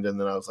it ruined, and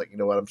then I was like, you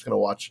know what, I'm just going to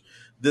watch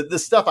the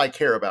stuff I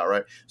care about,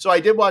 right? So I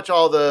did watch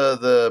all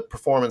the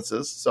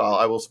performances, so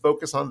I will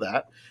focus on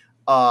that.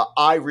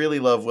 I really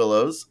love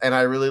Willow's, and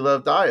I really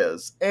love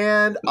Daya's,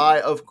 and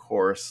I, of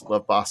course,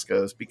 love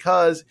Bosco's,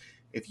 because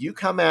if you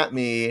come at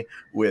me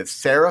with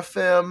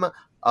seraphim,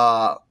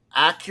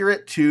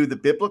 accurate to the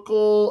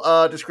biblical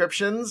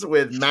descriptions,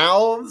 with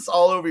mouths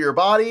all over your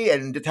body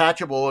and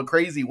detachable and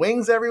crazy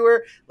wings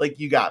everywhere, like,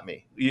 you got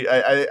me.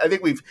 I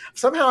think we've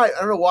somehow, I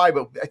don't know why,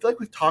 but I feel like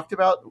we've talked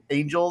about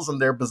angels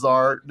and their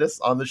bizarreness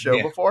on the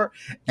show before.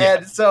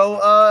 And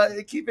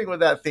so keeping with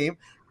that theme,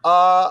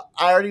 I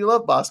already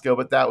love Bosco,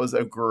 but that was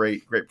a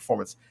great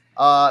performance.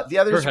 The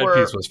others Her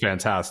headpiece was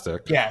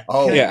fantastic. Yeah.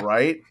 Oh, yeah.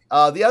 Right.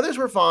 The others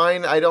were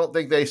fine. I don't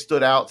think they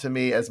stood out to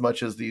me as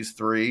much as these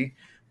three.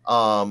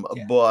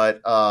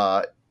 But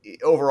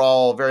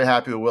overall, very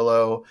happy with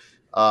Willow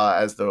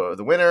as the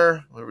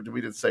winner. We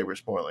didn't say we're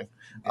spoiling.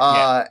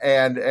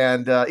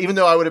 And even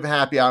though I would have been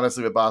happy,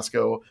 honestly, with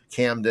Bosco,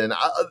 Camden,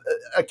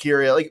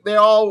 Akira, like, they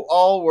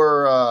all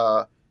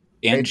were.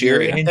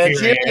 Angeria.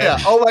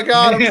 Oh my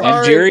God! I'm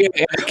sorry. Angeria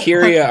and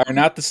Akira are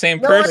not the same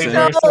person.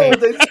 No,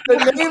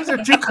 the names are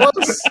too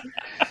close.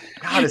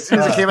 God, as soon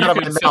as it came out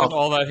of my mouth,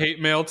 all that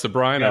hate mail to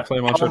Brian at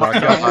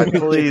PlayMonster.com.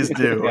 Please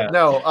do.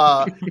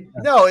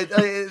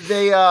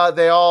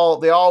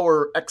 They all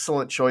were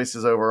excellent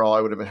choices overall.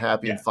 I would have been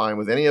happy and fine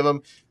with any of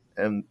them.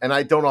 And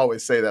I don't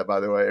always say that,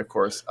 by the way, of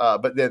course.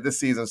 But this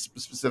season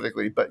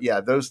specifically. But yeah,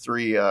 those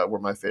three were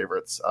my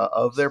favorites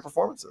of their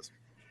performances.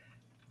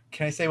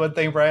 Can I say one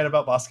thing, Brian,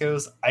 about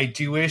Bosco's? I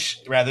do wish,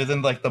 rather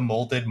than like the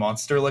molded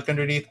monster look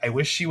underneath, I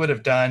wish she would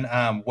have done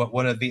what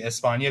one of the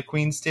España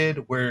queens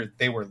did, where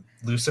they were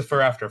Lucifer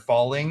after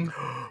falling.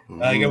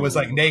 It was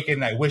like naked,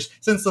 and I wish,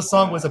 since the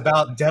song was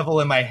about devil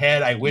in my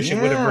head, I wish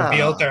it would have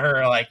revealed to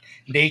her like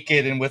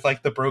naked and with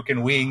like the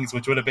broken wings,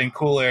 which would have been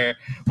cooler.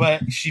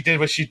 But she did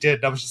what she did,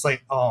 and I was just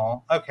like,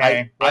 oh,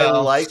 okay. I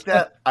like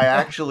that. I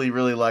actually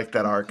really like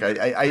that arc.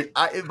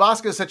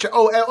 Bosco's such a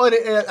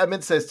I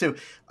meant to say this too.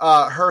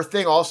 Her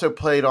thing also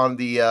played on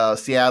the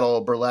Seattle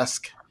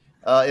burlesque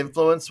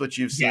influence, which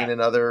you've seen in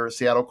other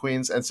Seattle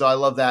queens, and so I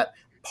love that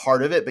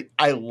part of it. But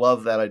I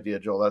love that idea,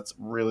 Joel. That's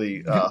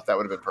really that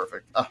would have been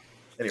perfect.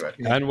 Anyway,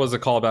 and was a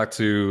callback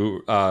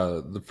to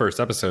the first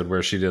episode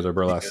where she did a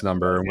burlesque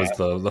number and was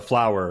the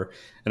flower,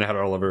 and had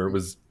all of her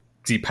was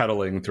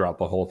depedaling throughout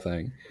the whole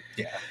thing.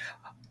 Yeah,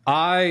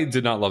 I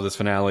did not love this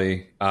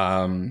finale.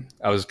 I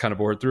was kind of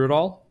bored through it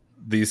all.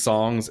 These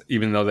songs,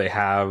 even though they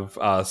have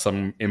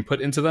some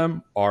input into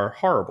them, are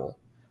horrible.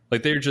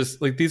 Like, they're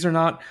just like, they're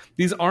not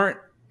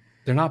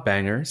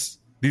bangers.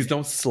 These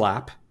don't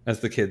slap,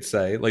 as the kids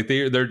say. Like,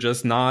 they're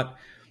just not,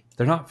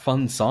 they're not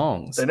fun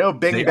songs. They know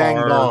Bing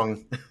Bang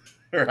Bong.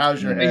 Or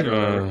how's your head?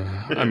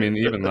 I mean,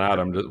 even that,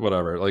 I'm just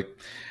whatever. Like,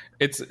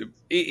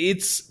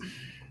 it's.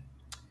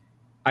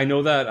 I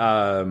know that.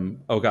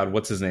 Oh God,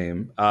 what's his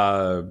name?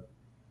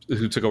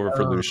 Who took over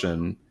for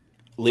Lucian?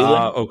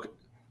 Leland.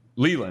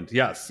 Leland.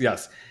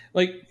 Yes.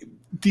 Like,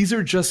 these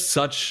are just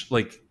such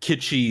like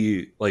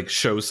kitschy like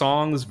show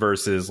songs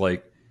versus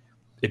like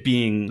it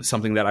being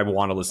something that I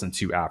want to listen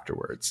to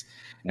afterwards.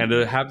 And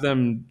to have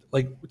them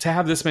to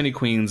have this many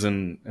queens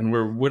and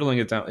we're whittling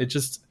it down. It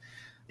just,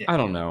 I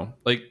don't know.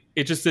 Like,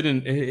 it just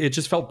didn't. It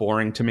just felt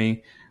boring to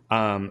me.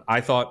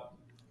 I thought,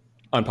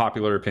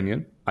 unpopular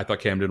opinion, I thought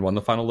Camden won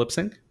the final lip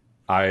sync.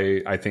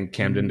 I think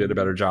Camden did a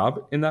better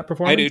job in that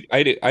performance.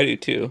 I do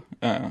too.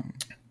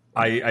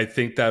 I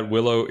think that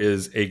Willow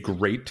is a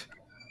great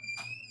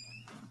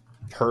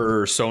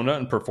persona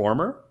and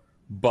performer,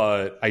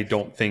 but I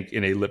don't think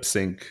in a lip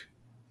sync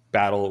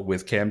battle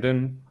with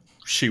Camden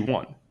she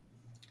won.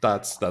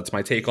 That's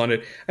my take on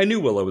it. I knew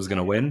Willow was going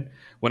to win.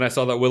 When I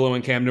saw that Willow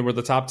and Camden were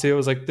the top two, I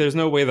was like, there's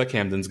no way that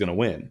Camden's going to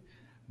win.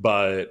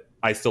 But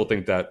I still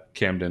think that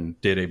Camden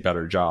did a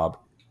better job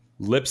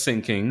lip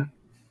syncing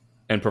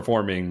and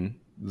performing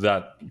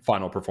that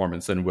final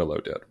performance than Willow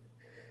did.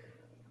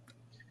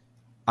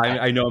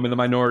 I know I'm in the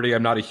minority.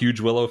 I'm not a huge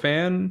Willow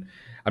fan.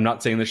 I'm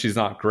not saying that she's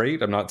not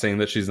great. I'm not saying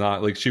that she's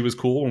not, like, she was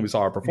cool when we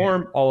saw her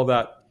perform. All of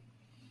that.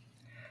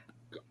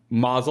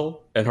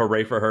 Mazel and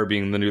hooray for her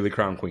being the newly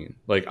crowned queen.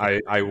 Like,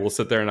 I will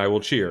sit there and I will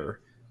cheer.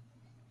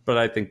 But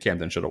I think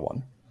Camden should have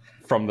won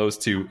from those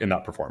two in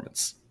that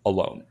performance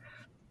alone.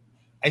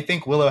 I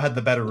think Willow had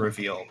the better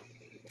reveal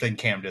than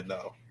Camden,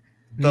 though.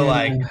 The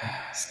like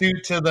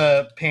suit to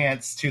the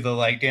pants to the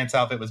like dance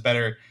outfit was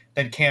better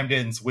than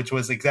Camden's, which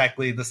was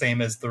exactly the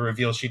same as the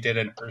reveal she did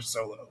in her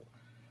solo,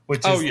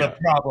 which is the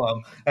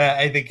problem.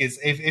 I think is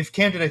if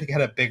Camden, I think,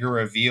 had a bigger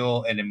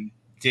reveal and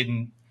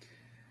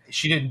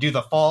she didn't do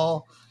the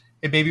fall,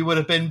 it maybe would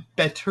have been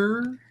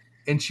better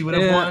and she would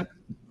have won.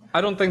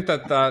 I don't think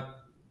that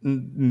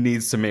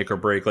needs to make or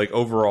break. Like,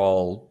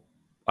 overall,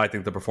 I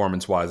think the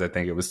performance wise, I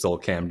think it was still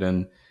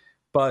Camden,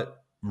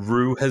 but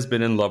Rue has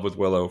been in love with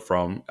Willow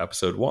from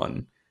episode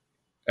 1,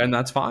 and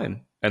that's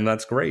fine, and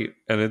that's great,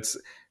 and it's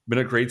been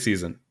a great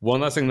season. One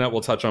last thing that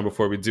we'll touch on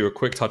before we do a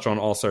quick touch on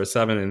All-Star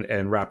 7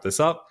 and wrap this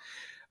up.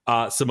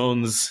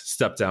 Simone's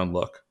step-down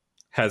look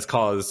has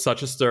caused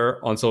such a stir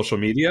on social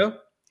media.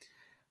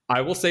 I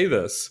will say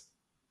this.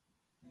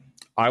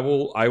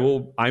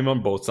 I'm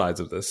on both sides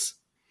of this.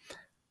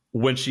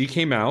 When she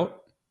came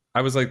out,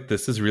 I was like,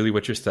 this is really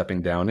what you're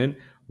stepping down in.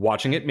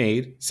 Watching it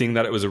made, seeing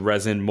that it was a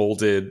resin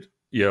molded,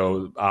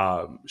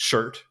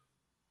 shirt,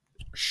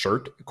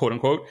 quote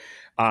unquote,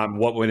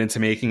 what went into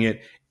making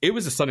it. It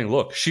was a stunning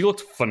look. She looked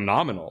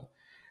phenomenal.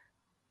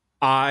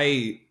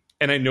 I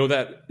know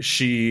that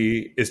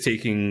she is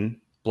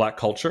taking Black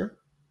culture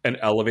and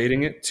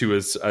elevating it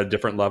to a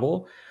different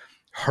level.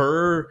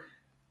 Her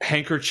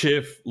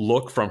handkerchief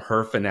look from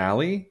her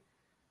finale,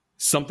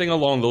 something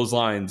along those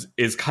lines,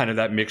 is kind of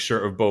that mixture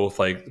of both,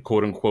 like,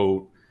 quote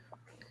unquote,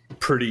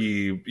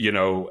 pretty,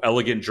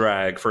 elegant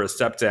drag for a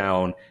step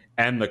down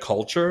and the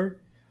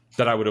culture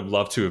that I would have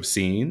loved to have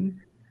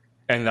seen.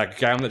 And that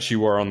gown that she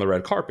wore on the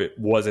red carpet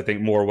was, I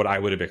think, more what I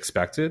would have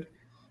expected.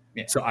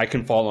 Yeah. So I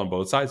can fall on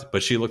both sides,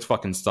 but she looked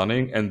fucking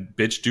stunning. And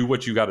bitch, do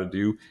what you got to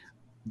do.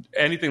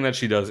 Anything that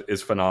she does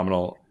is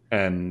phenomenal,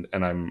 and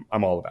I'm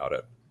all about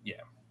it.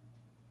 Yeah.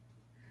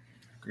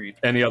 Agreed.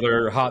 Any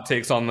other hot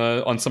takes on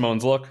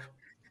Simone's look?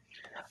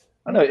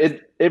 I don't know.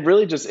 It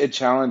really just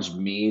challenged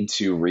me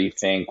to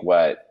rethink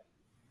why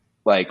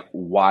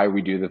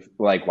we do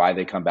why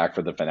they come back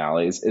for the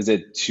finales. Is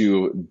it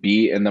to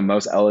be in the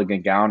most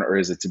elegant gown, or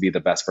is it to be the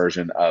best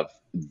version of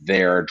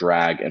their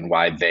drag and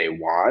why they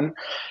won?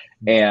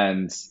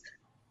 And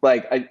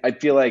I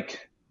feel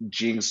like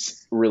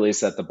Jinx really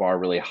set the bar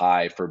really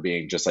high for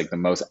being just like the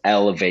most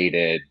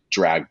elevated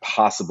drag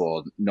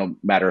possible, no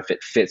matter if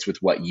it fits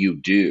with what you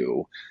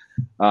do.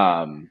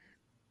 I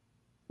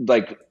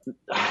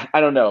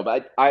don't know,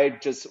 but I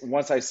just,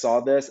 once I saw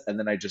this and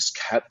then I just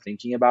kept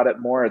thinking about it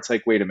more, it's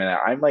like, wait a minute,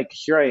 I'm like,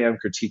 here I am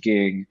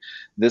critiquing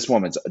this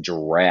woman's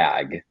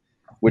drag,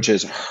 which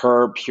is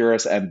her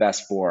purest and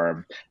best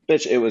form.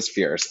 Bitch, it was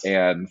fierce.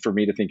 And for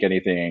me to think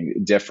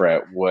anything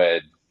different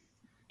would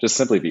just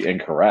simply be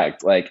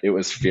incorrect. Like, it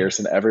was fierce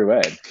in every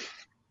way.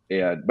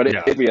 But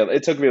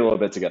it took me a little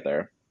bit to get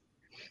there.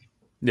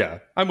 Yeah,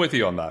 I'm with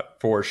you on that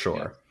for sure.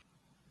 Yeah.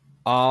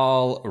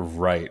 All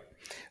right.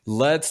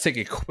 Let's take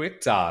a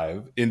quick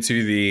dive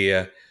into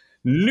the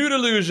Nude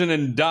Illusion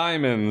and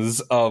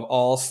Diamonds of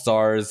All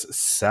Stars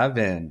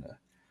 7.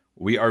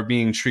 We are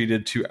being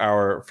treated to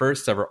our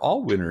first ever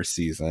all-winner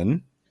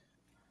season,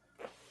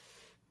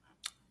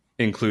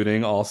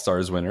 including All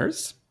Stars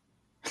winners.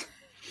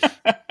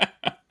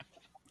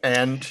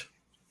 And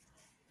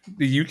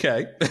the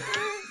UK.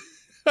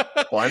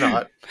 Why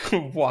not?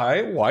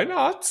 Why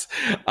not?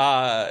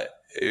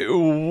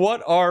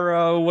 What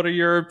are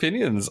your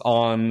opinions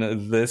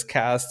on this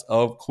cast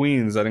of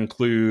queens that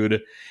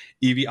include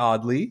Evie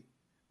Oddly,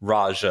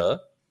 Raja,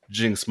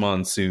 Jinx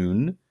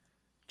Monsoon,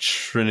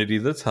 Trinity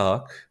the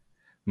Tuck,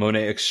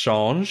 Monet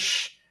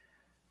Exchange,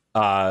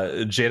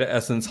 Jada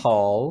Essence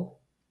Hall.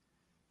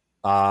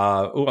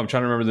 I'm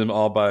trying to remember them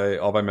all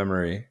by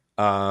memory.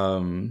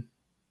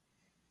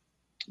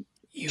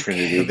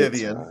 Trinity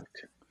Vivian.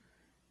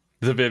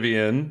 The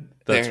Vivian.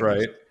 That's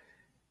right.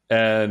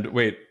 And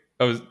wait,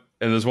 and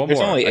there's one There's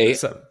more. Only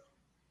 8.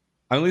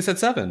 I only said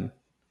 7.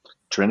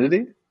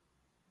 Trinity?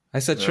 I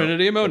said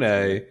Trinity and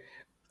Monet.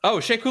 Oh,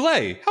 Shea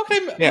Coulee. How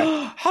did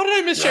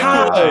I miss Shea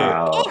Coulee?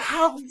 Oh,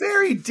 how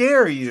very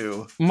dare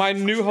you? My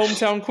new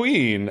hometown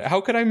queen.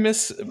 How could I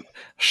miss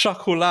Shea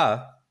Coulee?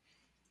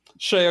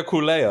 Shea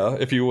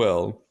Coulee, if you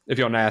will, if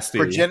you're nasty.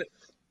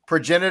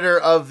 Progenitor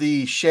of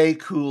the Shea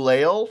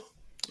Coulee.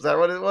 Is that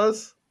what it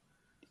was?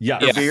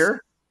 Yes. The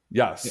beer?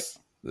 Yes.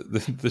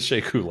 The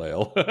Shea Coulee.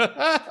 Was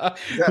that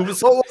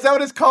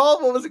what it's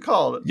called? What was it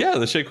called? Yeah,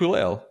 the Shea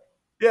Coulee.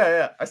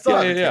 Yeah. I still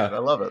have the yeah. can. I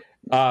love it.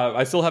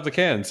 I still have the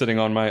can sitting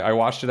on I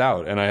washed it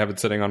out, and I have it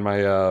sitting on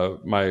my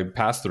my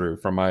pass through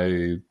from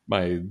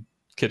my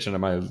kitchen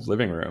in my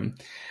living room.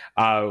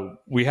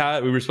 We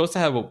were supposed to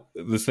have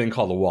this thing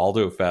called the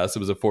Waldo Fest. It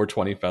was a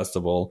 420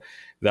 festival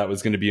that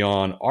was going to be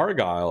on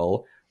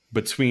Argyle,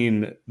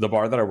 between the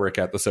bar that I work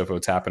at, the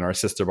Sofo Tap, and our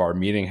sister bar,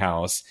 Meeting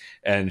House.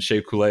 And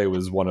Shea Coulee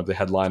was one of the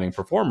headlining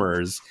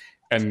performers.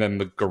 And then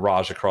the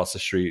garage across the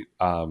street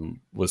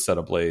was set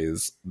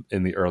ablaze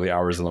in the early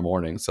hours of the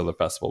morning. So the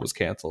festival was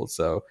canceled.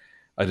 So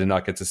I did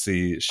not get to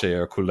see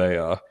Shea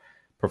Coulee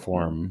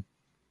perform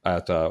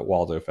at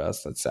Waldo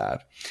Fest. That's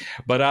sad.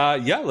 But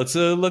let's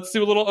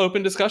do a little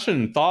open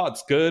discussion.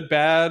 Thoughts, good,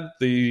 bad,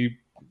 the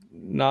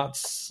not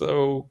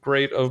so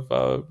great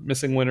of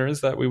missing winners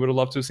that we would have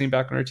loved to have seen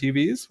back on our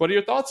TVs. What are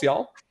your thoughts,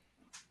 y'all?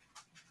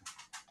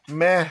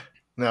 Meh.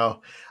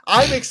 No,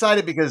 I'm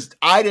excited because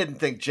I didn't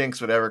think Jinx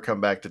would ever come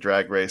back to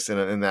Drag Race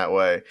in that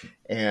way.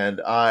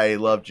 And I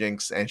love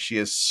Jinx, and she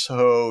is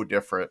so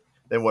different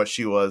than what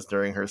she was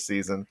during her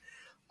season.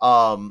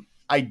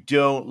 I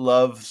don't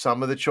love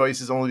some of the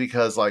choices only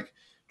because, like,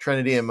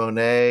 Trinity and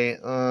Monet,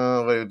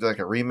 like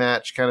a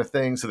rematch kind of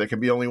thing. So there can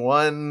be only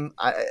one.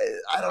 I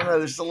don't know.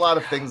 There's a lot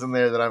of things in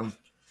there that I'm.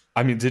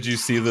 I mean, did you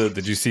see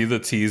the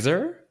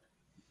teaser?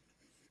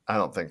 I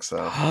don't think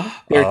so.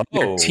 They're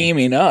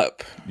teaming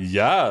up.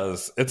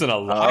 Yes, it's an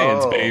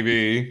alliance,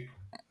 baby.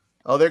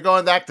 Oh, they're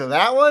going back to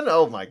that one?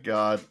 Oh my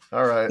god!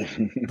 All right.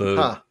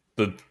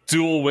 The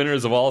dual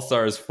winners of All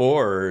Stars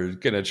 4 are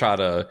gonna try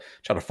to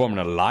form an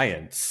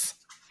alliance.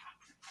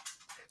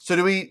 So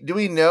do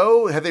we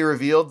know? Have they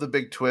revealed the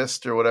big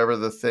twist or whatever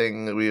the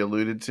thing that we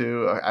alluded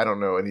to? I don't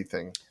know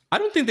anything. I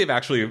don't think they've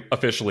actually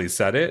officially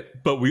said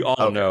it, but we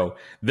all know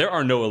there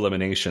are no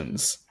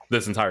eliminations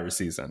this entire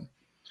season.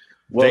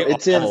 Well,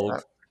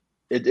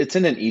 it's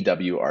in an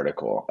EW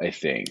article, I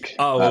think.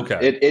 Oh, okay.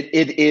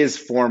 It is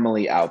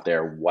formally out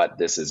there what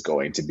this is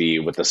going to be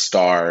with the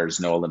stars,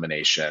 no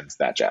eliminations,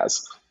 that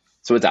jazz.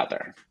 So it's out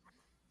there.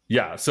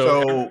 Yeah.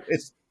 So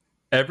it's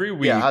every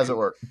week. Yeah. How does it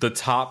work? The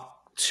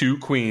top 2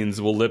 queens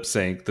will lip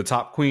sync. The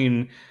top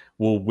queen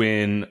will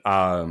win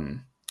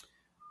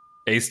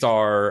a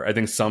star. I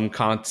think some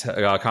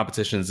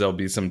competitions there'll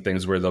be some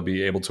things where they'll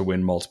be able to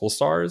win multiple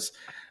stars,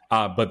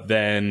 but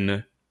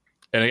then.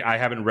 And I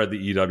haven't read the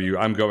EW.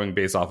 I'm going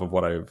based off of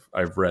what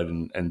I've read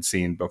and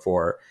seen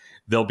before.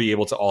 They'll be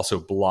able to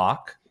also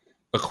block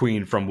a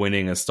queen from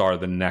winning a star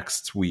the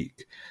next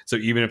week. So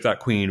even if that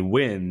queen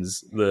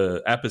wins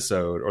the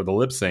episode or the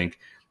lip sync,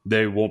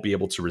 they won't be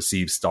able to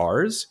receive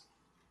stars.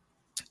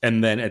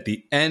 And then at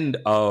the end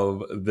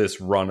of this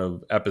run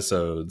of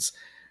episodes,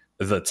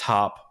 the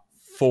top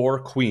 4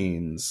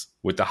 queens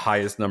with the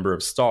highest number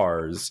of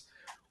stars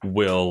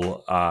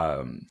will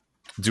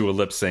do a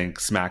lip sync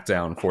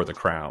SmackDown for the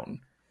crown,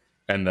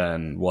 and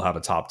then we'll have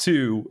a top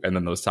 2, and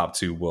then those top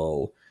 2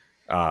 will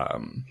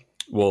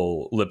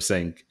lip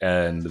sync,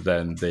 and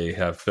then they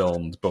have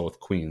filmed both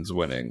queens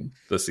winning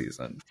the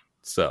season.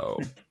 So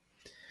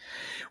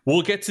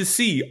we'll get to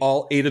see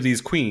all 8 of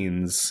these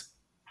queens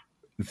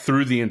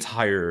through the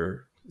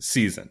entire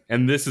season.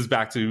 And this is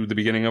back to the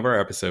beginning of our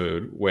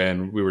episode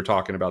when we were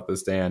talking about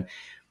this, Dan.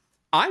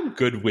 I'm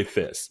good with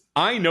this.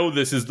 I know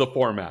this is the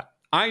format.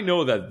 I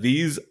know that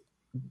these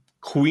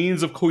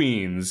queens of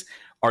queens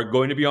are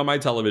going to be on my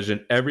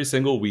television every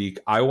single week.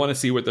 I want to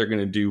see what they're going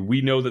to do.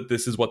 We know that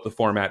this is what the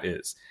format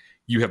is.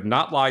 You have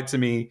not lied to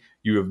me.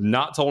 You have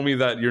not told me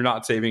that you're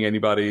not saving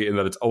anybody and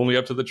that it's only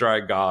up to the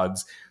drag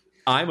gods.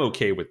 I'm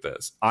okay with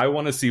this. I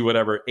want to see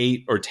whatever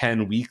 8 or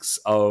 10 weeks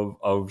of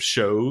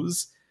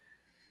shows.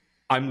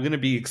 I'm going to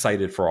be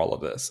excited for all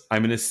of this.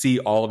 I'm going to see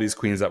all of these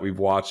queens that we've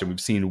watched and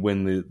we've seen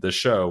win the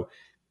show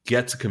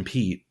get to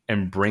compete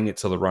and bring it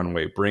to the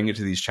runway, bring it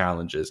to these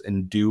challenges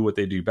and do what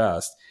they do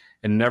best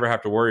and never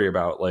have to worry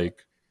about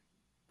like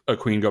a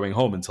queen going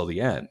home until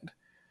the end.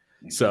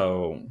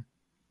 So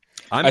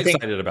I'm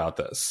excited about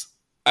this.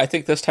 I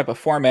think this type of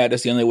format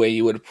is the only way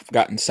you would have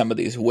gotten some of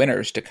these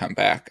winners to come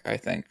back, I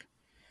think.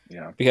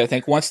 Yeah. Because I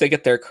think once they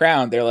get their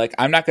crown, they're like,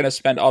 I'm not going to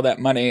spend all that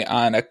money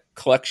on a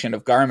collection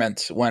of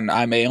garments when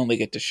I may only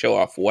get to show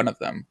off one of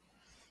them.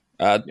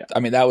 I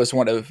mean, that was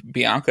one of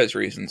Bianca's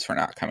reasons for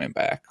not coming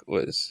back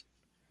was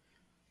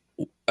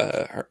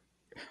her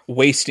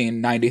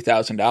wasting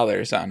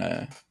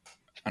 $90,000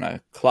 on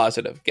a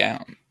closet of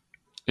gown.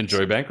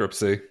 Enjoy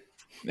bankruptcy.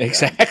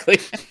 Exactly.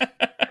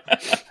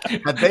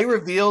 Have they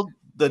revealed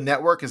the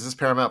network? Is this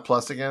Paramount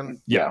Plus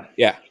again? Yeah.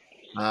 Yeah.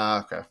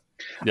 Okay.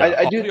 Yeah,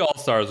 I do. The All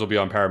Stars will be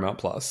on Paramount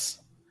Plus.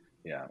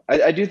 Yeah,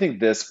 I do think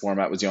this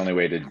format was the only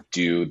way to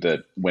do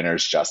the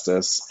winners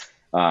justice,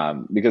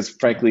 because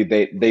frankly,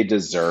 they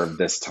deserve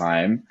this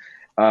time.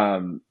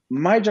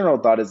 My general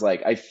thought is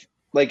like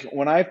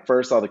when I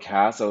first saw the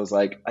cast, I was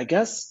like, I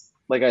guess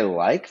like I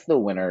like the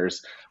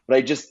winners, but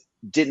I just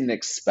didn't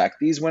expect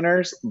these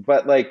winners.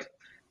 But like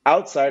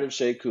outside of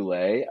Shea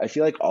Coulee, I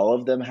feel like all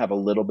of them have a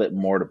little bit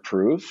more to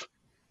prove,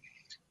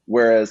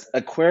 whereas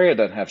Aquaria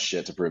doesn't have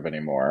shit to prove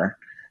anymore.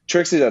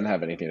 Trixie doesn't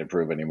have anything to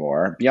prove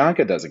anymore.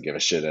 Bianca doesn't give a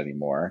shit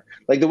anymore.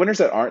 Like, the winners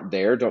that aren't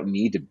there don't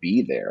need to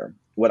be there.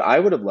 What I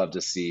would have loved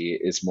to see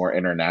is more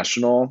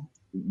international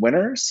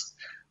winners.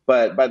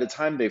 But by the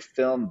time they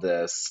filmed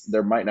this,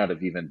 there might not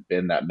have even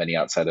been that many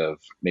outside of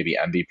maybe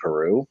Envy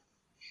Peru.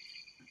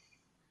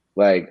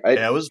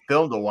 It was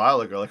filmed a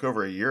while ago, like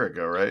over a year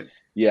ago, right?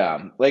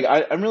 Yeah. Like,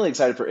 I'm really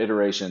excited for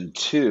iteration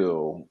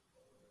 2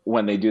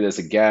 when they do this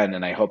again,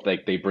 and I hope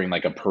like they bring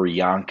like a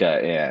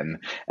Priyanka in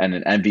and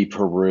an Envy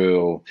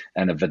Peru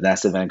and a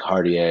Vanessa Van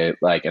Cartier,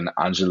 like an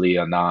Anjali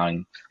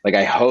Anand. Like,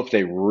 I hope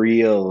they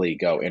really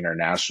go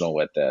international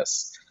with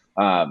this.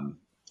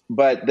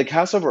 But the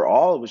cast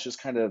overall was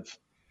just kind of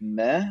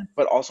meh,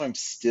 but also I'm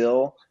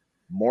still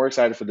more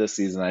excited for this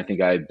season than I think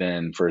I've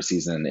been for a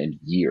season in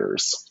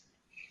years.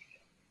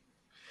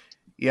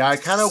 Yeah, I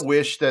kind of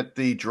wish that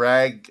the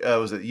drag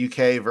was it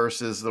UK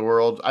versus the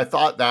world. I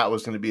thought that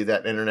was going to be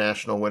that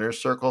international winners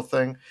circle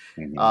thing,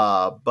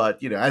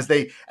 but you know, as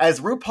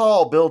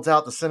RuPaul builds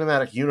out the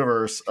cinematic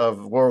universe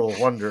of World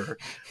of Wonder,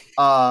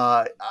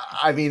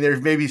 I mean,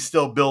 there's maybe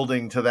still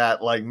building to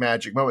that like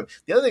magic moment.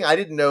 The other thing, I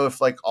didn't know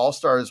if like All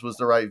Stars was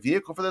the right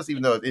vehicle for this,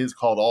 even though it is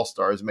called All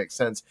Stars, it makes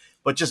sense.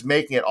 But just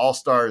making it All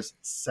Stars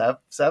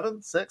 7,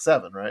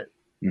 right?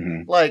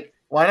 Mm-hmm. Like,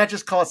 why not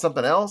just call it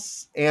something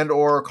else and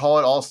or call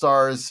it All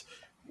Stars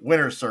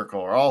Winner's Circle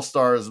or All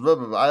Stars blah,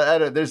 blah,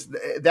 blah. There's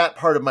that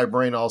part of my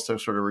brain also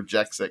sort of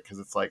rejects it because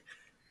it's like,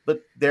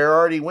 but they're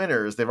already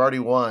winners. They've already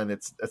won.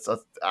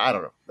 I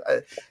don't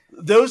know.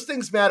 Those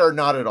things matter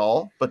not at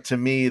all, but to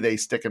me, they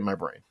stick in my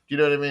brain. Do you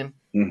know what I mean?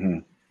 Mm-hmm.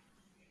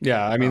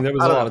 Yeah, I mean, there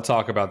was a lot of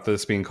talk about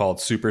this being called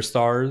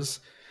Superstars,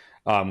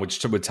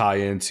 which would tie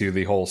into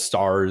the whole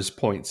stars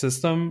point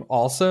system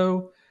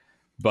also.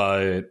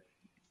 But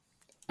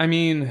I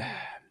mean,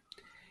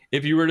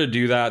 if you were to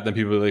do that, then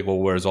people would be like, well,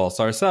 where's All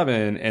Star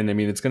 7? And I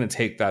mean, it's going to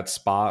take that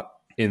spot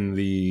in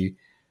the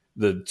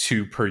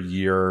 2 per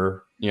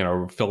year, you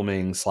know,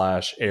 filming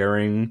 /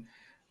 airing,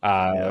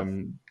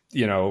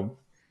 you know,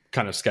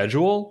 kind of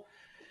schedule.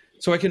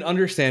 So I can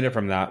understand it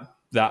from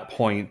that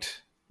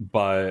point.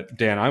 But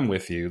Dan, I'm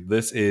with you.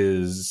 This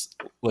is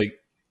like,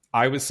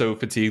 I was so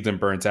fatigued and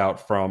burnt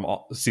out from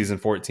season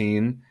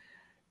 14.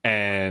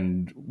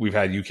 And we've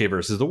had UK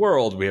versus the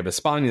world. We have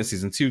España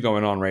season 2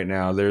 going on right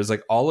now. There's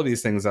like all of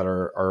these things that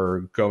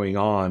are going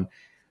on.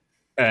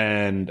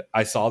 And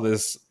I saw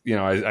this, you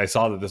know, I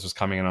saw that this was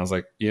coming and I was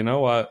like, you know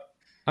what?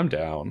 I'm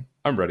down.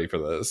 I'm ready for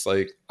this.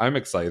 Like, I'm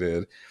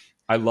excited.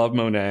 I love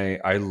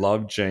Monet. I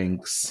love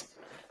Jinx.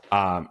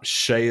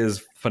 Shea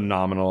is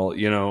phenomenal.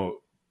 You know,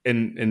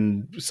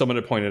 and someone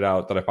had pointed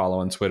out that I follow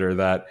on Twitter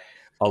that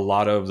a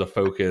lot of the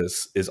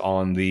focus is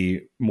on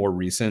the more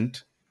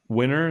recent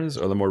winners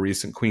or the more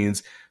recent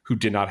queens who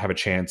did not have a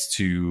chance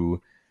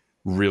to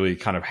really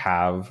kind of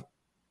have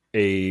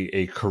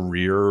a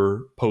career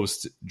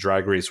post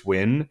Drag Race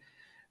win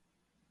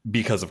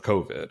because of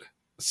COVID.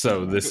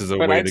 So this is a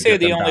way I'd to say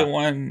get the them only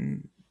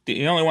back.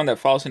 the only one that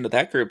falls into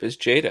that group is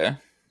Jada.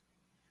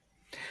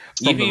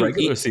 From the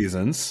regular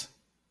seasons.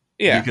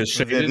 Yeah. Because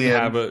Shea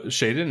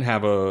didn't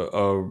have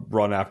a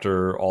run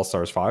after All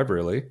Stars 5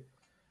 really.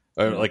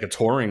 Like a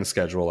touring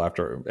schedule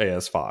after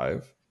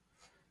AS5.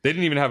 They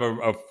didn't even have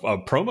a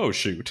promo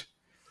shoot.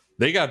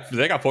 They got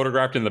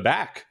photographed in the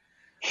back.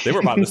 They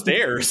were by the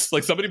stairs.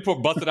 Like somebody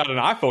busted out an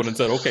iPhone and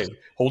said, "Okay,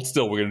 hold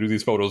still. We're going to do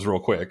these photos real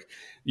quick."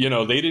 You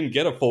know, they didn't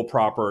get a full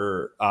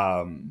proper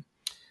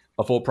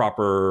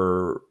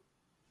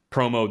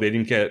promo. They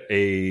didn't get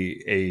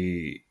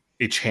a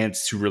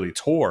chance to really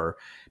tour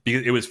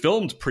because it was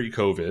filmed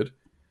pre-COVID,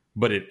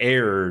 but it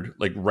aired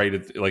like right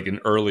at like in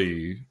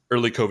early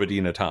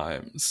COVIDina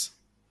times.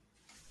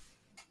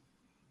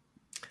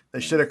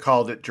 They should have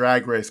called it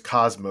Drag Race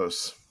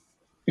Cosmos.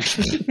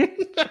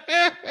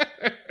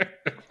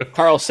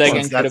 Carl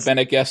Sagan could have been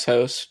a guest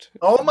host.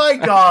 Oh my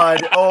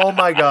god! Oh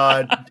my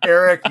god!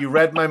 Eric, you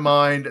read my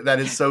mind. That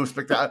is so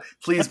spectacular.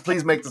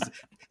 Please make this.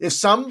 If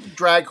some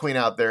drag queen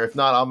out there, if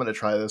not, I'm going to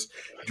try this.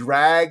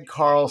 Drag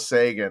Carl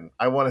Sagan.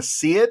 I want to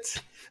see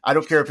it. I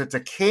don't care if it's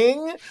a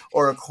king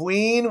or a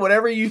queen,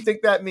 whatever you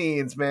think that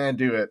means, man,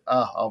 do it.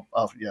 I'll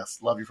yes,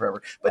 love you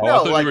forever. But I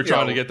thought you were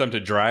trying to get them to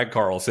drag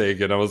Carl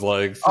Sagan. I was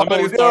like,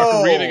 somebody's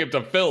reading him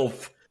to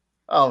filth.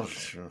 Oh,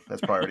 sure. That's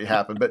probably already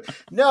happened. But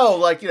no,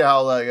 like, you know,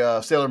 how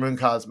like Sailor Moon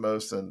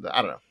Cosmos and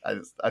I don't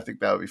know. I think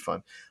that would be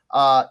fun.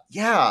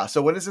 Yeah.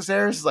 So when does this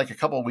air? This is like a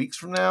couple of weeks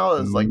from now.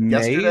 It's like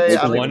yesterday. May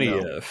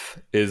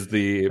 20th is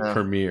the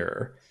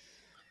premiere.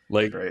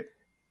 Like, great.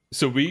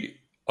 So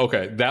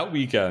that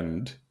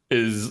weekend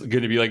is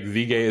going to be like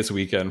the gayest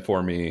weekend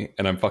for me,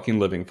 and I'm fucking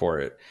living for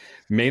it.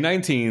 May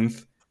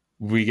 19th,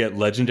 we get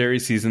Legendary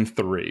Season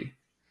 3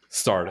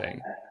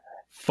 starting.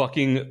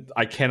 Fucking,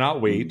 I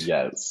cannot wait.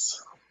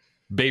 Yes.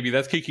 Baby,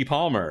 that's Keke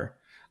Palmer.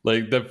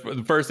 Like,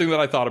 the first thing that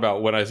I thought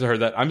about when I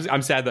heard that,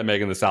 I'm sad that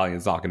Megan Thee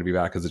Stallion's not going to be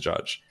back as a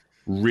judge.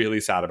 Really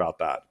sad about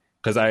that.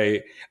 Because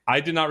I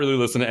did not really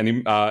listen to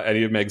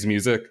any of Meg's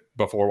music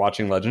before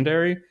watching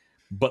Legendary,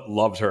 but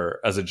loved her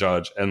as a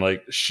judge. And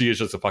like, she is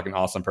just a fucking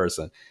awesome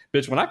person.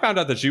 Bitch, when I found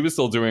out that she was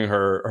still doing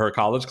her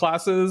college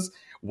classes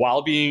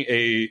while being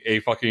a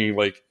fucking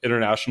like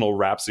international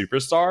rap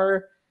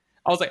superstar.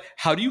 I was like,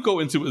 how do you go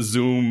into a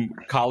Zoom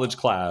college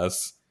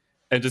class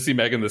and just see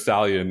Megan Thee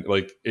Stallion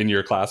like in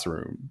your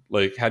classroom?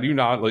 Like, how do you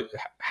not like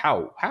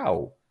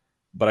how?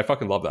 But I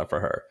fucking love that for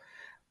her.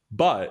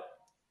 But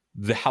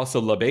the House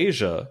of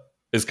LaBeija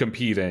is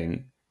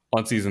competing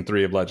on season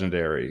 3 of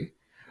Legendary,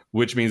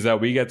 which means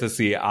that we get to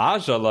see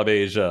Aja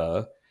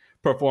LaBeija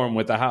perform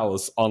with the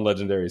house on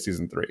Legendary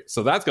season 3.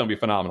 So that's going to be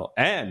phenomenal.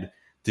 And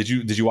did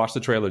you watch the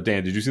trailer,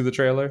 Dan? Did you see the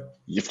trailer?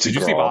 Did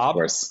you see Bob? Of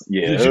course.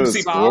 Yeah, did you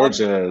see Bob?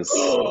 Gorgeous.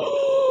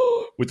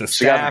 With the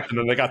staff, and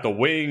then they got the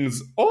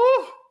wings.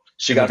 Oh,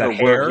 she got her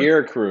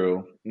hair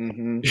crew,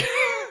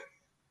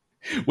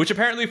 which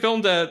apparently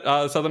filmed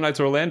at Southern Nights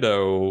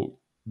Orlando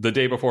the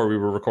day before we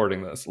were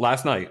recording this.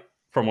 Last night,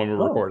 from when we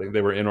were recording,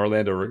 they were in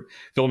Orlando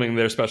filming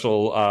their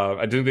special.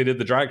 I think they did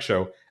the drag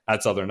show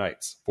at Southern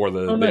Nights for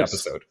the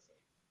episode.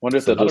 Wonder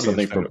if they'll do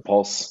something for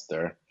Pulse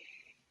there.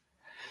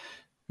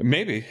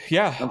 Maybe,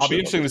 yeah. I'll be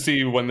interesting to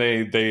see when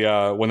they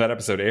when that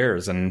episode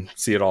airs and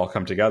see it all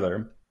come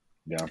together.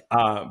 Yeah.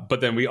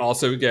 But then we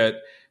also get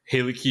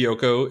Hayley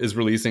Kiyoko is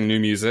releasing new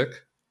music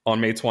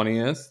on May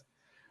 20th.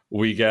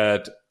 We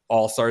get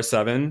All Star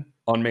 7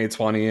 on May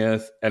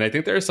 20th, and I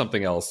think there's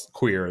something else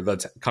queer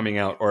that's coming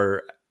out.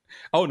 Or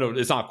no,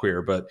 it's not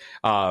queer, but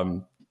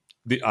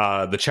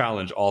the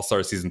Challenge All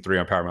Star season 3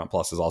 on Paramount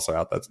Plus is also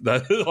out. That's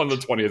on the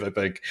 20th, I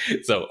think.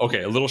 So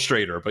okay, a little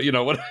straighter, but you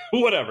know what?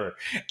 Whatever.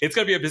 It's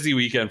gonna be a busy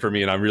weekend for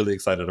me, and I'm really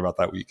excited about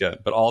that weekend.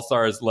 But All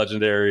Stars,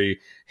 Legendary,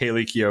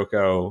 Hayley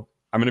Kiyoko.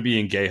 I'm gonna be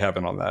in gay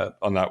heaven on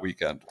that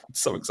weekend. I'm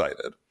so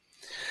excited.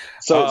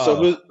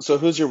 So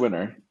who's your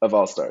winner of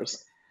All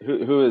Stars?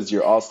 Who is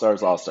your All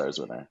Stars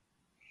winner?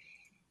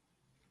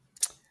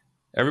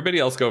 Everybody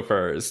else go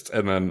first,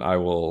 and then I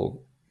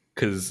will.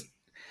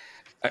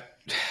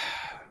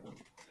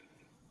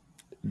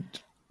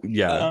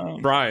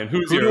 Brian,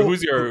 who's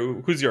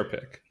your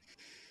pick?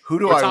 Who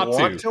do I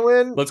want to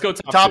win? Let's go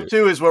top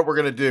two is what we're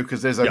going to do,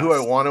 because there's who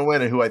I want to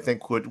win and who I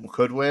think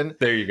could win.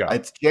 There you go.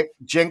 It's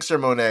Jinx or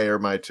Monet are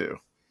my two.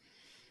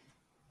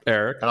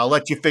 Eric, and I'll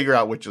let you figure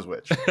out which is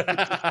which.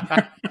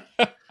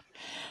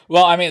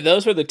 Well, I mean,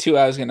 those were the two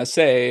I was going to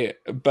say,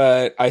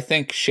 but I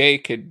think Shay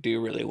could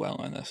do really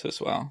well in this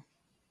as well.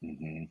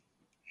 Mm-hmm.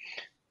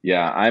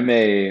 Yeah, I'm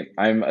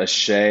a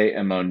Shay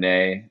and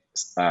Monet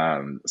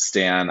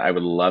stan. I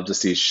would love to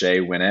see Shay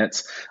win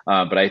it,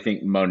 but I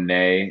think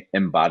Monet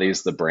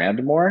embodies the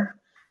brand more,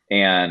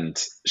 and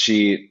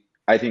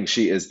I think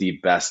she is the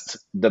best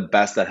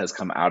that has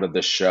come out of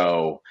the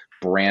show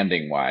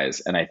branding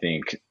wise, and I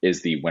think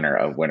is the winner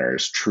of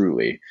winners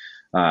truly.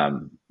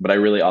 But I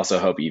really also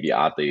hope Evie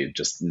Oddly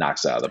just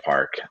knocks it out of the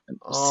park and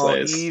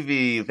slays.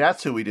 Evie,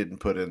 that's who we didn't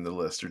put in the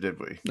list, or did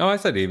we? No, I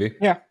said Evie.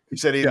 Yeah. You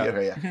said Evie? Yeah.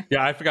 Okay, yeah.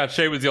 Yeah, I forgot.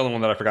 Shay was the only one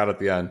that I forgot at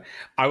the end.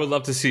 I would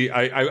love to see.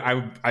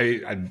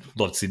 I'd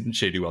love to see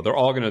Shay do well. They're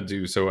all going to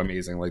do so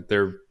amazing. Like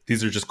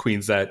these are just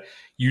queens that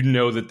you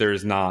know that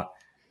there's not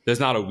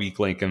a weak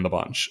link in the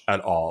bunch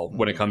at all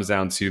when it comes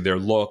down to their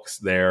looks,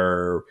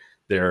 their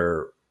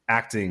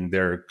acting,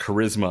 their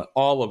charisma,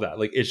 all of that.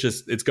 Like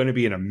it's going to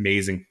be an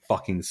amazing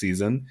fucking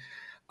season.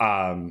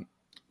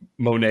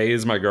 Monet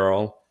is my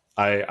girl.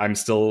 I'm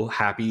still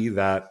happy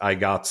that I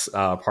got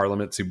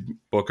Parliament to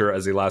book her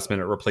as a last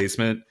minute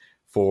replacement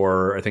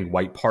for, I think,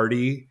 White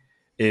Party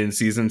in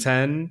season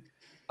 10.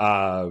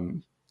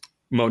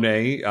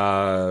 Monet,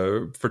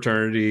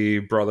 fraternity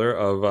brother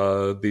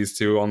of these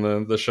two on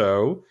the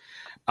show.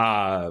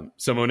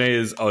 So Monet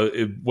is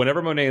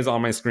whenever Monet is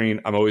on my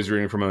screen, I'm always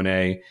rooting for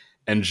Monet.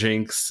 And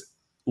Jinx,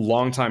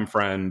 longtime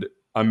friend,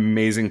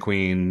 amazing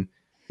queen.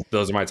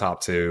 Those are my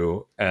top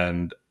two.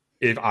 And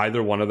if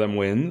either one of them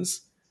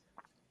wins,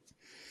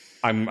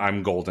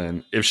 I'm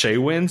golden. If Shay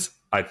wins,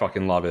 I'd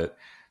fucking love it.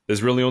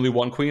 There's really only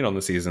one queen on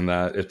the season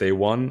that if they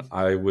won,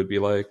 I would be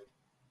like,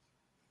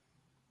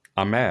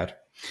 I'm mad.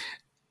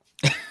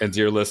 And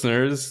dear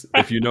listeners,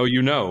 if you know,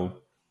 you know.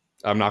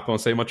 I'm not going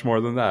to say much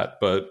more than that.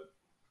 But,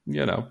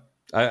 you know,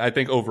 I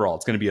think overall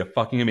it's going to be a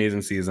fucking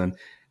amazing season.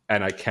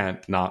 And I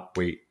can't not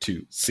wait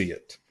to see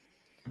it.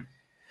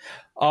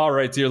 All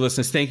right, dear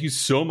listeners, thank you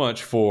so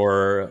much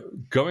for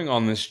going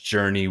on this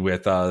journey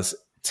with us.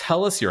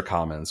 Tell us your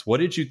comments. What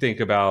did you think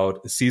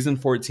about season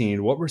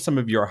 14? What were some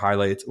of your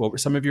highlights? What were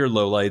some of your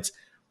lowlights?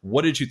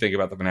 What did you think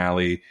about the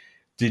finale?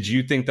 Did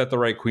you think that the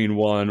right queen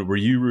won? Were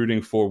you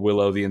rooting for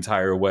Willow the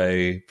entire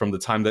way from the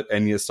time that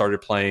Enya started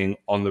playing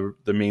on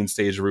the main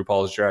stage of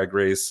RuPaul's Drag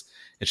Race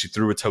and she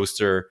threw a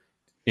toaster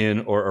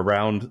in or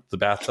around the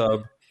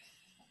bathtub?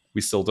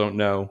 We still don't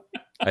know.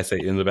 I say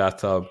in the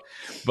bathtub.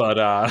 But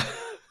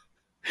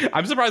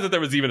I'm surprised that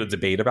there was even a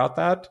debate about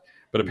that.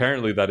 But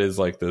apparently that is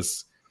like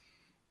this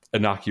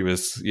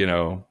innocuous,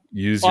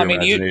 use your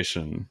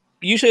imagination.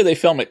 Usually they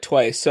film it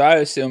twice, so I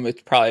assume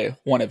it's probably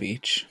one of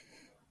each.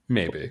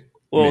 Maybe.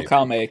 Little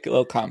column A,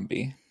 little column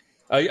B.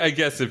 I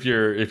guess if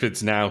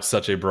it's now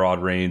such a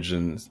broad range,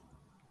 and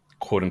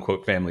quote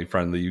unquote family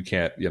friendly. You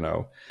can't,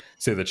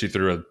 say that she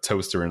threw a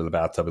toaster into the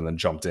bathtub and then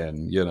jumped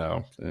in,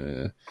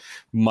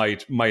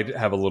 might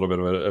have a little bit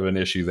of an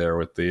issue there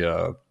with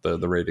the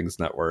ratings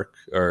network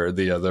or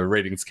the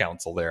ratings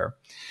council there.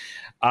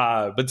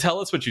 But tell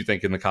us what you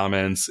think in the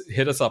comments.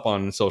 Hit us up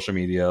on social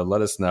media.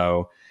 Let us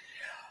know.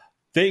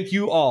 Thank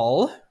you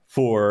all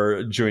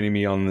for joining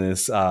me on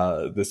this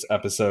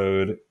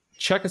episode.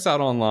 Check us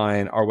out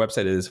online. Our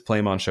website is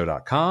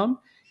flameonshow.com.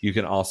 You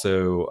can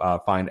also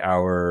find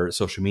our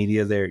social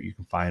media there. You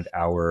can find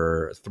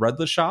our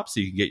Threadless shop so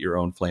you can get your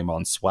own Flame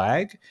On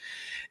swag.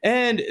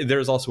 And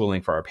there's also a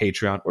link for our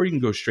Patreon, or you can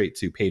go straight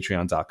to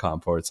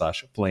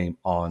patreon.com/Flame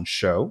On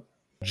Show.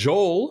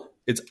 Joel,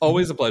 it's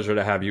always a pleasure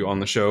to have you on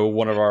the show.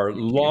 One of our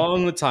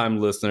long-time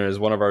listeners,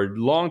 one of our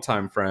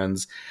longtime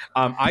friends.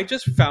 I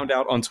just found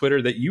out on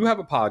Twitter that you have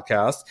a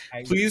podcast.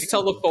 Please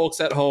tell the folks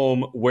at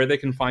home where they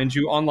can find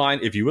you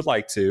online if you would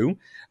like to,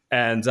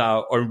 and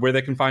or where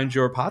they can find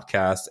your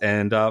podcast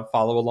and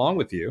follow along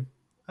with you.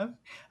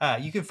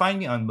 You can find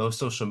me on most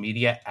social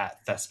media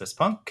at Thespis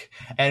Punk.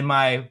 And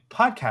my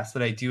podcast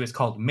that I do is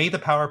called May the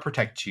Power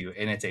Protect You.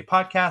 And it's a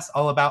podcast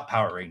all about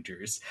Power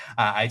Rangers.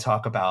 I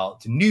talk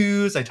about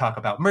news, I talk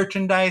about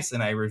merchandise,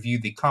 and I review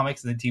the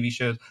comics and the TV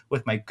shows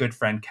with my good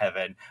friend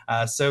Kevin.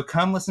 So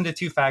come listen to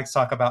two fags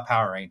talk about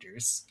Power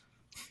Rangers.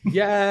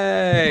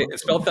 Yay!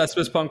 Spell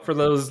Thespis Punk for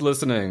those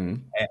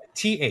listening.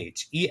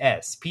 Thespispunk.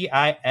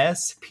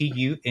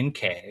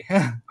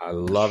 I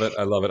love it.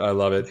 I love it. I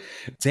love it.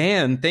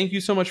 Dan, thank you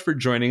so much for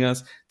joining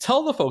us.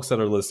 Tell the folks that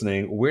are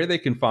listening where they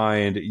can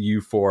find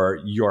you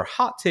for your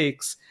hot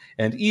takes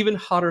and even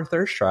hotter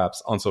thirst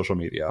traps on social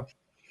media.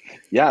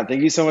 Yeah,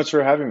 thank you so much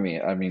for having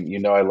me. I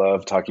mean, I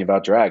love talking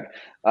about drag.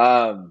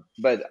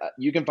 But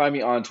you can find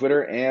me on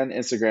Twitter and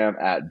Instagram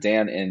at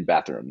Dan in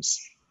Bathrooms.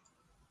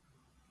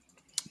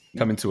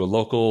 Coming to a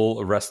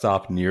local rest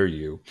stop near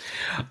you.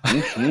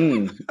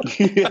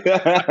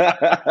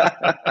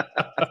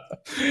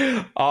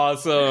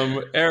 Awesome.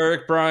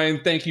 Eric,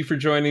 Brian, thank you for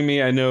joining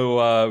me. I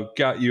know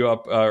got you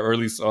up, or at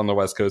least on the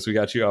West Coast, we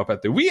got you up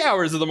at the wee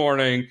hours of the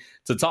morning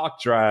to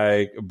talk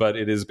drag, but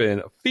it has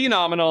been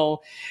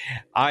phenomenal.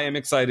 I am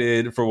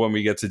excited for when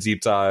we get to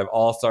Deep Dive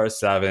All-Star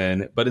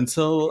 7. But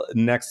until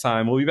next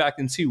time, we'll be back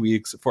in 2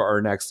 weeks for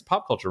our next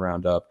Pop Culture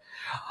Roundup.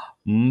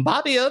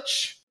 Bye,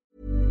 bitch.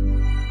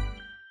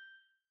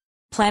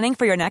 Planning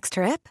for your next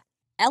trip?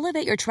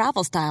 Elevate your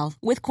travel style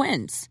with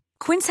Quince.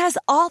 Quince has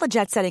all the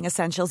jet-setting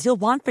essentials you'll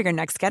want for your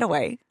next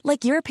getaway,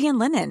 like European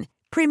linen,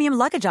 premium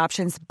luggage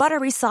options,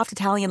 buttery soft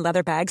Italian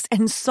leather bags,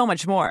 and so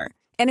much more.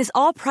 And is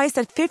all priced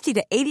at 50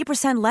 to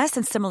 80% less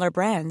than similar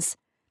brands.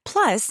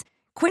 Plus,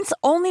 Quince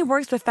only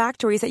works with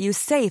factories that use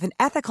safe and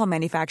ethical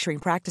manufacturing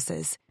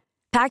practices.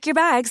 Pack your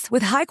bags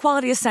with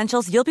high-quality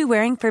essentials you'll be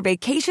wearing for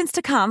vacations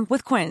to come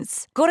with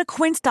Quince. Go to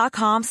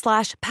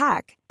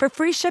quince.com/pack for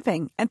free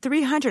shipping and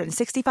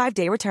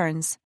 365-day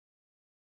returns.